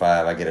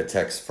 10:45, I get a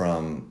text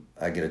from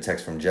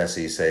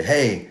Jesse say,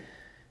 hey,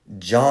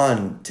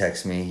 John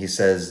texts me. He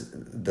says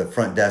the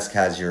front desk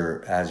has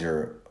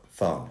your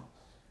phone.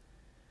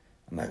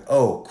 I'm like,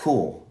 oh,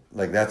 cool.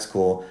 Like, that's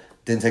cool.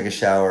 Didn't take a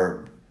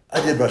shower.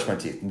 I did brush my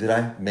teeth. Did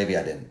I? Maybe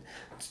I didn't.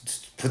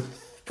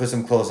 Put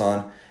some clothes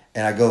on.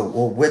 And I go,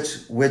 well,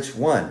 which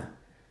one?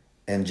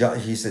 And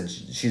she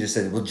just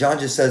said, well, John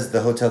just says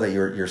the hotel that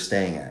you're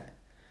staying at.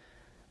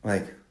 I'm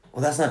like,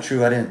 well, that's not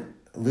true. I didn't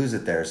lose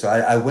it there. So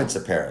I went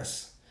to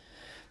Paris.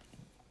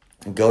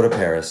 Go to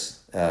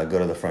Paris. Go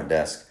to the front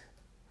desk.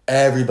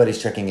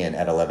 Everybody's checking in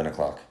at 11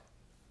 o'clock.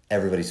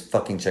 Everybody's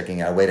fucking checking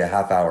in. I wait a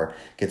half hour,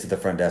 get to the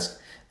front desk,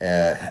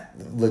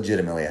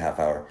 legitimately a half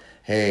hour.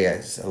 Hey,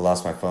 I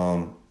lost my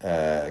phone.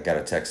 I got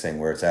a text saying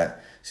where it's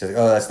at. She's like,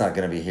 oh, that's not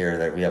going to be here.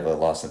 That we have a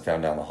lost and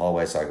found down the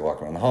hallway. So I go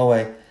walk around the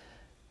hallway,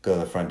 go to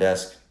the front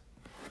desk,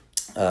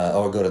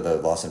 or go to the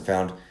lost and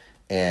found.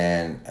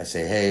 And I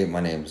say, hey, my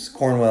name's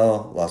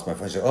Cornwell. Lost my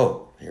phone. She said,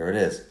 oh, here it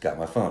is. Got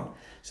my phone.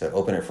 She said,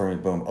 open it for me.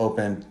 Boom,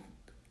 open.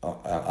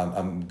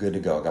 I'm good to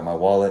go. I got my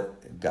wallet.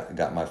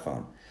 Got my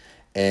phone,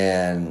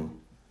 and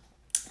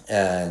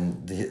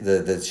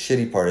the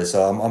shitty part is,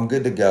 so I'm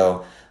good to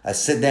go. I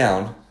sit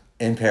down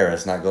in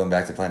Paris, not going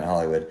back to Planet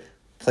Hollywood,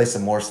 play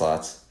some more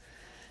slots,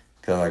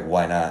 because like,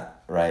 why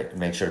not, right?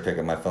 Make sure to pick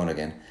up my phone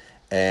again,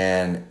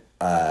 and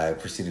I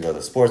proceed to go to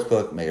the sports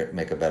book,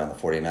 make a bet on the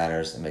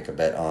 49ers, and make a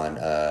bet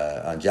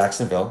on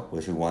Jacksonville,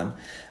 who won,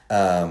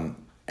 and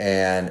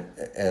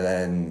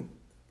then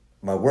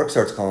my work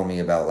starts calling me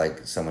about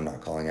like someone not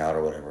calling out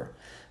or whatever,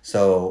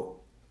 so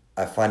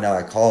I find out,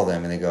 I call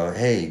them and they go,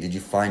 hey, did you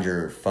find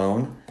your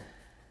phone?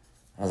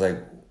 I was like,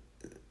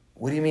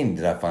 what do you mean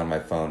did I find my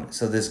phone?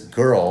 So this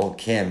girl,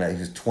 Kim,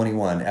 who's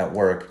 21 at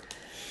work,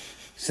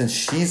 since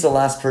she's the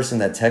last person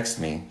that texts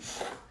me,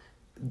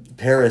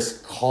 Paris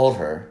called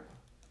her.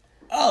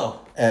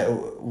 Oh.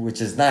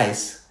 Which is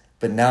nice,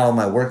 but now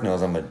my work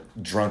knows I'm a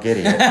drunk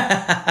idiot.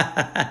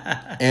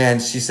 And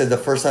she said the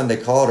first time they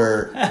called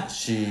her,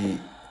 she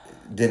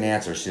didn't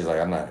answer. She's like,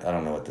 I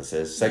don't know what this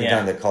is. Second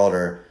time they called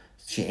her,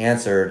 she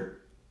answered,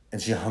 and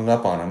she hung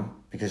up on him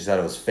because she thought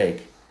it was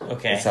fake.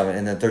 Okay.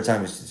 And then third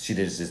time she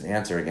did just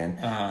answer again,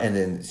 and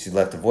then she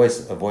left a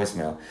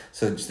voicemail.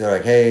 So they're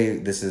like, "Hey,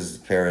 this is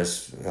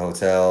Paris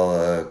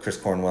Hotel, Chris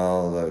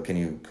Cornwell. Can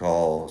you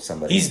call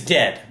somebody?" He's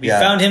dead. We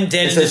found him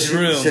dead in his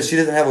room. So she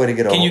doesn't have a way to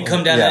get. Can you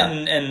come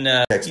down and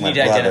you need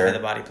to identify the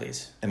body,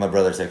 please? And my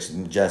brother texts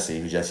Jesse,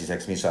 who Jesse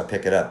texts me, so I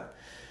pick it up.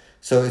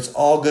 So it's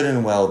all good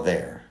and well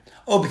there.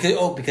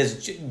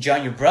 Because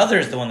John, your brother,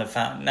 is the one that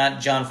found, not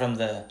John from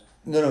the.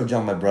 No,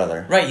 John, my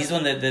brother. Right, he's the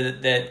one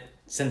that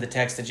sent the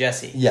text to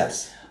Jesse.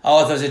 Yes. Oh,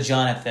 I thought it was a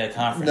John at the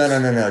conference.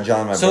 No,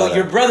 John, my brother. So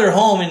your brother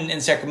home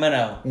in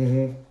Sacramento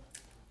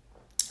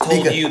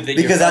told you that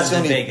because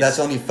Vegas. that's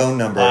the only phone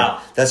number. Wow.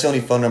 That's the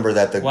only phone number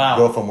that the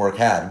girl from work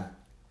had.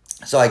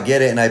 So I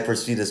get it, and I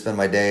proceed to spend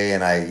my day,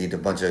 and I eat a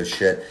bunch of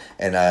shit,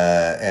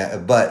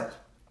 but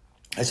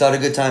I still had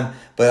a good time.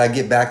 But I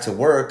get back to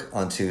work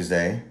on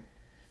Tuesday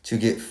to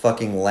get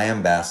fucking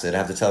lambasted. I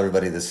have to tell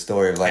everybody this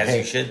story of like,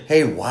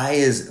 hey, why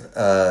is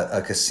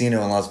a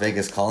casino in Las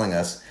Vegas calling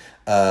us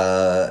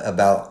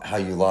about how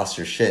you lost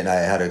your shit? And I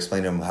had to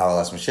explain to them how I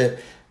lost my shit,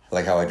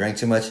 like how I drank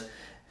too much.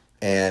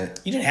 And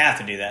you didn't have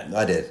to do that.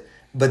 I did.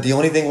 But the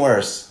only thing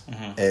worse,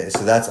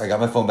 so that's, I got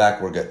my phone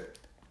back, we're good.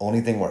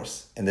 Only thing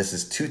worse, and this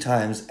is 2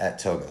 times at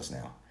Togo's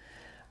now.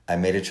 I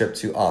made a trip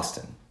to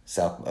Austin,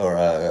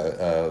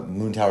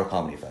 Moon Tower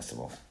Comedy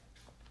Festival.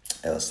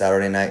 It was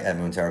Saturday night at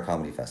Moon Tower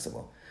Comedy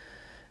Festival.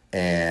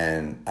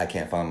 And I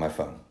can't find my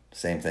phone.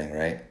 Same thing,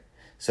 right?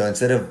 So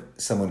instead of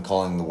someone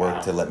calling the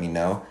work to let me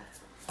know,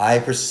 I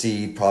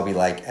proceed probably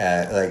like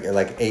at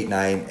like 8,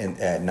 9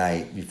 at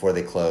night before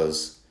they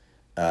close,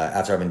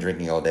 after I've been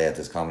drinking all day at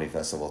this comedy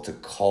festival, to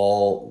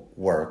call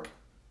work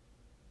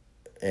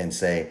and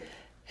say,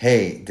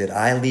 hey, did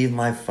I leave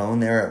my phone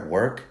there at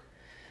work?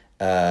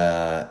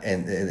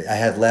 And I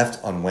had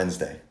left on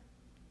Wednesday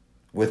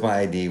with my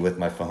ID, with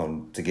my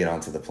phone to get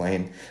onto the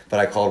plane. But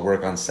I called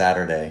work on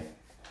Saturday.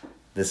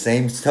 The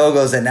same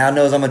Togo's that now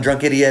knows I'm a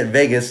drunk idiot in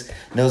Vegas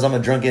knows I'm a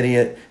drunk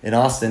idiot in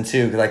Austin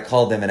too, because I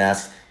called them and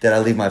asked, did I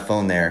leave my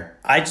phone there?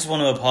 I just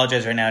want to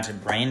apologize right now to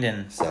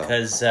Brandon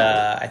because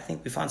I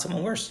think we found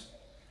someone worse.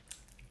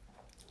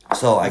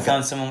 So I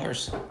found someone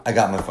worse. I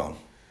got my phone.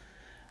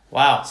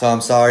 Wow. So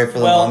I'm sorry for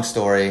the long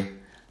story.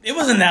 It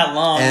wasn't that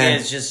long.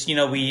 It's just,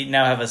 we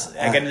now have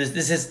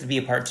this has to be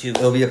a part 2.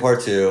 It'll be a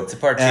part 2. It's a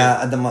part 2.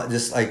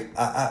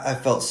 I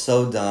felt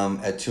so dumb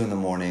at 2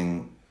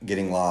 a.m.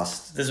 getting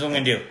lost. This is what I'm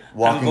going to do.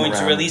 I'm going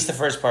to release the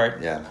first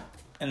part. Yeah.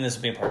 And this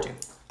will be a part 2.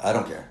 I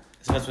don't care.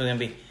 So that's what it's going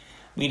to be.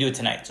 We can do it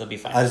tonight, so it'll be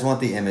fine. I just want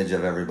the image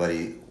of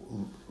everybody,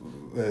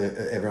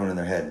 everyone in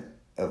their head,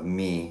 of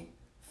me,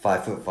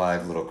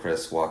 5'5" little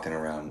Chris walking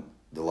around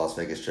the Las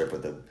Vegas Strip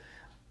with the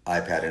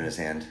iPad in his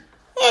hand.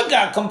 I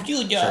got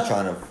computer.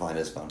 Trying to find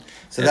his phone.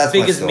 So that's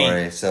my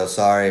story. So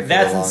sorry for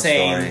the long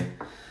story.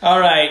 All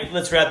right,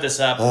 let's wrap this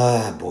up.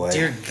 Oh, boy.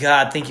 Dear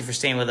God, thank you for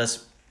staying with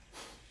us.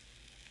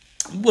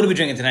 What are we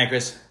drinking tonight,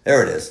 Chris?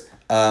 There it is.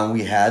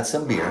 We had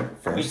some beer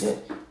first. We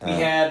did. We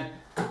had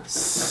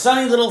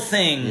Sunny Little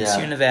Thing,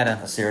 Sierra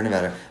Nevada. Sierra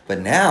Nevada. But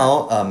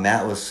now,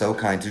 Matt was so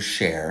kind to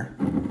share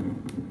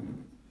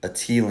a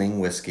Teeling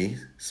whiskey,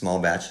 small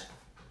batch,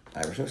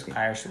 Irish whiskey.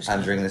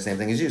 I'm drinking the same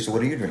thing as you. So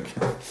what are you drinking?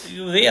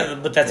 Yeah,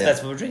 but that's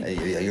what we're drinking.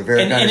 You're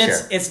very kind to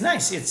share. It's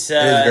nice. It is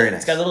very nice.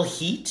 It's got a little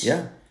heat.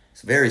 Yeah.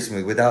 It's very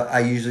smooth. I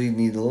usually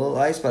need a little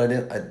ice, but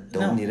I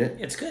don't need it.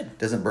 It's good.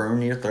 Doesn't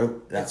burn your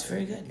throat. That's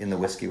very good. In the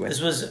whiskey way.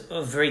 This was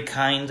a very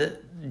kind,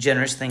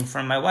 generous thing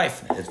from my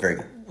wife. It's very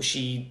good.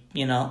 She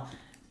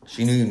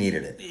knew you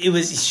needed it. It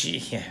was she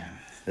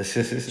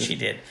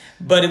did.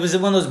 But it was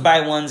one of those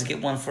buy ones,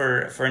 get one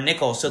for a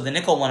nickel. So the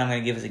nickel one I'm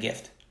going to give as a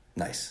gift.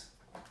 Nice.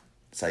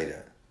 That's how you do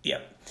it.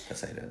 Yep.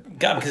 That's how you do it.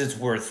 God, because it's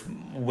worth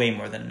way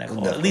more than a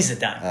nickel. At least a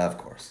dime. Of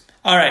course.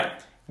 All right.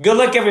 Good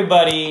luck,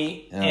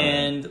 everybody.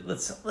 And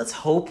let's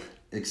hope.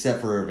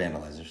 Except for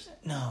vandalizers.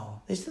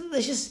 No. Let's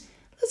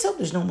hope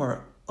there's no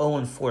more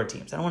 0-4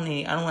 teams. I don't want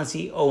to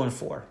see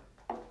 0-4.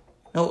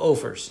 No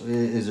offers.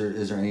 Is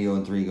there any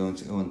 0-3 going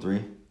to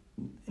 0-3?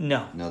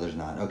 No. No, there's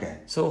not. Okay.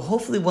 So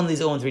hopefully one of these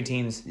 0-3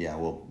 teams. Yeah,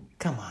 we'll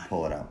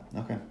pull it out.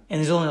 Okay. And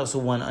there's only also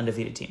one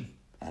undefeated team.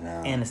 I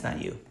know. And it's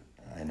not you.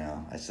 I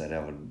know. I said I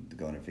would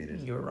go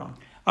undefeated. You were wrong.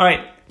 All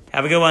right.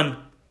 Have a good one.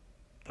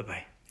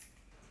 Bye-bye.